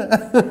toilet.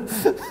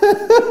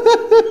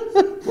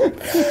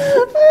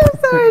 Oh,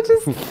 sorry,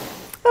 just,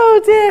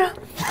 oh dear.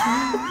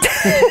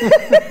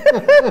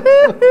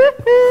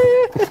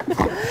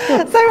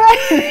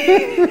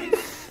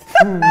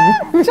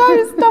 Joe,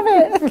 stop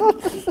it. Stop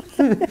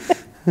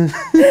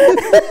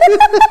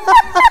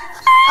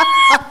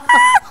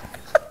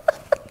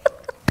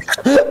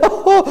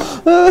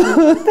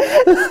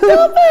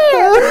it.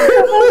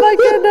 Oh my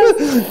goodness.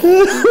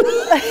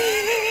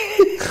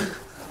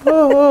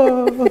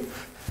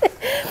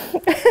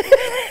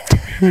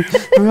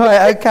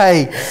 Right, okay.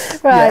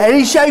 Right. Yeah,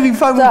 any shaving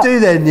foam will do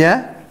then,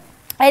 yeah?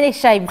 Any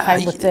shaving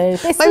foam will do.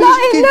 It's maybe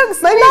it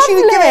looks maybe lovely. you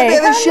should give it a bit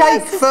of a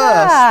shake first.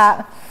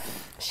 That?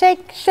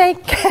 Shake,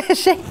 shake,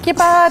 shake your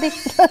body.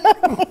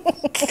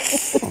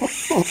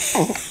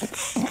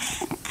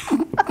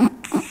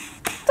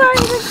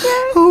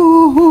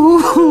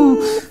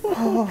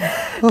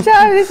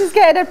 Joe, this is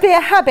getting a bit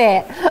of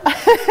habit.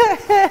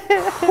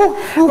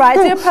 Right,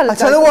 I do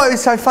apologise. I don't know why it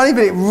was so funny,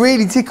 but it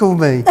really tickled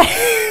me.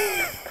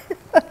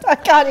 I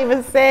can't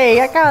even see.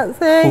 I can't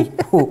see.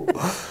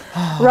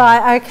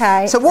 Right,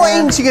 okay. So what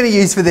inks are you going to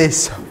use for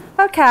this?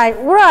 Okay,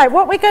 right,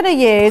 what we're going to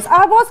use,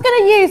 I was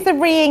going to use the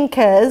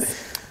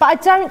Re-Inkers, but I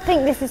don't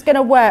think this is going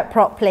to work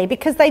properly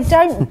because they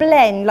don't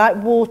blend like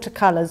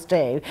watercolours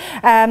do.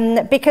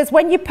 Because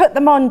when you put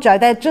them on, Joe,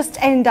 they'll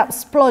just end up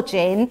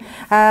splodging.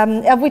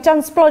 Have we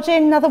done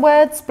splodging? Another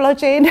word,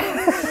 splodging?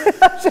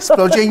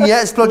 Splodging,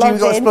 yeah, splodging.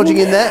 We've got splodging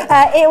in there.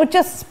 It will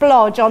just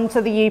splodge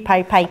onto the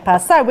Yupo paper.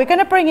 So we're going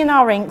to bring in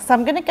our inks.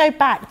 I'm going to go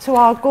back to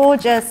our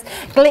gorgeous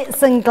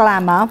Glitz and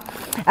Glamour,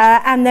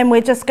 and then we're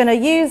just going to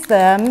use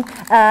them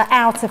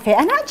out of here.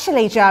 And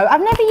actually, Joe,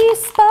 I've never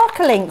used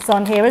sparkle inks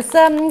on here. Has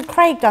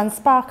Craig done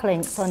sparkle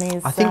inks on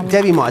his? I think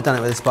Debbie might have done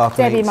it with the sparkle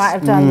Debbie inks. might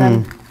have done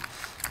them.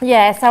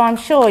 Yeah, so I'm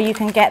sure you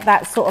can get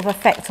that sort of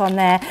effect on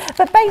there.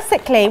 But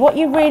basically, what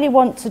you really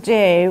want to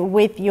do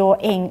with your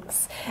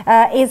inks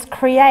is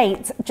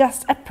create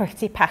just a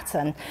pretty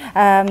pattern,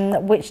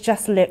 which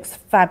just looks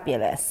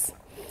fabulous.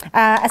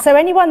 So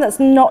anyone that's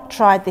not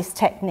tried this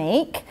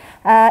technique,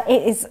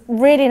 it is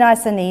really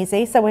nice and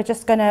easy. So we're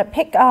just going to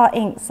pick our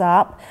inks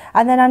up,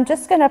 and then I'm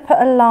just going to put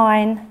a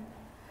line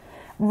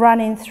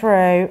running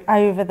through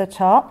over the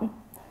top.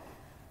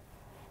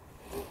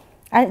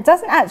 And it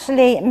doesn't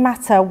actually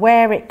matter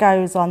where it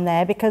goes on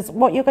there, because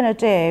what you're going to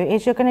do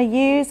is you're going to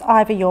use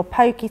either your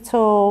pokey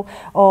tool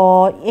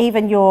or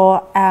even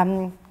your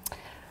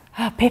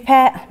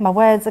pipette. My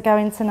words are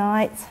going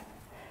tonight.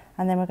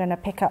 And then we're going to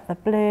pick up the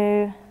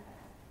blue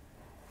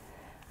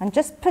and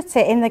just put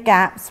it in the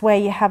gaps where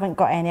you haven't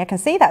got any. I can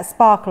see that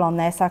sparkle on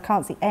there, so I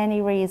can't see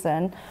any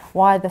reason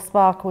why the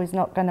sparkle is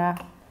not going to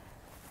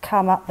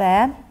come up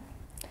there.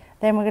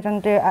 Then we're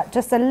going to do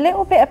just a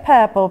little bit of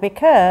purple,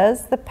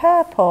 because the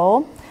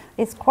purple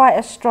is quite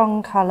a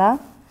strong colour.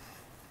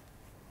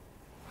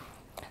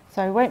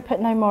 So we won't put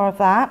no more of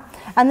that.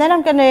 And then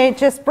I'm going to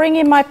just bring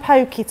in my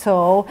pokey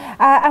tool,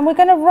 and we're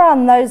going to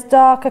run those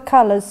darker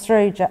colours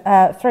through,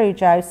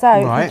 Joe.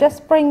 So right.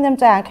 Just bring them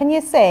down. Can you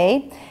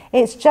see?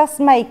 It's just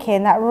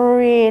making that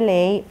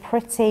really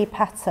pretty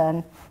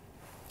pattern.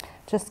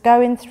 Just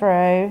going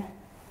through.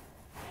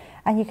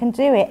 And you can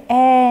do it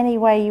any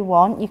way you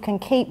want. You can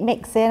keep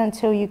mixing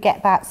until you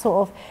get that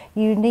sort of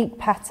unique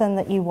pattern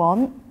that you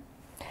want.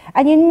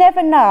 And you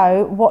never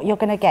know what you're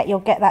going to get. You'll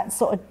get that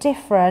sort of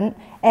different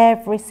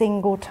every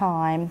single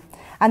time.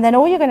 And then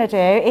all you're going to do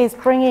is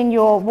bring in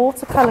your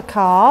watercolour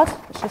card.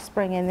 Let's just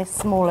bring in this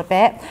smaller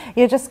bit.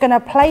 You're just going to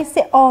place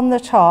it on the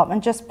top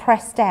and just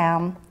press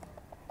down.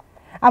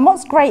 And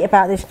what's great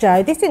about this,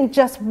 Joe, this isn't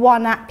just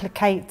one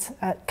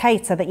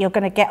applicator that you're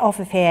going to get off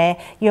of here.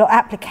 Your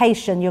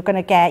application you're going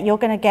to get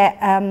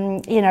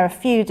you know, a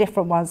few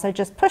different ones. So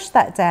just push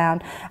that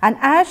down. And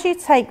as you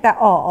take that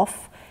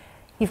off,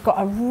 you've got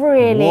a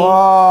really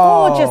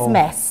gorgeous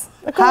mess.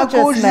 How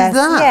gorgeous is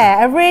that?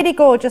 Yeah, a really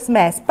gorgeous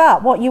mess.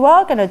 But what you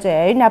are going to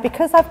do, now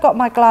because I've got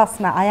my glass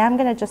mat, I am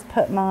going to just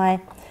put my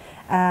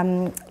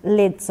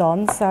lids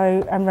on,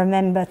 and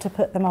remember to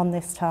put them on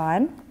this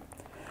time.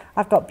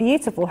 I've got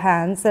beautiful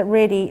hands that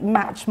really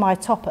match my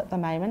top at the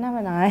moment,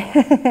 haven't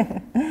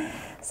I?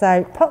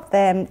 So pop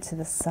them to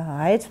the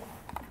side.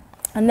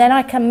 And then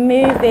I can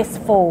move this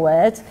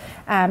forward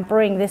and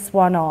bring this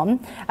one on.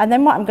 And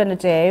then what I'm going to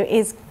do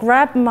is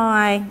grab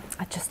I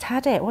just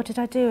had it. What did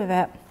I do with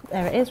it?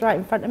 There it is, right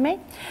in front of me.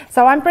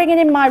 So I'm bringing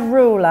in my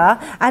ruler,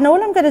 and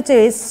all I'm going to do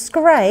is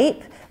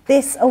scrape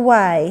this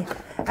away.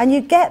 And you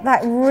get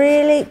that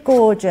really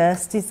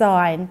gorgeous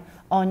design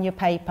on your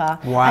paper.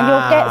 Wow. And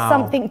you'll get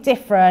something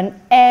different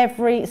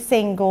every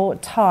single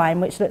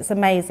time, which looks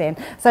amazing.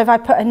 So if I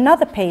put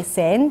another piece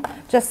in,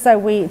 just so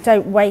we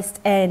don't waste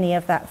any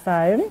of that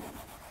foam.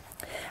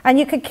 And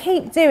you can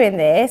keep doing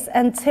this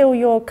until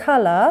your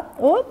colour,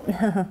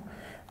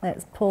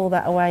 let's pull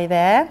that away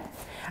there,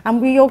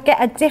 and you'll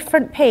get a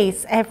different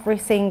piece every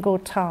single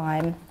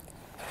time.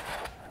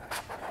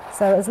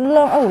 So as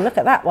long, oh, look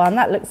at that one,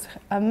 that looks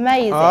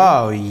amazing.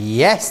 Oh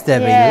yes,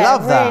 Debbie, yeah,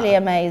 love that. Really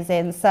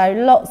amazing. So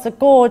lots of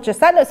gorgeous,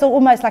 that looks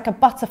almost like a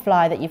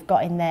butterfly that you've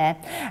got in there.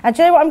 And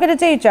do you know what I'm going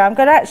to do, Joe? I'm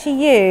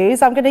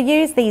going to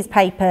use these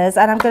papers,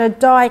 and I'm going to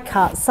die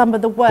cut some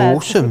of the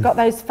words. Awesome. We've got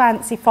those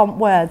fancy font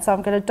words, so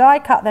I'm going to die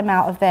cut them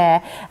out of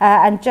there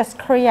and just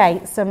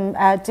create some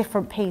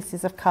different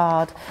pieces of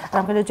card. And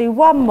I'm going to do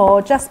one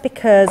more just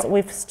because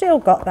we've still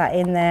got that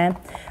in there,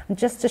 and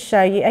just to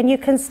show you. And you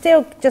can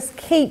still just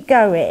keep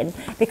going,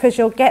 because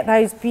you'll get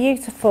those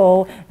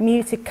beautiful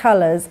muted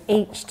colours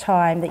each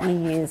time that you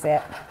use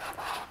it.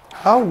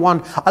 Oh,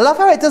 I love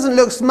how it doesn't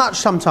look much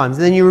sometimes,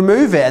 and then you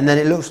remove it and then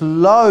it looks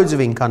loads of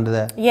ink under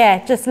there.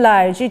 Yeah, just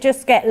loads. You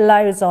just get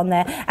loads on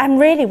there. And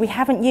really, we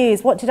haven't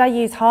used, what did I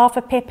use, half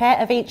a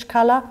pipette of each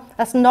colour?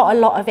 That's not a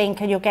lot of ink,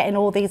 and you're getting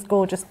all these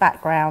gorgeous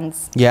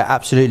backgrounds. Yeah,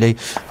 absolutely.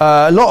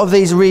 A lot of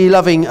these are really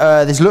loving.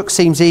 This look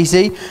seems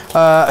easy.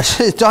 Diane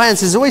says,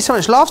 there's always so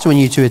much laughter when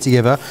you two are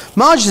together.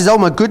 Marge says, oh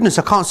my goodness,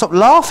 I can't stop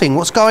laughing.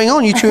 What's going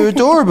on? You two are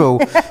adorable.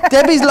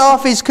 Debbie's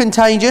laugh is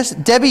contagious.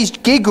 Debbie's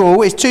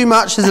giggle is too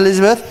much, says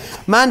Elizabeth.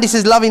 Mandy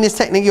says, loving this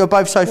technique, you're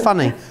both so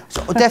funny.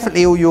 So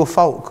definitely all your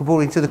fault,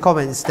 according to the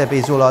comments, Debbie,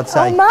 is all I'd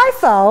say. Oh, my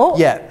fault?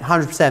 Yeah,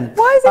 100%.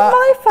 Why is it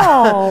my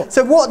fault?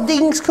 So what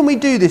inks can we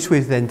do this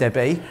with then,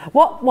 Debbie?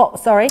 What,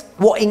 sorry?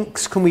 What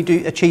inks can we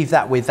achieve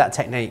that with, that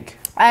technique?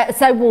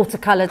 So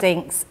watercoloured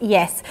inks,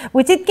 yes.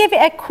 We did give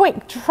it a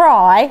quick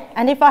try,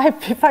 and if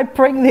I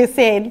bring this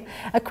in,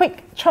 a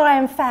quick try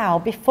and foul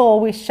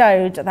before we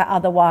showed that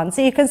other one.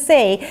 So you can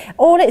see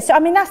I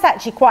mean, that's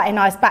actually quite a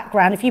nice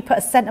background. If you put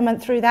a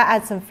sentiment through that,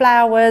 add some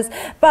flowers.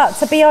 But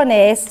to be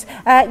honest,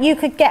 you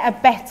could get a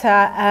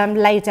better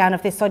lay down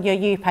of this on your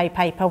UPay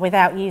paper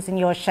without using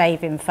your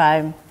shaving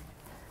foam.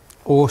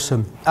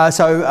 Awesome.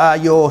 So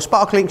your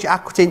sparkle inks, your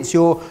aquatints,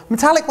 your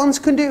metallic ones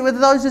can do it with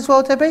those as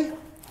well, Debbie?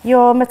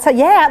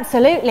 Yeah,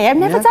 absolutely. I've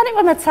never done it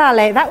with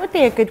metallic. That would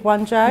be a good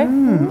one,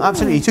 Joe.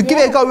 Absolutely. So give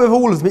it a go with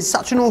all of them. It's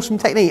such an awesome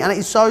technique, and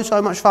it's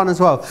so much fun as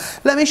well.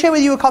 Let me share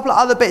with you a couple of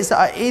other bits that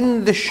are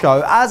in the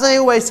show. As I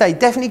always say,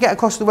 definitely get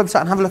across to the website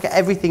and have a look at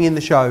everything in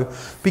the show,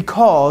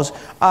 because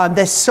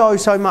there's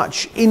so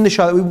much in the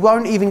show that we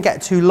won't even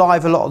get to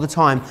live a lot of the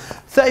time.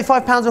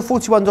 £35 or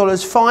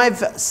 $41,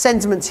 5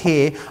 sentiments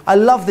here. I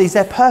love these,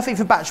 they're perfect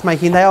for batch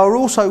making. They are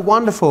also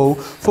wonderful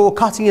for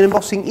cutting and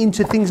embossing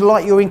into things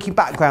like your inky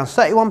backgrounds.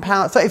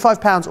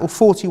 £35 or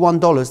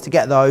 $41 to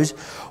get those.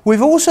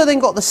 We've also then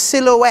got the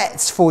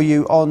silhouettes for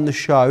you on the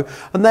show,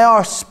 and they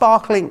are a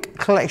sparkling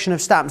collection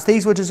of stamps.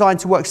 These were designed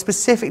to work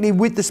specifically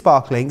with the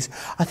sparklings.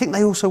 I think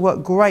they also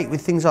work great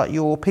with things like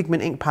your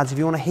pigment ink pads if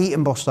you want to heat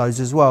emboss those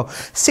as well.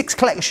 6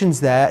 collections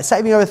there,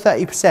 saving over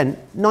 30%,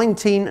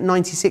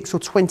 $19.96 or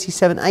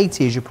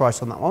 $27.80 is your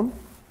price on that one.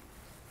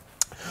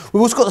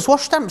 We've also got the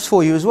swatch stamps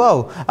for you as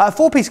well.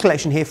 4-piece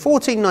collection here,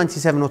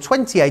 $14.97 or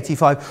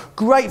 $20.85.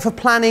 Great for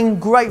planning,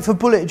 great for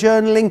bullet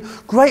journaling,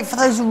 great for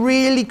those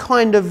really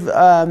kind of,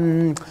 I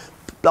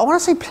want to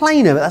say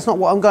plainer, but that's not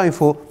what I'm going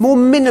for. More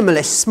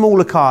minimalist,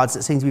 smaller cards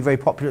that seem to be very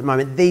popular at the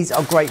moment. These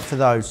are great for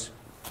those.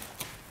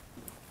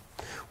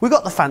 We've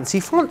got the fancy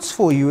fonts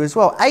for you as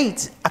well. A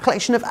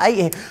collection of 8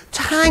 here.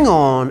 Hang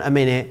on a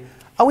minute.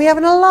 Are we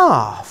having a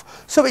laugh?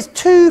 So it's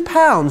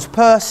 £2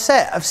 per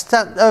set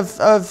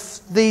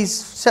of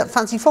these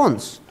fancy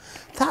fonts.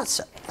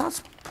 That's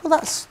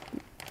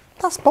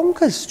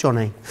bonkers,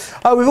 Johnny.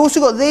 We've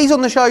also got these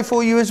on the show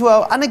for you as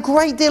well, and a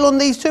great deal on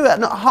these too,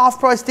 at a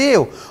half-price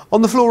deal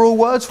on the floral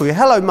words for you.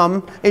 Hello,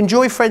 Mum.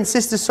 Enjoy, friend,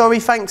 sister. Sorry,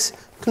 thanks.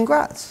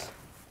 Congrats.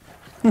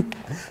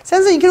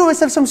 Sounds like you can almost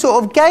have some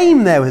sort of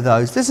game there with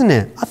those, doesn't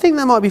it? I think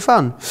that might be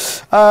fun.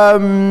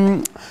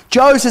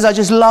 Joe says, I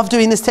just love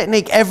doing this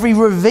technique. Every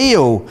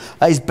reveal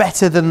is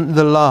better than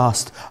the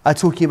last.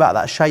 Talking about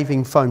that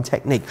shaving foam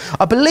technique.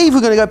 I believe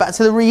we're going to go back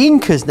to the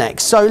re-inkers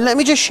next. So let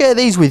me just share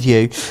these with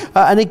you.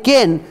 And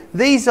again,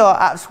 these are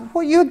apps.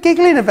 What are you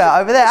giggling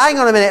about over there? Hang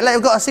on a minute.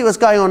 We've got to see what's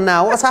going on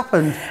now. What's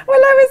happened?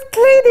 Well, I was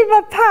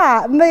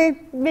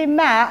cleaning my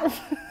mat.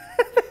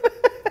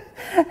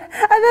 And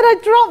then I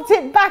dropped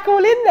it back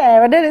all in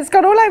there, and then it's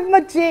gone all over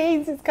my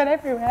jeans, it's gone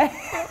everywhere.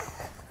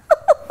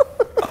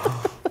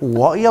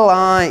 What you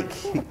like,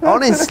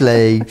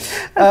 honestly.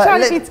 I'm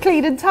trying to be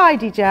clean and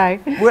tidy, Joe.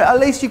 Well, at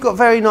least you've got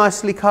very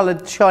nicely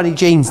coloured, shiny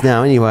jeans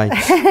now, anyway.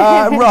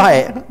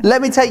 Right,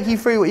 let me take you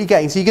through what you're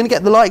getting. So you're going to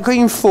get the light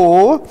green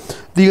 4,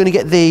 you're going to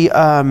get the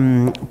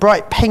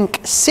bright pink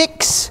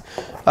 6,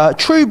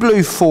 true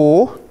blue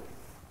 4,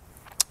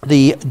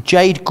 the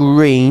jade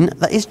green,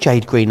 that is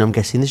jade green I'm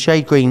guessing, the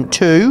jade green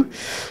 2,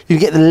 you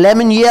get the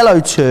lemon yellow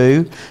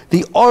 2,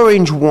 the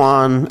orange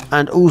 1,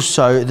 and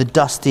also the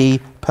dusty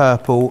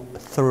purple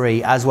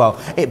 3 as well.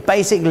 It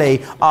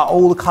basically are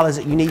all the colours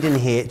that you need in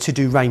here to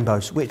do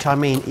rainbows, which I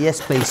mean, yes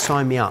please,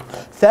 sign me up.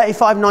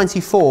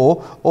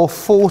 $35.94 or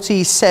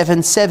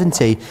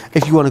 $47.70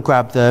 if you want to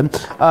grab them.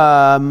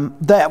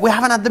 We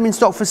haven't had them in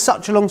stock for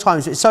such a long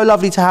time, so it's so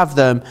lovely to have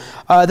them.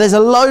 There's a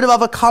load of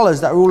other colours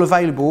that are all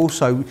available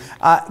also.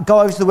 Go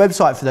over to the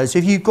website for those. So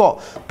if you've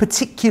got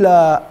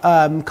particular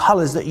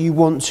colours that you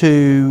want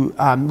to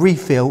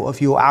refill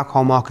of your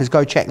alcohol markers,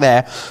 go check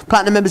there.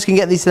 Platinum members can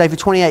get these today for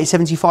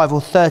 $28.75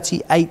 or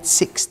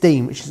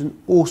 $38.16, which is an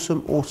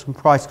awesome, awesome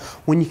price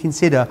when you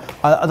consider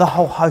the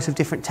whole host of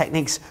different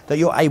techniques that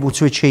you're able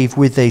to achieve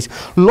with these.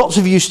 Lots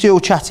of you still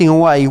chatting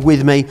away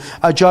with me.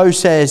 Joe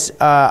says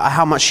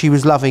how much she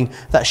was loving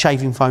that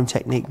shaving foam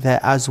technique there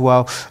as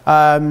well.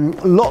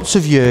 Lots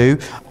of you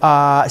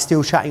are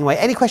still chatting away.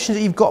 Any questions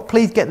that you've got,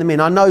 please get them in.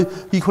 I know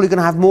you're probably going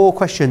to have more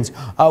questions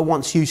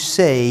once you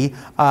see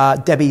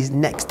Debbie's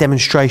next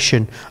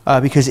demonstration,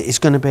 because it's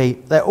going to be,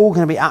 they're all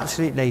going to be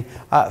absolutely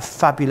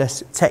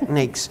fabulous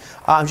techniques.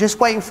 I'm just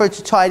waiting for her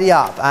to tidy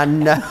up,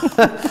 and I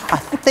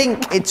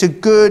think it's a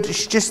good,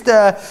 she's just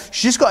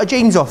got her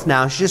jeans off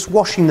now. She's just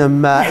washing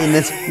them in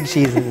the...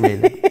 She isn't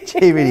really.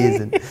 She really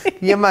isn't.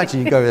 Can you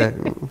imagine? You go there.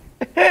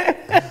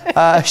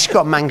 She's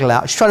got a mangle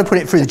out. She's trying to put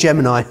it through the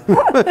Gemini.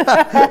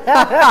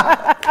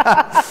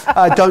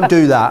 Don't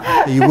do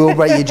that. You will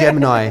break your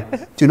Gemini.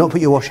 Do not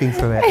put your washing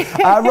through it.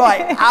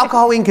 Right,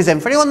 alcohol inkers then.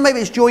 For anyone maybe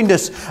that's joined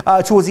us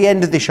towards the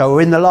end of this show,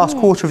 or in the last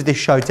quarter of this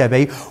show,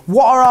 Debbie,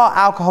 what are our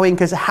alcohol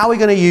inkers? How are we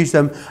going to use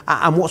them?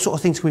 And what sort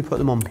of things can we put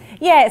them on?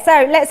 Yeah,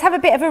 so let's have a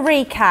bit of a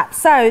recap.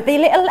 So the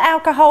little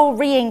alcohol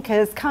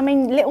re-inkers come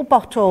in little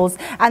bottles,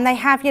 and they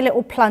have your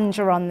little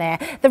plunger on there.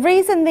 The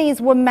reason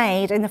these were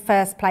made in the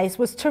first place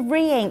was to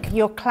re-ink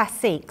your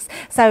classics.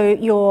 So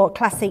your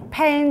classic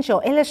pens,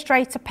 your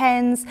Illustrator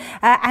pens,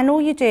 and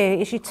all you do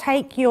is you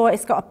take your,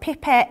 it's got a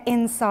pipette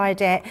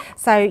inside it,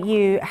 so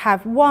you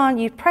have one,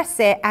 you press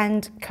it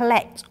and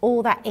collect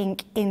all that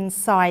ink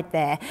inside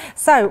there.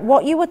 So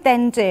what you would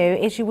then do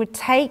is you would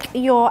take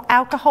your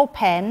alcohol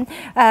pen,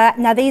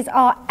 now these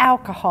are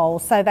alcohol,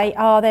 so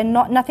they're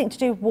not nothing to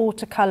do with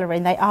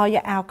watercolouring, they are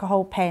your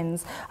alcohol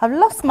pens. I've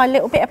lost my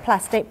little bit of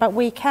plastic, but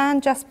we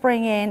can just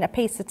bring in a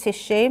piece of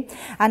tissue,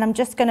 and I'm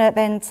just going to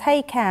then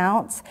take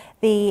out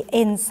the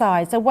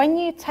inside. So when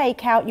you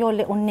take out your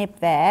little nib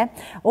there,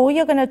 all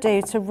you're going to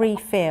do to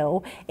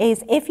refill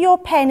is, if your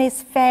pen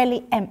is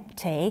fairly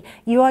empty,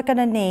 you are going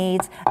to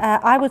need,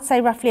 I would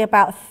say roughly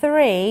about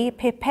 3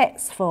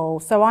 pipettes full.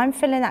 So I'm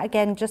filling that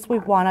again just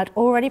with one. I'd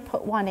already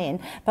put one in,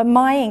 but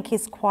my ink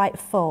is quite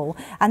full.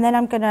 And then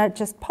I'm going to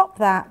just pop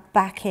that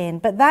back in.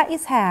 But that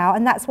is how,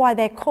 and that's why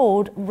they're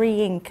called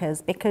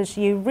re-inkers, because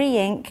you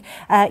re-ink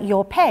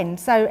your pen.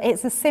 So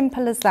it's as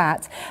simple as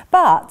that.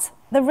 But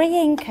the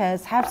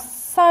re-inkers have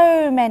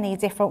so many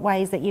different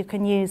ways that you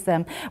can use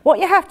them. What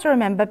you have to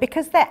remember,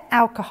 because they're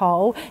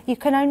alcohol, you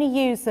can only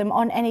use them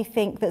on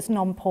anything that's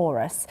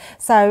non-porous.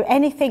 So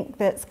anything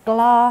that's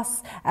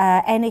glass,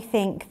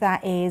 anything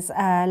that is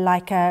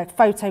like a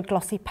photo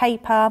glossy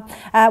paper.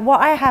 What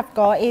I have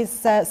got is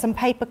some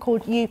paper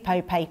called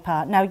Yupo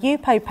paper. Now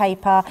Yupo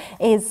paper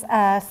is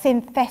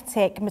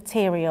synthetic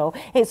material.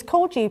 It's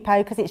called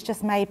Yupo because it's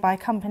just made by a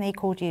company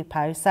called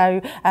Yupo.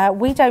 So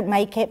we don't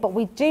make it, but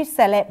we do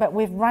sell it, but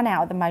we've run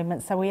out at the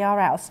moment, so we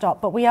are out of stock,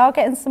 but we are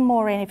getting some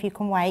more in if you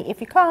can wait. If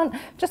you can't,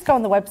 just go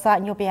on the website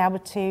and you'll be able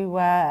to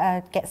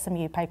get some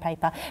Yupo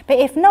paper. But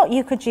if not,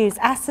 you could use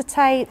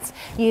acetate,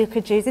 you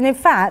could use, and in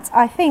fact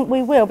I think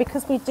we will,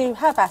 because we do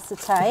have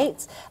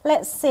acetate.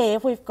 Let's see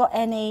if we've got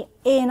any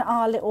in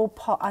our little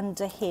pot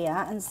under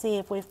here and see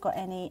if we've got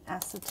any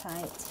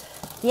acetate.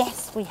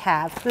 Yes, we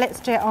have. Let's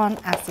do it on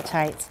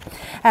acetate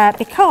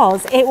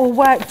because it will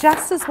work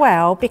just as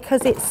well,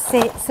 because it's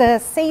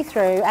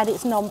see-through and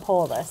it's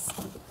non-porous.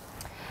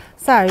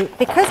 So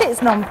because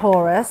it's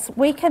non-porous,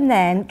 we can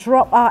then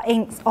drop our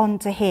inks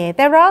onto here.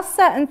 There are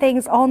certain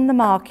things on the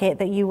market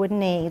that you would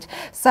need.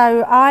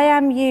 So I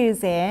am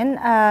using,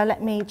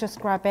 let me just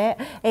grab it.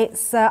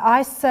 It's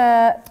I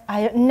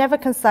never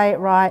can say it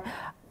right.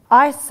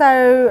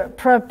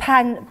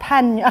 Isopropane,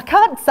 I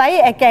can't say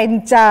it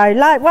again, Joe.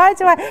 Like, why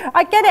do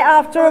I get it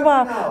after a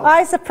while.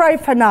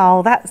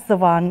 Isopropanol, that's the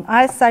one.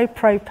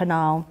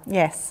 Isopropanol,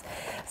 yes.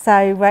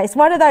 So it's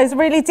one of those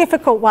really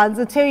difficult ones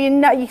until you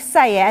know you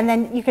say it, and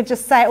then you can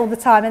just say it all the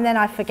time, and then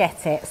I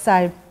forget it.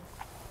 So,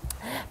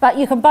 but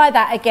you can buy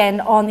that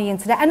again on the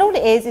internet, and all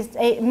it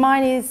is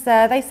mine is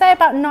they say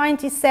about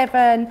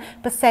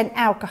 97%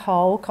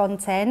 alcohol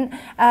content.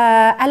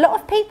 A lot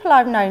of people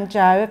I've known,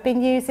 Joe, have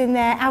been using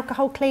their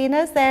alcohol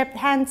cleaners, their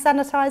hand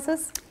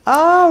sanitizers.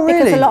 Oh, really?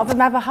 Because a lot of them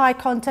have a high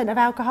content of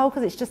alcohol,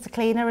 because it's just a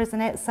cleaner, isn't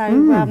it? So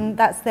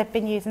they've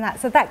been using that.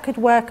 So that could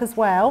work as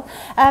well.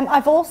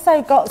 I've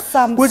also got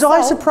some Was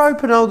salt.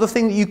 isopropanol the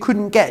thing that you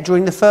couldn't get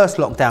during the first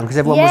lockdown because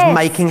everyone was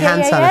making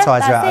hand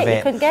sanitizer out of it?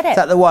 You couldn't get it. Is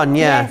that the one?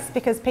 Yeah. Yes,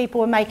 because people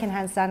were making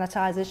hand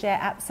sanitizers. Yeah,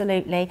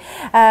 absolutely.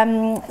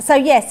 So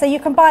you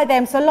can buy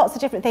them. So lots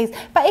of different things.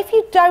 But if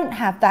you don't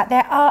have that,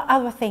 there are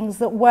other things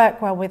that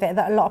work well with it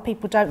that a lot of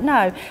people don't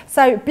know.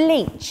 So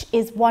bleach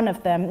is one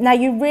of them. Now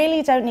you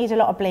really don't need a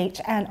lot of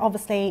bleach, and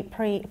obviously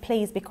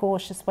please be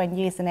cautious when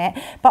using it,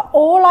 but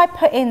all I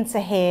put into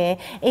here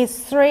is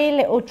 3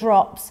 little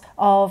drops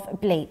of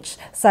bleach.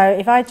 So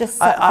if I just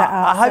suck that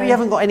up. I hope you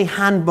haven't got any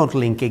hand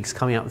modelling gigs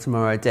coming up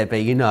tomorrow, Debbie,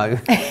 you know.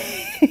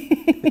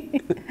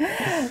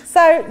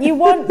 So you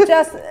want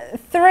just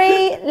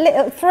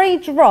 3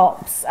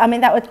 drops, I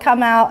mean that would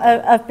come out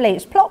of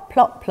bleach, plop,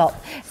 plop, plop.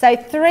 So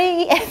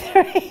 3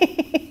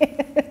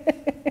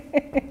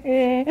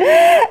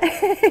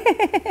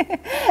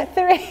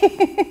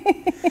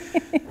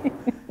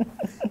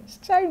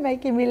 Joe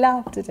making me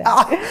laugh today.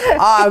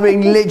 I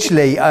mean,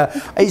 literally,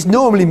 it's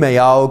normally me,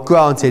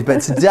 granted,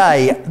 but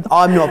today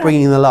I'm not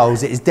bringing the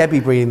lols. It is Debbie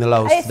bringing the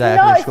lols today,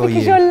 I can assure you.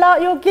 It's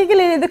because you're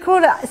giggling in the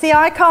corner. See,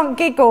 I can't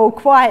giggle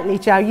quietly,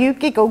 Joe. You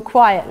giggle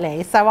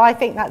quietly, so I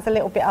think that's a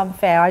little bit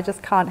unfair. I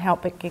just can't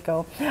help but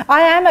giggle.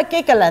 I am a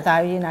giggler,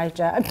 though, you know,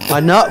 Joe. I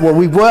know. Well,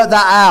 we worked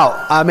that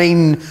out. I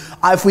mean,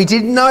 if we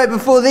didn't know it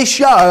before this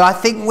show, I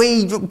think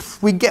we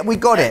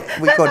got it.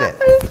 We got it.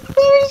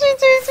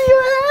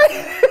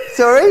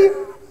 Sorry?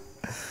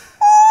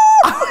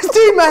 I was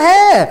doing my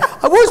hair.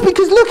 I was,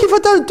 because look, if I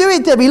don't do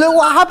it, Debbie, look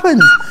what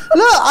happens.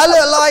 Look, I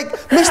look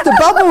like Mr.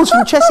 Bubbles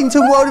from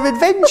Chessington World of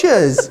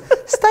Adventures.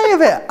 Stay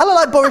of it. I look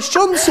like Boris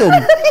Johnson.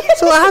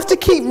 So I have to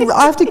keep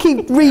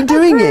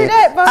redoing it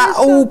at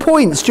all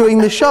points during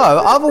the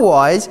show.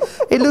 Otherwise,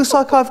 it looks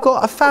like I've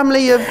got a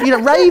family of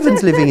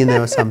ravens living in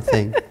there or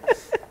something.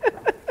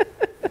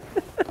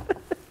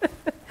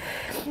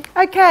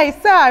 Okay,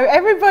 so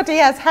everybody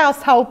has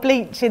household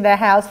bleach in their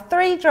house.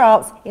 3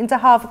 drops into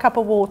half a cup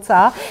of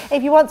water.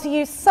 If you want to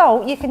use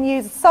salt, you can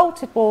use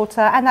salted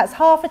water, and that's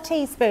half a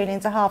teaspoon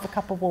into half a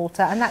cup of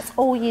water, and that's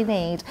all you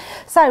need.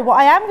 So what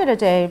I am going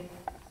to do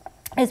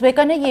is we're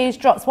going to use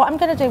drops. What I'm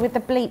going to do with the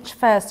bleach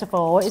first of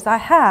all is I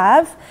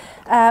have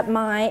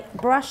my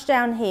brush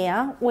down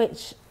here,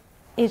 which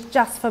is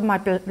just for my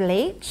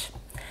bleach.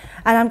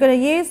 And I'm going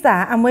to use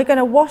that, and we're going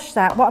to wash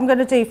that. What I'm going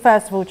to do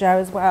first of all, Joe,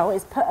 as well,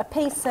 is put a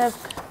piece of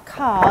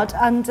card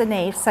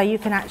underneath so you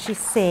can actually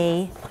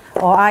see,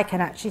 or I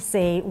can actually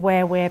see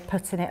where we're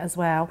putting it as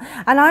well.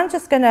 And I'm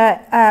just going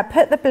to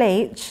put the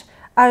bleach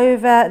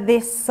over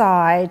this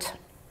side.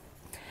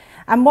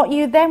 And what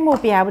you then will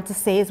be able to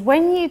see is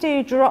when you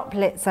do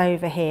droplets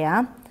over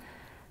here,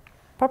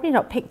 probably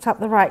not picked up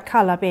the right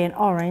colour being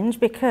orange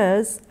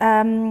because,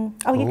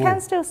 oh, you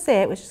can still see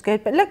it, which is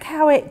good, but look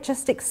how it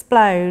just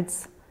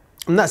explodes.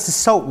 And that's the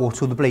salt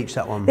water or the bleach,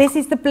 that one? This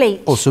is the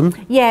bleach. Awesome.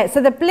 Yeah,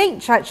 so the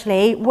bleach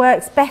actually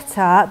works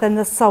better than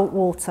the salt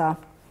water.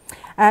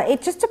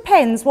 It just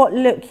depends what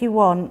look you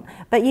want,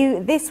 but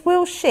this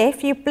will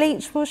shift, your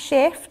bleach will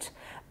shift,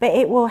 but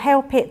it will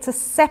help it to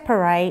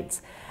separate.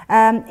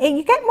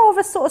 You get more of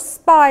a sort of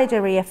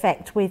spidery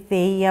effect with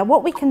the,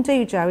 what we can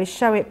do, Joe, is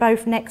show it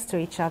both next to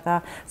each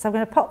other. So I'm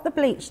going to pop the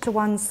bleach to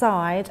one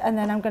side and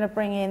then I'm going to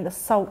bring in the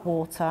salt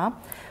water.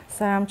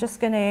 So I'm just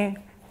going to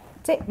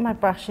dip my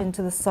brush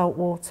into the salt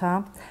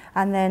water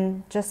and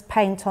then just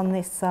paint on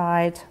this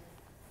side.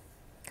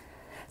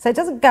 So it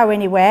doesn't go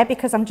anywhere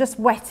because I'm just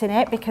wetting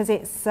it because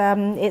it's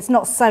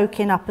not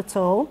soaking up at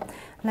all.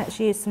 Let's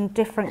use some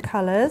different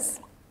colours.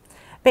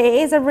 But it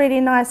is a really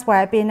nice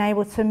way of being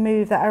able to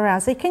move that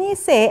around. So can you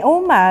see it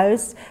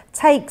almost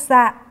takes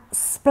that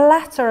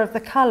splatter of the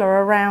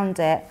colour around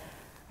it.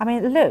 I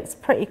mean, it looks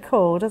pretty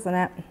cool, doesn't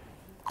it?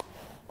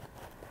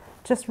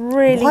 Just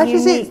really Why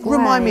does it unique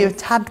remind me way. of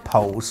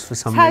tadpoles for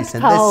some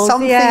reason? There's Tadpoles,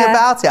 something yeah.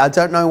 about it, I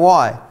don't know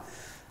why.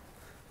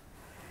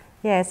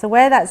 Yeah, so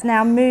where that's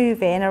now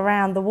moving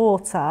around the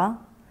water,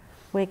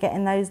 we're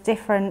getting those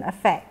different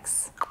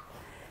effects.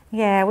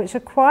 Yeah, which are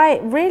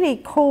quite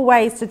really cool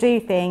ways to do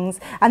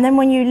things. And then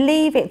when you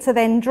leave it to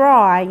then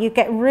dry, you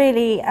get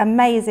really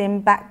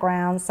amazing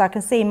backgrounds. So I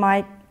can see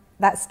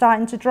that's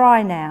starting to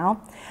dry now.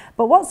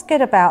 But what's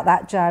good about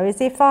that, Joe,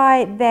 is if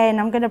I'm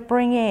going to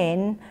bring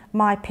in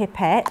my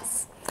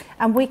pipettes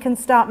and we can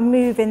start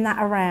moving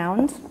that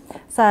around.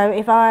 So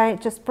if I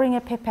just bring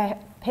a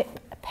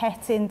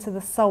pipette into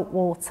the salt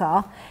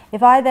water,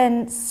 if I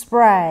then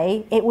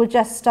spray, it will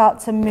just start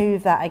to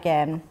move that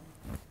again.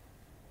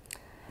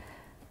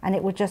 And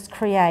it would just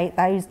create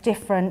those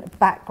different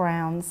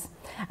backgrounds.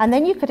 And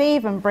then you could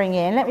even bring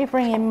in, let me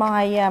bring in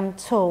my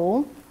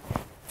tool.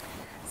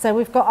 So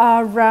we've got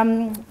our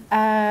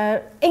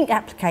ink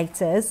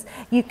applicators.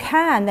 You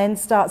can then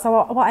start, so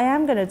what I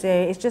am going to do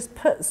is just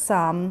put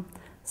some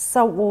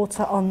salt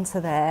water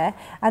onto there,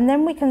 and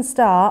then we can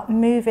start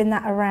moving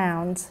that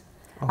around.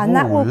 And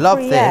that will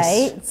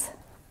create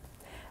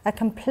a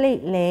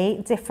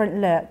completely different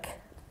look.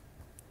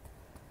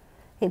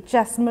 It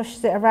just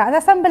mushes it around.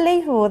 That's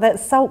unbelievable that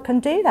salt can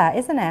do that,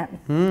 isn't it?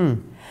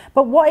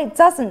 But what it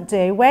doesn't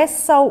do, where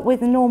salt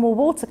with normal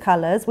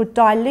watercolours would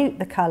dilute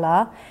the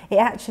colour, it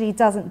actually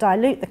doesn't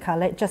dilute the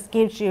colour, it just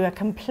gives you a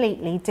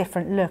completely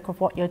different look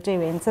of what you're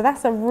doing. So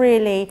that's a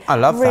really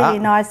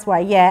nice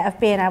way, yeah, of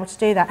being able to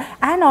do that.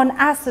 And on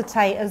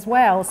acetate as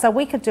well. So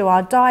we could do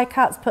our die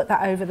cuts, put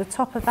that over the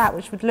top of that,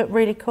 which would look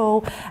really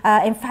cool.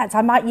 In fact,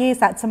 I might use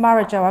that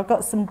tomorrow, Joe. I've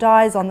got some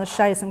dies on the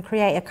show, some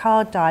creator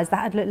card dies.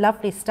 That would look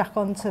lovely stuck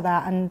onto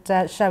that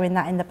and showing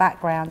that in the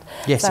background.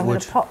 Yes, so I'm going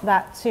to pop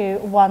that to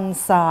one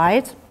side.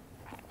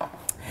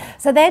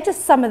 So they're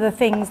just some of the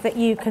things that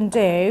you can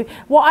do.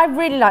 What I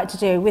really like to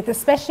do,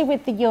 especially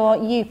with your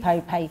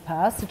Yupo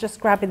paper, so just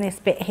grabbing this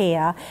bit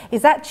here,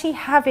 is actually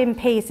having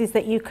pieces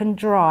that you can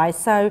dry.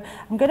 So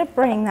I'm going to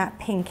bring that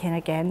pink in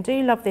again.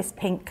 Do love this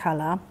pink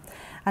colour.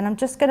 And I'm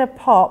just going to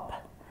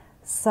pop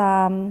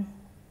some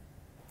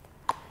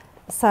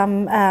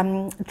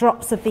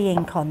drops of the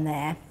ink on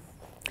there.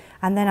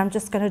 And then I'm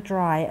just going to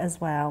dry it as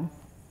well.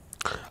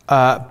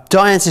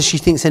 Diane says she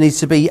thinks there needs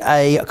to be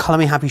a Colour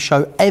Me Happy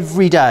show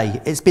every day.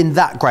 It's been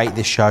that great,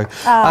 this show.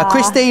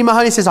 Christine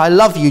Mahoney says, I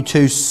love you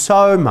two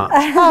so much.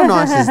 How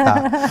nice is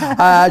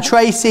that?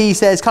 Tracy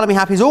says, Colour Me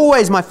Happy is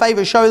always my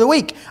favourite show of the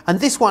week, and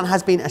this one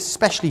has been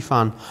especially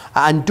fun.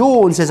 And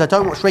Dawn says, I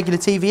don't watch regular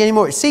TV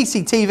anymore. It's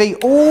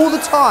CCTV all the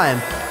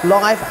time,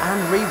 live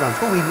and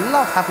reruns. Well, we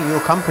love having your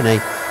company,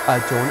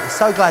 Dawn.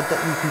 So glad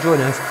that you can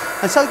join us.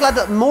 And so glad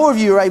that more of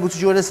you are able to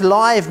join us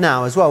live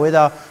now as well, with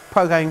our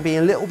programming being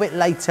a little bit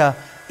later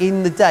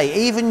in the day.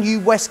 Even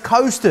you West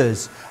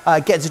Coasters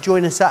get to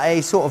join us at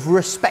a sort of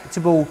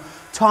respectable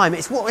time.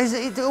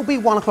 It'll be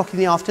 1 o'clock in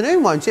the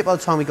afternoon, won't it, by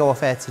the time we go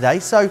off air today?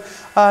 So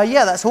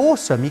yeah, that's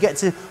awesome.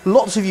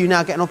 Lots of you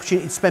now get an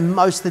opportunity to spend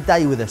most of the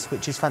day with us,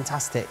 which is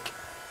fantastic.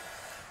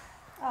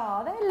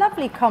 Oh, they're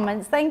lovely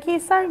comments. Thank you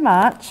so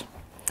much.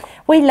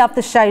 We love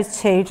the shows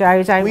too,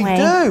 Joe, don't we? We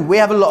do. We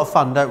have a lot of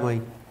fun, don't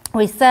we?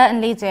 We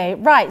certainly do.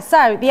 Right,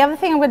 so the other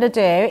thing I'm going to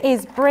do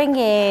is bring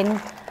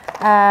in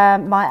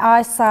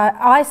my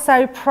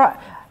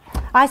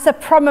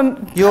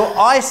Your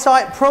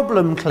eyesight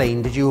problem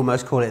clean, did you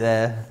almost call it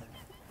there?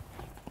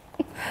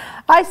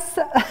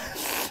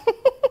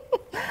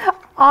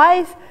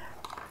 Isopropyl.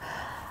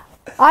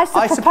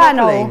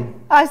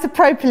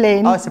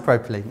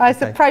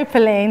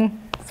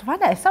 It's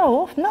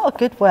not a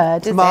good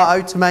word, is it?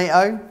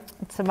 Tomato.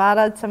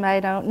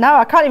 Tomato. No,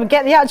 I can't even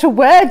get the actual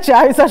word,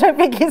 Joe, so I don't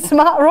think it's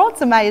tomato or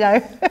tomato.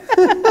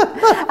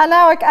 and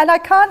I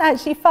can't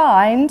actually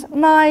find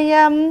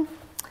my,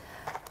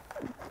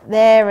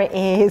 there it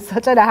is. I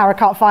don't know how I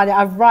can't find it.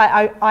 I'm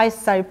right,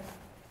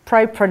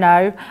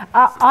 isopropano.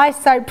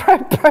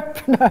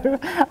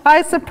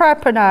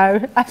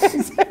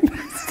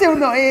 still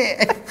not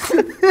it.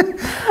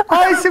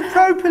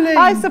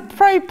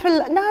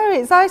 Isopropylene. No,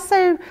 it's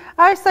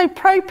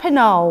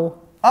isopropanol.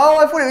 Oh,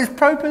 I thought it was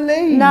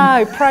propylene.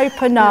 No,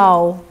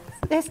 propanol.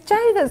 It's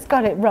Joe that's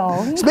got it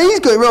wrong. It's me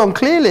who's got it wrong,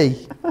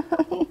 clearly.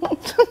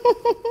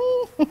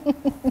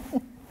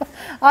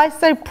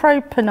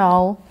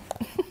 Isopropanol.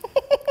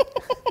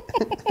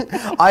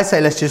 I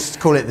say let's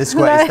just call it the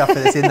squirty stuff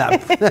that's in that.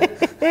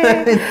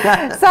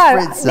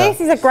 So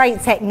this is a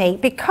great technique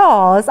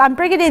because I'm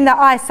bringing in the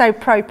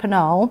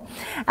isopropanol,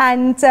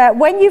 and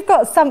when you've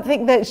got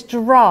something that's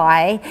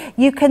dry,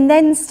 you can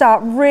then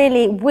start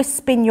really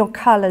wisping your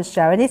colours,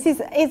 Joe. And this is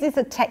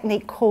a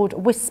technique called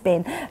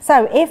wisping.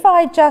 So if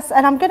I just,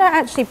 and I'm going to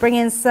actually bring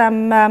in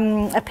some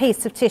a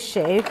piece of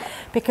tissue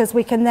because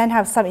we can then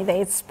have something that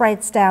it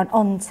spreads down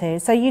onto.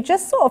 So you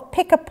just sort of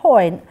pick a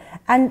point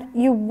and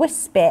you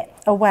wisp it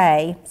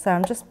away. So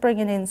I'm just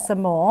bringing in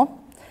some more.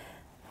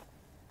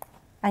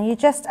 And you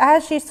just,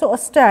 as you sort of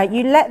stir it,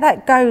 you let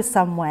that go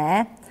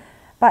somewhere.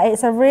 But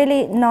it's a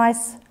really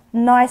nice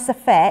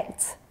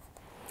effect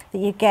that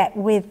you get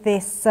with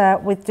this,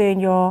 with doing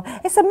your,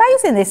 it's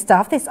amazing this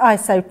stuff, this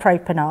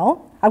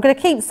isopropanol. I'm going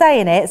to keep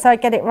saying it so I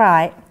get it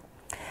right.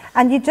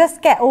 And you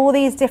just get all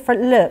these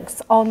different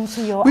looks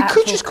onto your We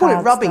could just call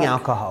it rubbing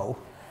alcohol.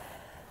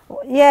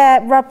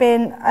 Yeah,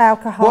 rubbing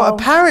alcohol. Well,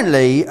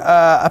 apparently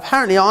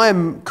I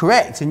am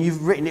correct, and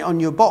you've written it on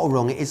your bottle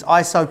wrong. It is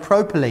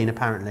isopropylene,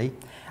 apparently.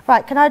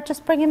 Right, can I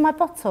just bring in my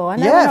bottle? I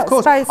know yeah, we're not of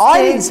course. supposed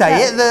I to, didn't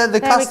say it. The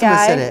customer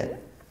said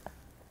it.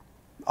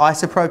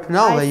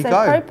 Isopropanol. There you go.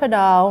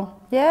 Isopropanol.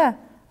 Yeah,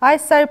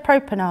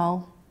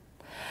 isopropanol.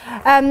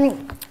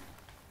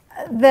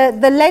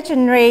 The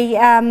legendary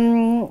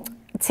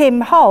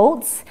Tim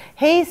Holtz,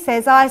 he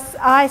says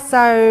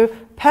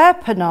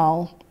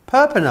isopropanol.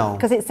 Purpanol.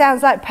 Because it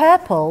sounds like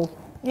purple.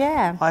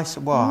 Yeah. I'm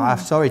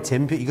sorry,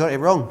 Tim, but you got it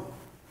wrong.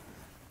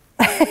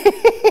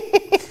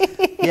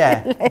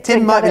 Yeah,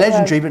 Tim might be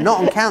legendary, but not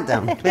on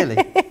Countdown, clearly.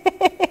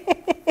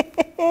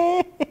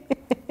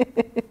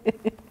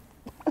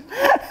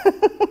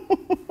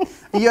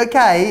 Are you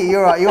okay?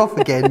 You're right, you're off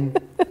again.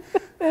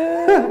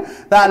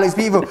 That looks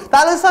beautiful.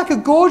 That looks like a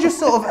gorgeous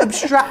sort of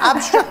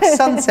abstract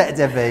sunset,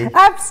 Debbie.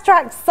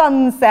 Abstract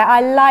sunset,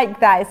 I like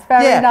that. It's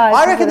very nice.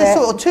 I reckon there's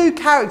sort of two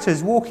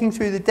characters walking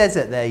through the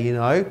desert there, you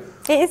know.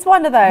 It is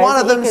one of those. One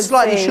of them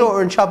slightly shorter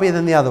and chubbier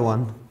than the other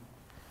one.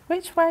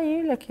 Which way are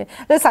you looking?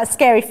 Looks like a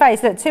scary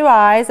face. Look, 2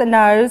 eyes, a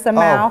nose, a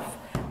mouth,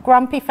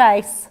 grumpy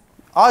face.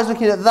 I was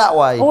looking at it that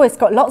way. Oh, it's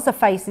got lots of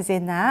faces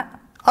in that.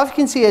 I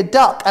can see a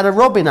duck and a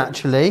robin,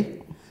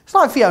 actually. It's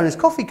like Fiona's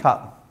coffee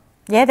cup.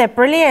 Yeah, they're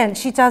brilliant.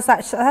 She does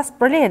that. That's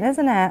brilliant,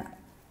 isn't it?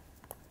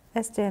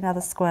 Let's do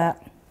another squirt.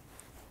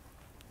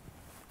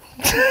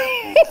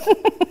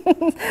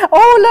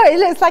 Oh, look, it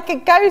looks like a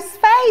ghost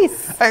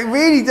face. It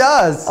really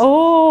does.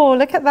 Oh,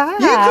 look at that.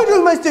 You could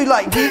almost do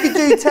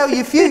tell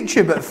your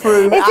future, but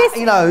through,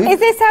 you know. Is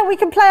this how we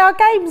can play our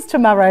games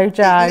tomorrow,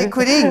 Joe?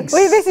 Liquid inks.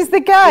 This is the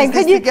game.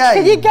 Can you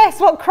guess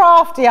what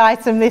crafty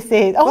item this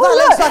is? Oh, well, that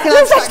looks like an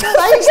abstract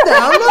face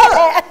now,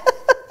 look.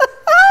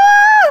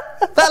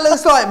 That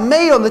looks like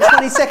me on the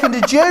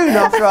 22nd of June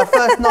after our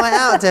first night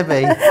out,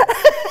 Debbie.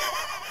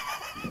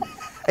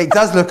 It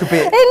does look a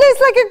bit... It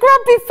looks like a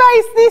grumpy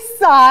face this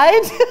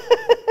side.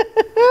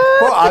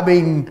 Well, I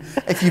mean,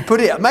 if you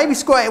put it... Maybe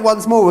squirt it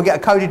once more, we'll get a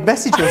coded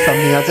message or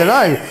something, I don't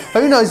know.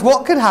 Who knows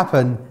what could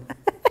happen?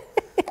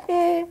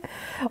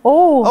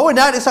 Oh, and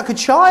now it looks like a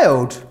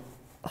child.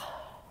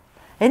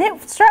 Isn't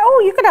it straight? Oh,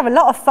 you could have a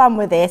lot of fun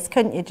with this,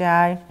 couldn't you,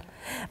 Joe?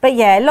 But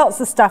yeah, lots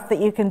of stuff that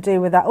you can do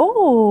with that.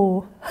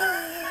 Oh.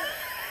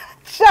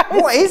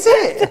 What is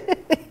it?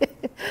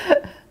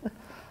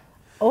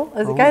 Oh,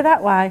 does it go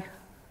that way?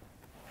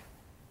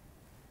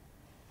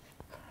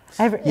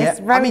 It's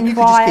very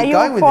quiet. Are you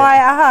all quiet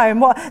at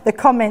home? What? The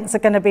comments are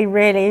going to be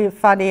really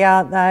funny,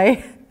 aren't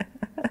they?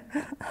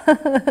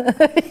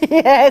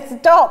 Yeah,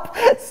 stop,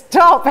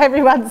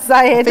 everyone's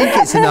saying. I think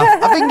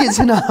it's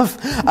enough.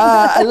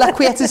 La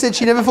Quieta said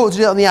she never thought to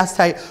do it on the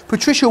acetate.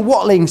 Patricia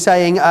Watling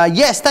saying,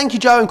 yes, thank you,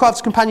 Joe and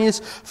Crafters Companions,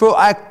 for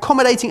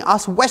accommodating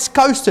us West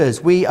Coasters.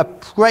 We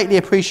greatly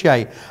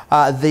appreciate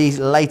these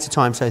later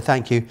times, so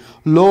thank you.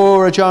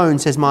 Laura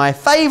Jones says, my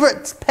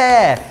favourite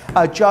pair,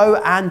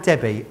 Joe and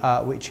Debbie,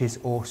 which is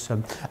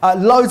awesome.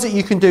 Loads that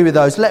you can do with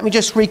those. Let me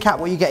just recap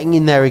what you're getting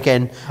in there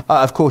again.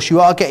 Of course, you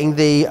are getting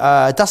the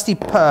Dusty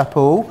Purple.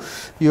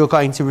 You're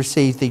going to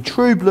receive the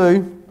True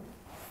Blue,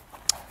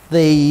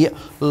 the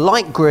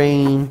Light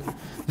Green.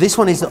 This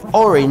one is the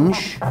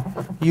Orange.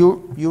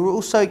 You're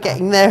also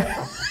getting there...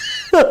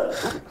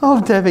 Oh,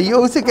 Debbie, you're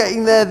also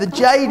getting there the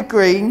Jade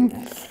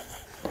Green,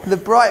 the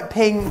Bright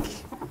Pink,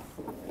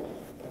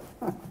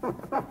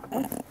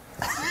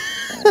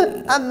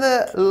 and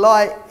the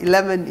Light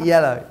Lemon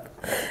Yellow.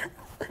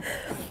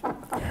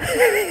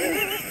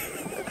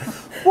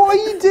 What are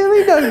you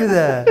doing over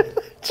there?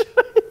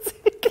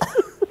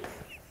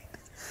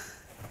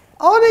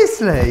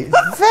 Honestly,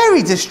 it's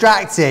very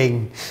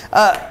distracting.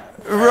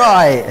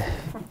 Right.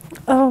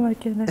 Oh my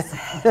goodness.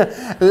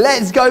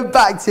 Let's go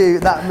back to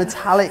that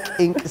metallic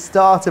ink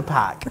starter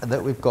pack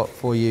that we've got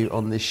for you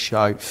on this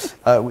show,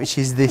 which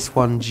is this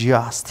one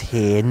just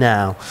here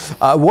now.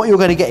 What you're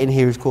going to get in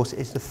here, of course,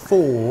 is the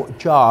 4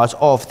 jars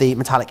of the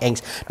metallic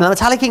inks. Now, the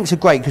metallic inks are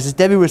great because, as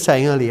Debbie was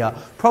saying earlier,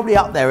 probably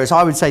up there as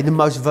I would say the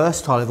most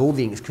versatile of all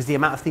the inks because the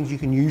amount of things you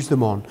can use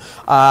them on.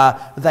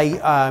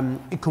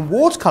 You can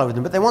watercolour with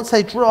them, but then once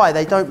they dry,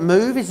 they don't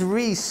move. It's a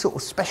really sort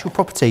of special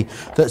property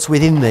that's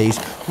within these.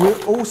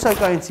 We're also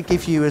going to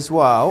give you as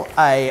well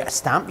a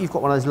stamp. You've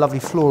got one of those lovely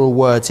floral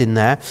words in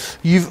there.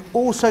 You've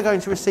also going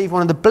to receive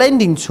one of the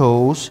blending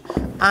tools,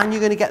 and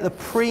you're going to get the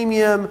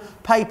premium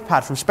paper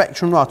pad from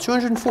Spectrum Noir.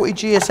 240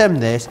 GSM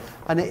this,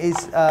 and it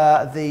is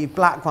the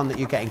black one that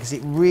you're getting because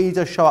it really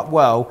does show up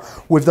well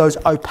with those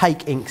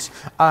opaque inks.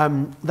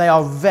 They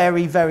are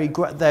very, very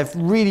great. They're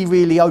really,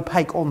 really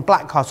opaque on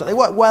black cardstock. They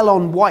work well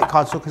on white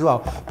cardstock as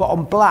well, but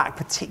on black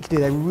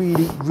particularly, they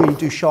really, really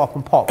do show up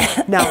and pop.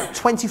 Now,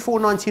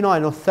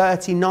 $24.99 or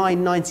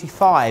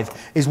 $39.95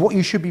 is what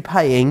you should be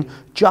paying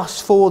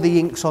just for the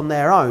inks on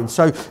their own.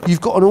 So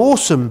you've got an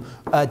awesome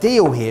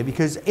deal here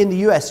because in the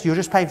US, you're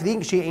just paying for the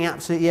inks, you're getting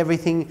absolutely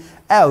everything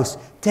else.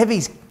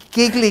 Debbie's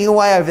giggling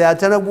away over there. I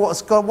don't know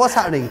what's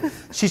happening.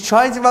 She's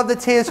trying to rub the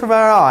tears from her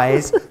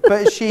eyes,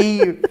 but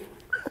she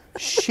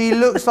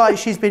looks like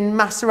she's been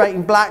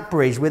macerating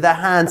blackberries with her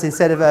hands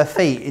instead of her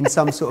feet in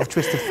some sort of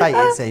twist of fate,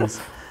 it seems.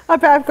 I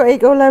bet I've got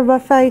ink all over my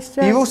face,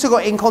 Joe. You've also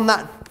got ink on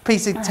that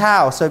piece of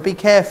towel, so be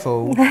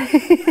careful.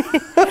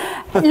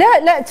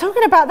 Look,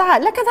 talking about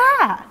that, look at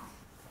that.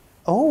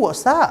 Oh,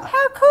 what's that?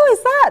 How cool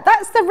is that?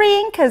 That's the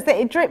re-inkers that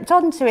it dripped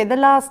onto in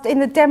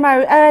the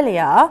demo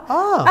earlier.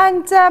 Ah.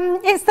 And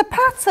it's the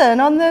pattern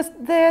on the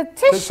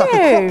tissue. Looks like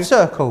a crop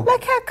circle.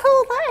 Look how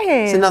cool that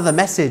is. It's another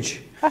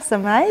message. That's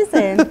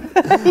amazing.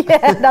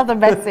 Yeah, another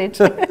message.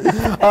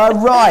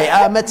 Right,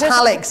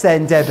 metallics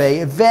then,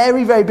 Debbie.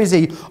 Very, very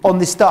busy on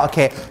this starter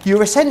kit.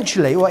 You're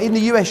essentially, well, in the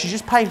US, you're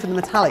just paying for the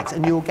metallics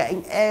and you're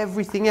getting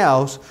everything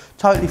else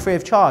totally free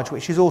of charge,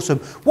 which is awesome.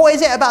 What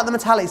is it about the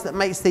metallics that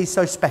makes these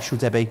so special,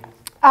 Debbie?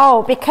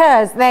 Oh,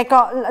 because they've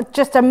got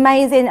just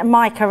amazing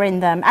mica in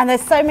them, and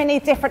there's so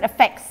many different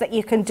effects that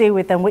you can do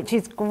with them, which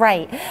is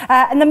great.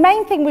 And the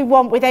main thing we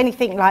want with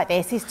anything like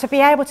this is to be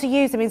able to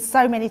use them in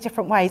so many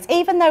different ways,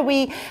 even though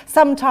we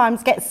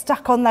sometimes get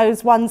stuck on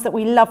those ones that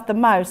we love the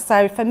most.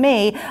 So for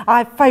me,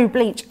 I faux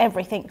bleach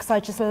everything because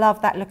I just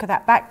love that look of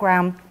that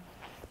background.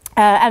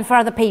 And for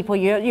other people,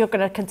 you're going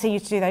to continue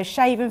to do those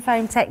shaving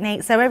foam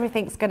techniques, so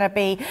everything's going to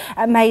be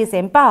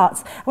amazing.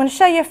 But I want to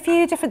show you a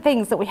few different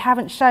things that we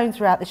haven't shown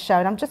throughout the show,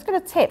 and I'm just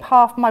going to tip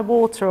half my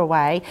water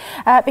away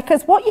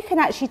because what you can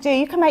actually do,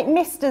 you can make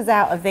misters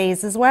out of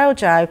these as well,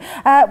 Joe.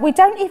 We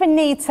don't even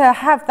need to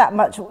have that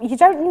much, you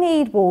don't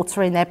need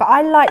water in there, but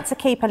I like to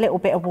keep a little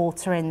bit of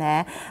water in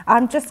there.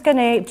 I'm just going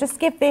to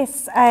give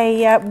this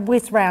a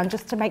whiz round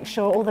just to make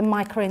sure all the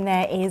mica in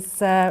there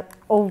is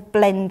all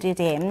blended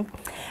in.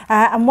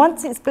 And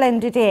once it's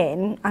blended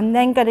in, I'm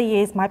then going to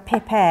use my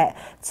pipette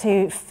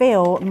to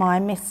fill my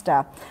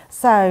mister.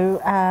 So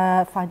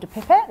find a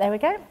pipette, there we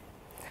go.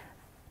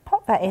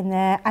 Pop that in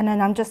there, and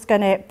then I'm just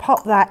going to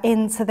pop that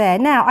into there.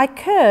 Now I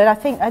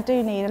think I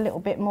do need a little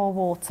bit more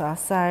water,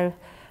 so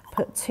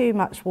put too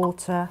much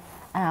water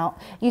out.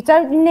 You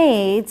don't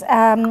need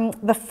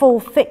the full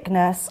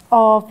thickness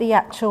of the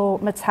actual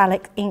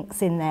metallic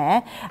inks in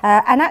there,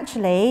 and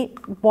actually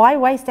why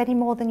waste any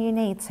more than you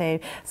need to?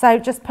 So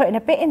just putting a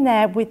bit in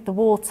there with the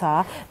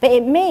water, but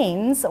it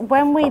means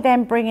when we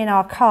then bring in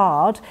our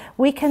card,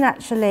 we can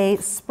actually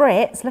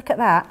spritz. Look at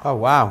that. Oh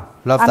wow,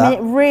 love that. I mean,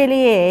 it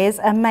really is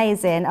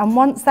amazing, and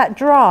once that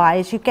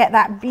dries you get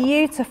that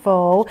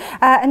beautiful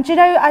and you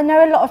know, I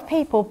know a lot of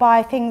people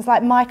buy things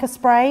like mica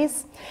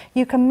sprays.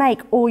 You can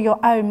make all your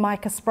own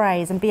mica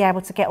sprays and be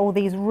able to get all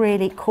these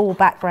really cool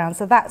backgrounds,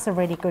 so that's a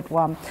really good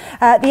one.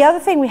 The other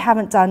thing we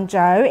haven't done,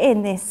 Joe,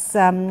 in this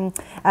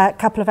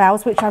couple of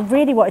hours, which I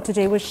really wanted to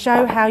do, was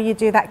show how you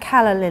do that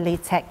calla lily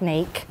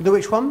technique. The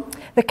which one?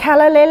 The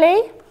calla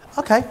lily.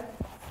 Okay.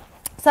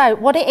 So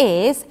what it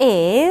is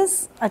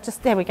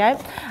there we go.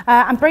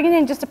 I'm bringing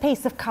in just a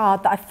piece of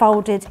card that I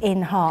folded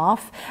in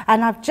half,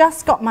 and I've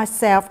just got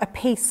myself a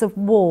piece of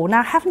wool. Now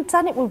I haven't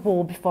done it with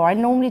wool before. I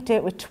normally do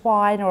it with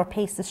twine or a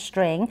piece of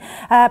string,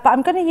 but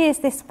I'm going to use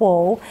this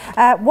wool.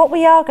 What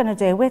we are going to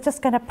do, we're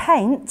just going to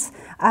paint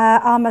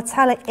our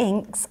metallic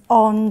inks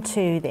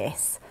onto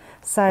this.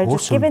 So awesome.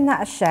 Just giving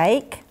that a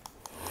shake.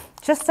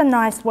 Just a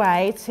nice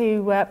way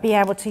to be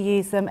able to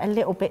use them a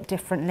little bit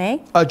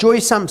differently. Joy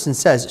Sampson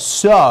says,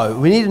 so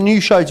we need a new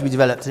show to be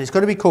developed and it's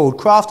going to be called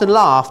Craft and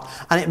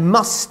Laugh and it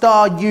must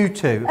star you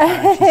two,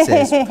 she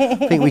says. I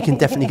think we can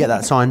definitely get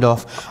that signed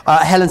off.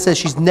 Helen says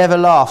she's never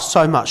laughed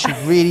so much. She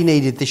really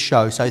needed this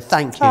show, so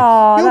thank you.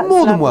 Oh, you're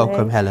more than lovely.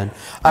 welcome, Helen.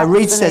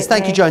 Reed says,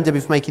 thank you, Joe and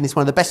Debbie, for making this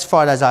one of the best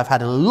Fridays I've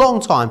had in a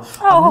long time.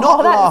 Oh, I've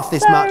not that's laughed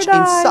this so much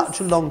nice. in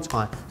such a long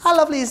time. How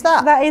lovely is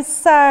that? That is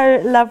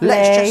so lovely.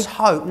 Let's just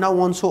hope no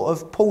one sort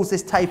of pulls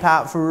this tape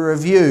out for a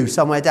review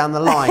somewhere down the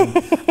line,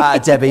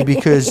 Debbie,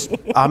 because,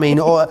 I mean,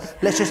 or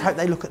let's just hope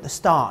they look at the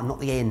start and not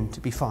the end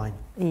to be fine.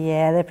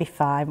 Yeah, they'll be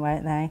fine,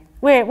 won't they?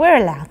 We're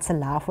allowed to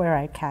laugh. We're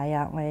okay,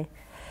 aren't we?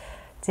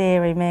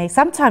 Dearie me.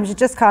 Sometimes you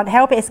just can't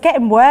help it. It's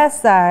getting worse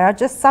though.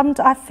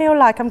 I feel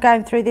like I'm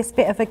going through this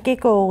bit of a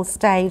giggle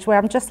stage where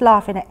I'm just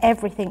laughing at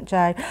everything,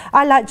 Joe.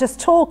 I like just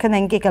talk and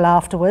then giggle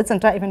afterwards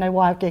and don't even know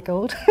why I've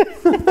giggled.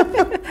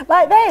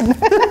 Like then.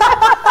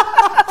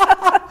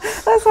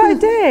 That's what I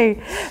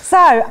do.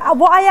 So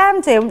what I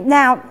am doing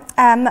now,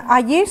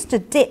 I used to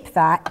dip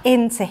that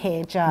into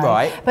here, Joe,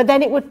 right, but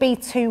then it would be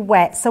too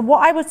wet. So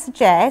what I would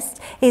suggest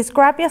is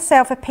grab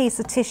yourself a piece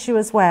of tissue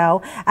as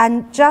well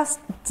and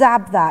just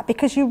dab that,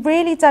 because you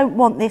really don't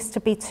want this to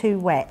be too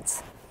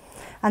wet.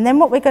 And then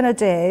what we're going to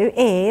do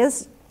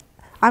is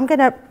I'm going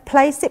to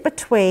place it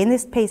between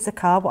this piece of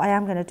card. What I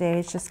am going to do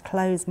is just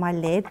close my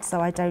lid so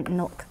I don't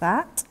knock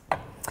that.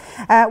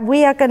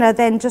 We are going to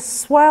then just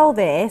swirl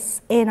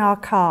this in our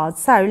card.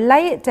 So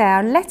lay it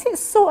down, let it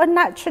sort of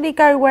naturally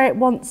go where it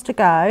wants to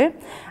go,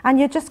 and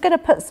you're just going to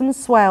put some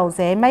swirls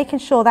in, making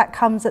sure that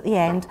comes at the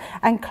end,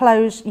 and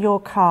close your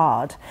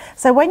card.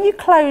 So when you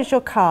close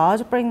your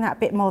card, bring that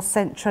bit more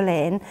central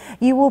in,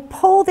 you will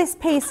pull this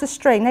piece of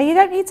string. Now you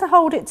don't need to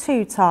hold it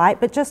too tight,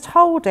 but just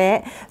hold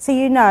it so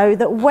you know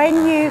that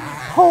when you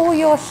pull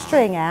your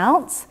string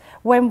out,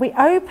 when we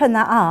open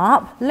that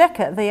up, look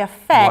at the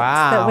effect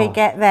that we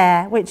get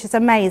there, which is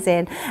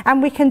amazing.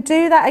 And we can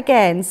do that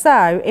again.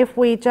 So if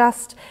we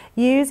just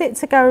use it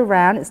to go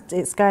around,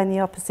 it's going the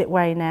opposite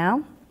way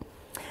now.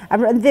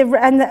 And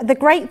the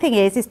great thing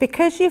is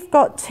because you've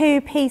got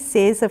two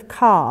pieces of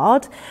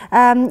card,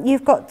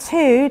 you've got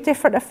two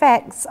different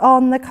effects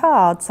on the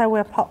card. So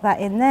we'll pop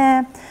that in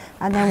there,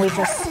 and then we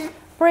just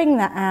bring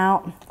that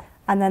out.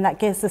 And then that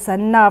gives us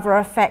another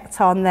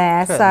effect on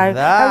there. So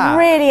a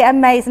really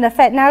amazing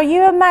effect. Now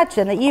you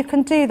imagine that you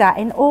can do that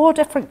in all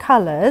different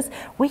colours.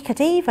 We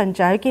could even,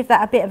 Joe, give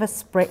that a bit of a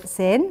spritz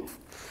in.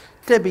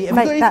 Debbie, have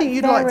you got anything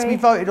you'd like to be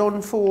voted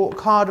on for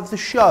card of the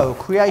show,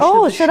 creation of the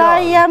show? Oh, should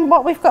I,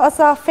 what we've got as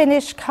our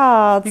finished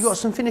cards? You've got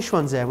some finished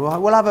ones there.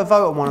 We'll have a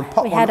vote on one and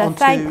pop one onto the... We had a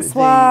thanks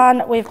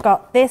one, we've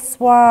got this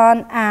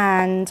one,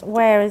 and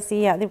where is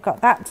the, they've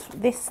got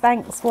this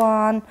thanks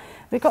one.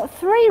 We've got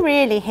three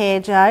really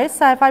here, Joe.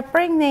 So if I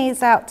bring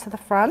these out to the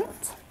front,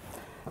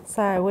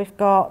 so we've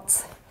got...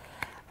 so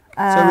we've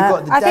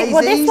got the daisies.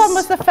 Well, this one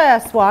was the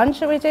first one.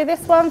 Should we do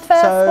this one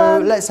first?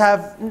 So let's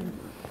have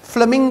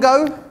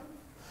Flamingo,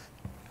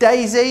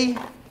 Daisy.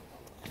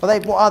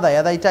 What are they?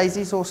 Are they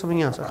daisies or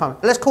something else? I can't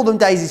remember. Let's call them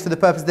daisies for the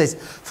purpose of this.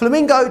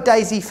 Flamingo,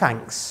 Daisy,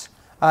 thanks.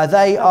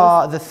 They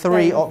are the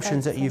three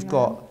options that you've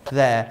got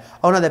there.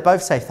 Oh no, they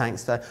both say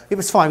thanks though. It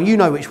was fine. You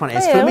know which one it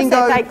is.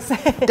 Flamingo,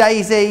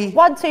 Daisy.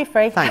 1, 2,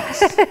 3.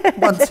 Thanks.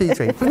 1, 2,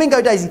 3.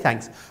 Flamingo, Daisy,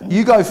 thanks.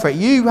 You go for it.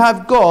 You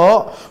have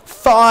got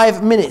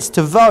 5 minutes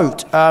to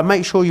vote.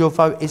 Make sure your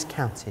vote is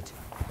counted.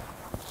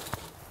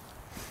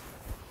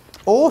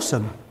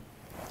 Awesome.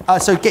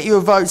 So get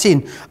your votes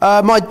in.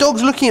 My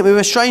dog's looking at me with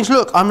a strange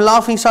look. I'm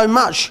laughing so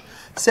much,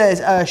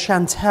 says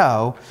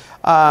Chantel.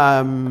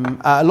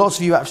 Lots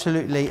of you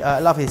absolutely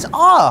love this.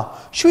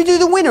 Should we do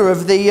the winner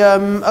of the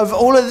of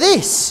all of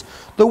this?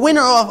 The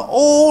winner of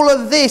all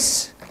of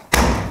this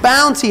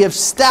bounty of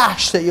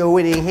stash that you're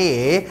winning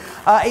here.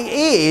 It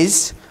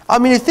is, I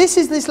mean, if this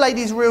is this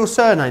lady's real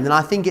surname, then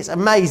I think it's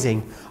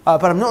amazing.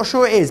 But I'm not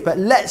sure it is, but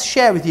let's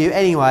share with you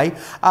anyway.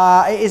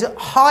 It is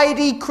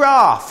Heidi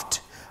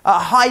Craft.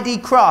 Heidi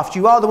Craft,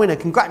 you are the winner.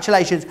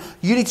 Congratulations.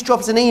 You need to drop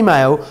us an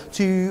email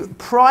to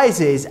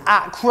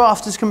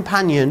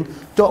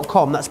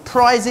prizes@crafterscompanion.com. That's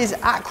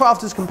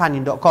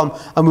prizes@crafterscompanion.com,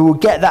 and we will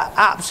get that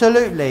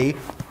absolutely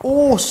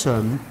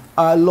awesome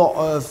lot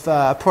of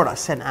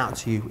products sent out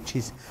to you, which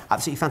is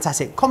absolutely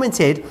fantastic.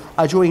 Commented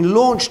during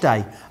launch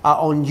day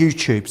on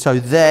YouTube. So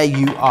there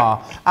you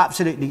are.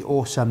 Absolutely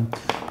awesome.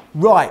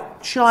 Right,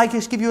 shall I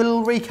just give you a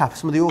little recap of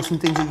some of the awesome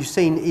things that you've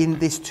seen in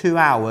this 2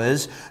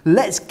 hours?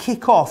 Let's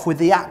kick off with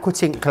the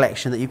Aquatint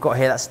collection that you've got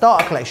here, that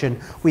starter collection.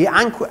 With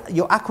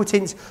your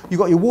Aquatints, you've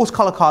got your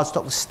watercolour card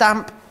stock, the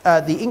stamp,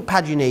 the ink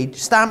pad you need,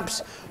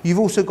 stamps. You've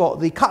also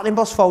got the cut and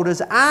emboss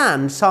folders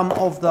and some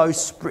of those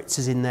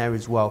spritzers in there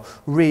as well.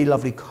 Really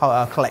lovely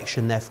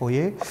collection there for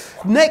you.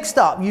 Next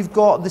up, you've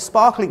got the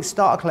Sparkle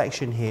starter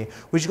collection here,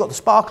 which you've got the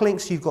Sparkle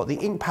inks, you've got the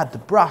ink pad, the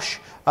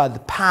brush,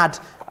 the pad,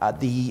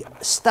 the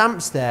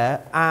stamps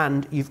there,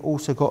 and you've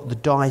also got the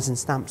dies and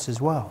stamps as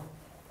well.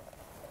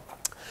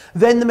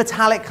 Then the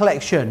metallic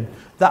collection,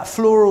 that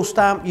floral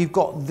stamp, you've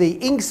got the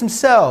inks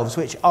themselves,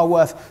 which are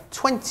worth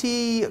they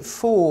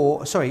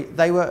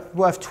were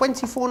worth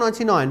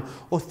 $24.99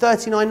 or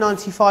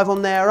 $39.95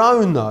 on their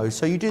own though.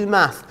 So you do the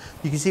math,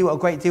 you can see what a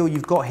great deal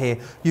you've got here.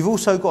 You've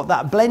also got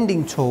that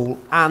blending tool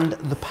and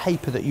the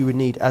paper that you would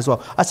need as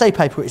well. I say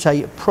paper, it's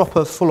a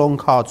proper full-on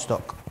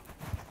cardstock.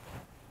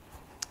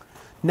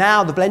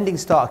 Now the blending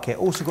starter kit,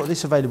 also got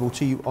this available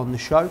to you on the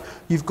show.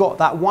 You've got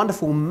that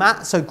wonderful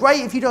mat. So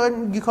great if you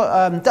don't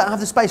have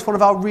the space for one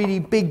of our really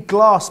big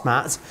glass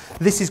mats.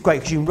 This is great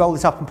because you can roll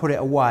this up and put it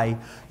away.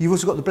 You've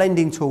also got the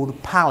blending tool, the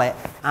palette,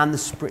 and the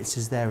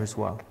spritzers there as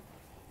well.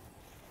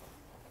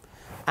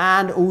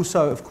 And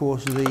also, of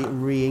course, the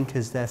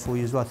re-inkers there for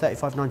you as well.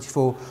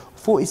 $35.94,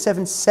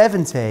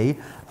 $47.70.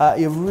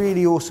 A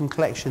really awesome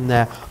collection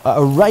there.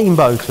 A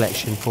rainbow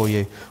collection for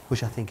you,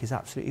 which I think is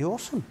absolutely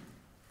awesome.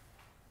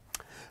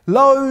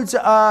 Loads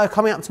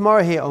coming up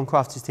tomorrow here on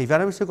Crafters TV. I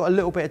know we've still got a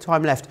little bit of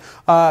time left,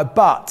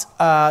 but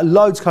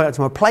loads coming up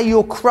tomorrow. Play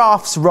Your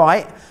Crafts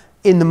Right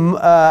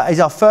is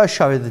our first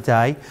show of the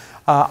day.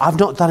 I've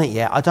not done it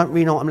yet. I don't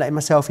really know what I'm letting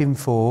myself in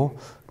for.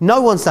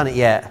 No one's done it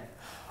yet.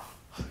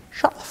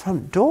 Shut the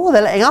front door.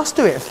 They're letting us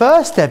do it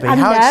first, Debbie.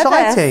 How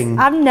exciting.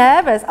 I'm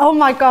nervous. Oh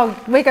my God,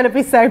 we're going to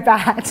be so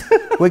bad.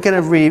 We're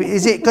going to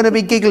is it going to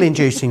be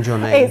giggle-inducing,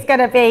 Johnny? It's going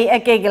to be a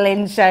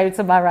giggling show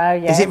tomorrow,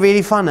 yes. Is it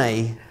really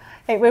funny?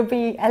 It will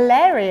be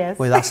hilarious.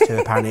 With us two,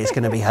 apparently, it's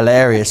going to be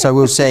hilarious. So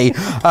we'll see.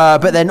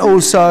 But then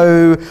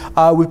also,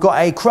 we've got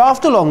a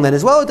craft along then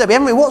as well, Debbie,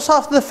 haven't we? What's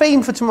after the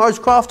theme for tomorrow's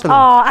craft along?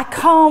 Oh, I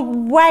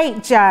can't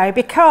wait, Joe,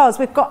 because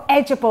we've got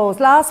edibles.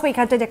 Last week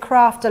I did a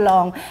craft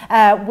along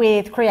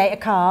with Creator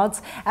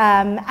Cards,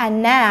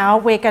 and now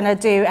we're going to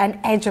do an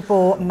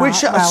edible. Which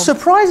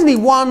surprisingly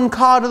won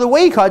card of the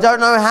week. I don't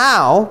know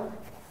how.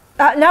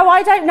 No,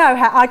 I don't know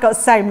how. I got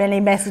so many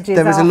messages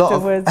there was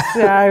afterwards.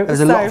 There was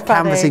a lot of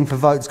canvassing for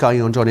votes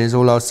going on, Johnny, is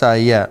all I'll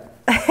say, yeah.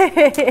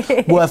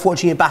 Worth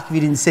watching it back if you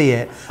didn't see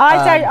it.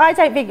 I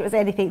don't think it was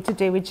anything to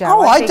do with Joe.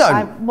 Oh, I don't.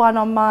 I won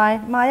on my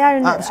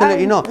own.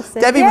 Absolutely not.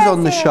 Debbie was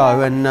on the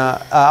show, and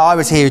I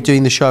was here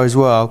doing the show as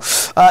well.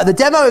 The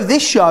demo of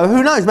this show,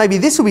 who knows, maybe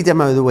this will be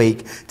demo of the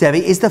week,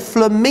 Debbie, is the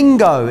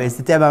Flamingo is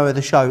the demo of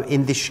the show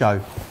in this show.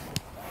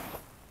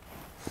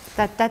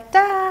 Da, da,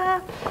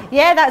 da.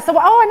 Yeah, that's the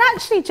one. Oh, and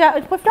actually,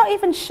 Joe, we've not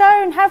even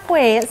shown, have we?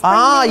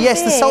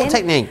 Yes, the salt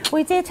technique.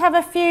 We did have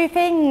a few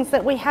things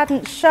that we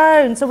hadn't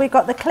shown. So we've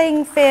got the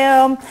cling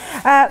film.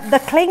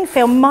 The cling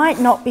film might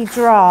not be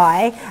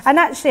dry. And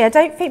actually, I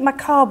don't think my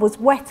card was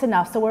wet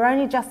enough, so we're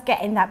only just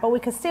getting that. But we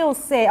can still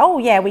see. Oh,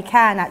 yeah, we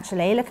can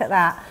actually. Look at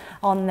that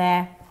on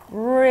there.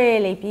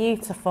 Really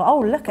beautiful. Oh,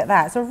 look at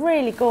that. It's a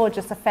really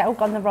gorgeous effect. Oh,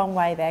 gone the wrong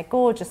way there.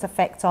 Gorgeous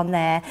effect on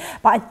there.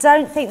 But I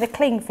don't think the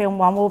cling film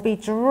one will be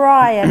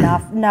dry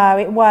enough. No,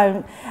 it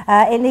won't.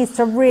 It needs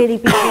to really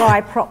be dry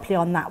properly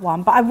on that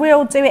one. But I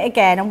will do it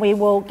again and we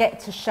will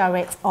get to show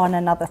it on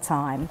another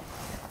time.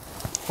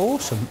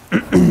 Awesome.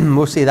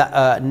 We'll see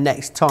that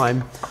next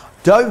time.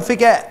 Don't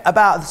forget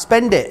about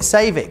Spend It,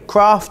 Save It,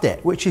 Craft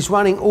It, which is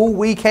running all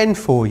weekend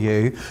for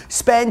you.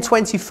 Spend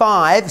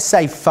 25,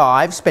 save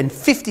 5. Spend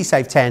 50,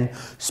 save 10.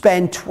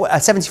 Spend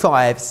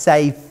 75,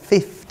 save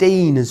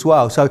 15 as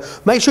well. So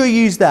make sure you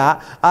use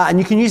that, and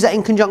you can use that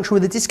in conjunction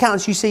with the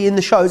discounts you see in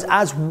the shows,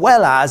 as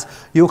well as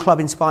your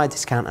Club Inspired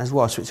discount as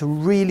well. So it's a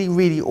really,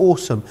 really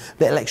awesome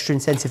little extra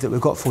incentive that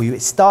we've got for you.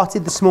 It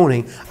started this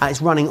morning and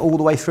it's running all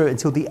the way through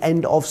until the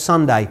end of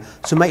Sunday.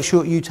 So make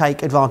sure you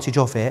take advantage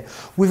of it.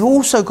 We've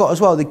also got as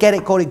well the Get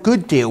It Got It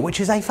Good deal, which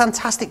is a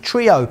fantastic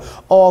trio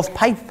of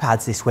paper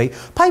pads this week.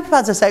 Paper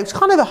pads, I say, it's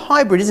kind of a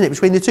hybrid, isn't it,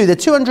 between the two? They're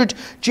 200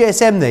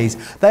 GSM, these.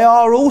 They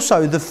are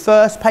also the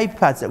first paper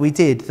pads that we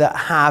did that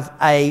have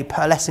a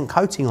pearlescent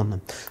coating on them.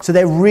 So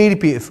they're really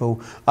beautiful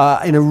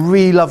in a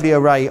really lovely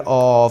array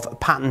of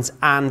patterns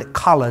and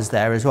colours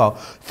there as well.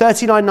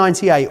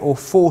 $39.98 or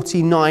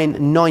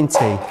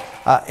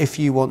 $49.90 if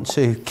you want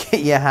to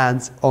get your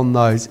hands on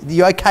those. Are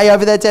you okay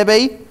over there,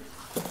 Debbie?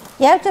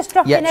 Yeah, just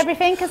dropping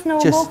everything as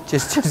normal.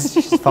 Just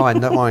fine,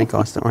 don't worry,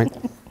 guys, don't worry.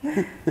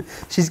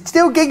 She's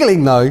still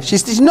giggling though.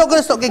 She's not going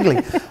to stop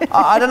giggling.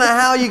 I don't know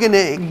how you're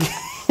going to...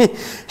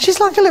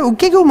 She's like a little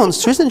giggle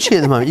monster, isn't she,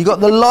 at the moment? You've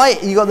got the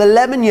light, you've got the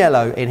lemon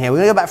yellow in here. We're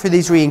going to go back through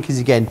these re-inkers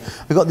again.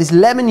 We've got this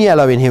lemon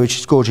yellow in here, which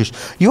is gorgeous.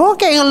 You are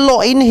getting a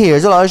lot in here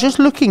as well. I was just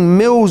looking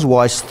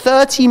mils-wise,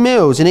 30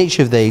 mils in each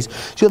of these.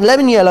 So you've got the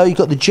lemon yellow, you've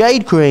got the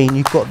jade green,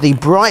 you've got the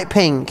bright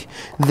pink,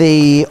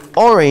 the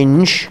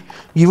orange,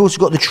 you've also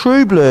got the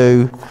true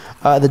blue,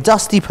 the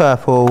dusty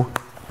purple,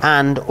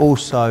 and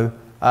also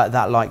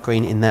that light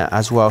green in there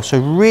as well. So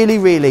really,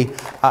 really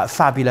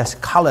fabulous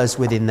colours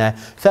within there.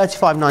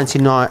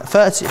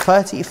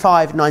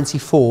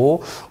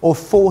 $35.94 or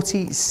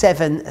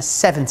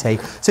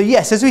 $47.70. So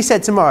yes, as we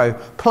said tomorrow,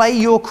 play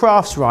your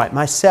crafts right,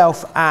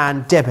 myself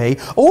and Debbie.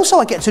 Also,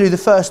 I get to do the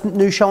first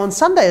new show on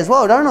Sunday as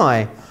well, don't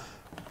I?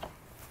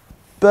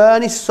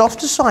 Bernie's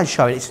Softer Side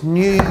show in its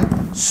new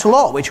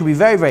slot, which will be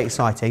very, very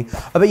exciting.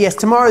 But yes,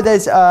 tomorrow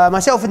there's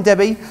myself and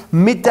Debbie,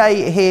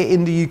 midday here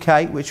in the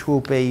UK, which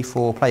will be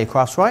for Play Your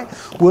Crafts Right.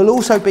 We'll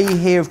also be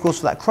here, of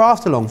course, for that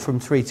craft along from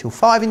 3 till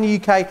 5 in the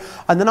UK.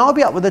 And then I'll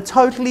be up with a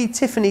Totally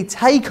Tiffany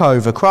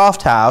takeover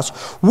craft house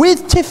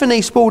with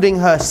Tiffany Spalding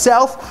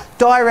herself,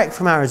 direct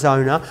from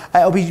Arizona.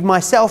 It'll be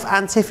myself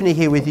and Tiffany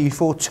here with you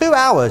for 2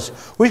 hours,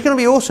 which is going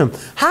to be awesome.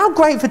 How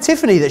great for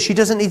Tiffany that she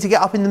doesn't need to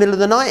get up in the middle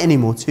of the night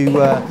anymore to,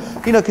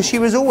 you know, because she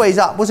was always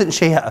up, wasn't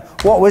she?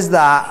 What was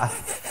that?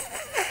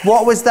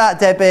 What was that,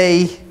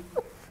 Debbie?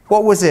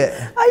 What was it?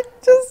 I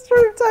just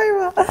tripped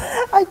over.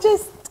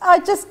 I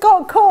just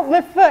got caught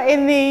my foot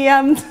in the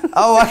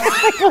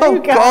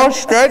Oh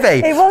gosh,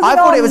 Debbie! It wasn't I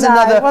thought it was on,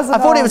 another. though. It I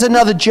thought it was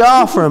another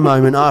jar for a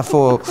moment. I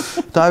thought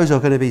those are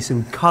going to be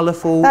some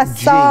colourful. That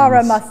Sarah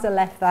jeans. must have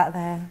left that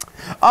there.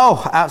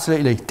 Oh,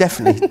 absolutely,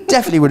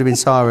 definitely would have been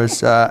Sarah's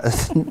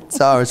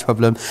Sarah's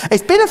problem.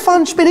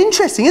 It's been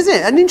interesting, isn't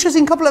it? An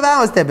interesting couple of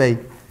hours, Debbie.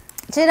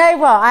 Do you know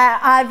what?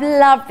 I've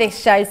loved this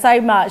show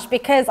so much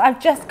because I've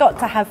just got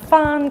to have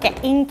fun,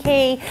 get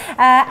inky,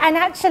 and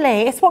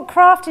actually it's what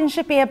crafting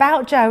should be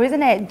about, Joe,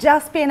 isn't it?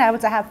 Just being able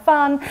to have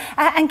fun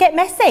and get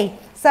messy.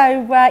 So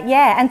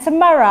yeah, and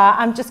tomorrow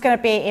I'm just going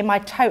to be in my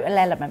total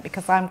element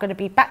because I'm going to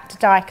be back to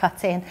die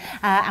cutting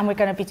and we're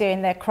going to be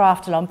doing the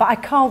craft along. But I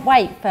can't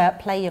wait for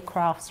Play Your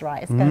Crafts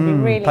Right. It's going to be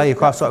really Play Your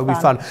Crafts Right will be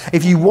fun.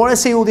 If you want to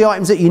see all the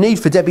items that you need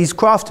for Debbie's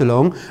craft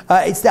along,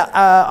 it's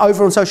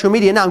over on social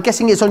media now. I'm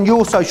guessing it's on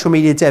your social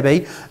media,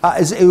 Debbie.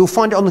 You'll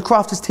find it on the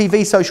Crafters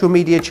TV social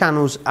media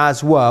channels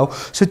as well.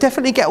 So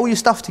definitely get all your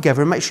stuff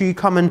together and make sure you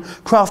come and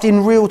craft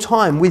in real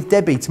time with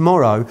Debbie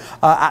tomorrow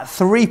at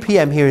 3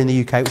 p.m. here in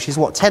the UK, which is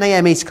what, 10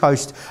 a.m. East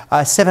Coast,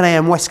 7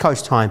 a.m. West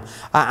Coast time,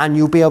 and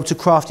you'll be able to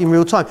craft in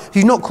real time. If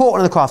you've not caught one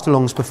of the craft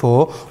alongs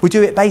before, we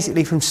do it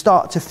basically from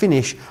start to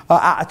finish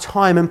at a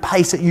time and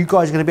pace that you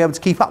guys are going to be able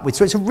to keep up with.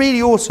 So it's a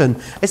really awesome.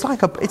 It's like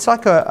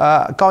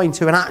going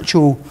to an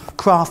actual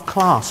craft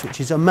class,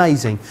 which is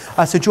amazing.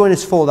 So join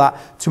us for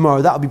that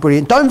tomorrow. That'll be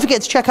brilliant. Don't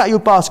forget to check out your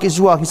baskets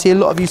as well. I can see a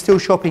lot of you still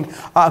shopping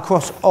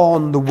across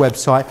on the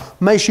website.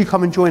 Make sure you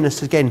come and join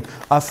us again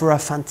for a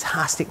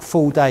fantastic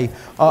full day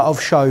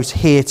of shows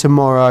here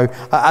tomorrow.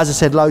 As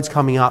I said, loads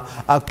coming up.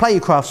 Play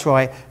Your Crafts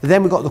Right.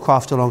 Then we've got the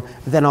craft along.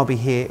 Then I'll be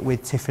here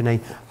with Tiffany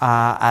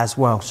as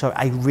well. So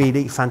a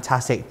really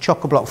fantastic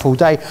chock-a-block full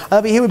day.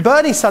 I'll be here with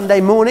Bernie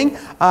Sunday morning.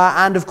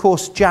 And of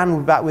course, Jan will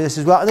be back with us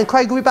as well. And then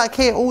Craig will be back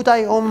here all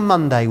day on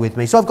Monday with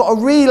me. So I've got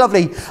a really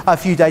lovely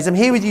few days. I'm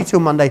here with you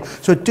till Monday.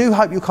 So I do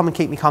hope you'll come and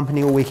keep me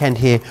company all weekend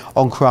here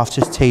on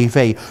Crafters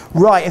TV.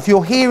 Right, if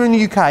you're here in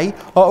the UK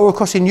or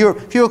across in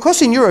Europe, if you're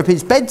across in Europe,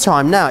 it's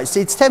bedtime now.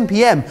 It's 10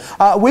 p.m.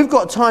 We've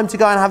got time to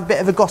go and have a bit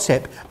of a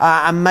gossip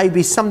and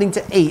maybe something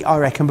to eat, I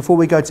reckon, before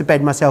we go to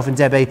bed, myself and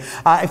Debbie.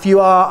 If you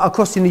are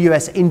across in the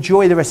US,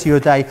 enjoy the rest of your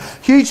day.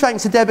 Huge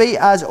thanks to Debbie,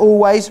 as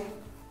always.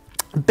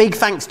 Big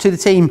thanks to the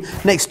team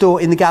next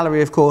door in the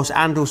gallery, of course,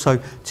 and also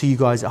to you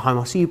guys at home.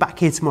 I'll see you back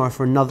here tomorrow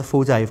for another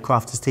full day of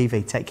Crafters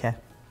TV. Take care.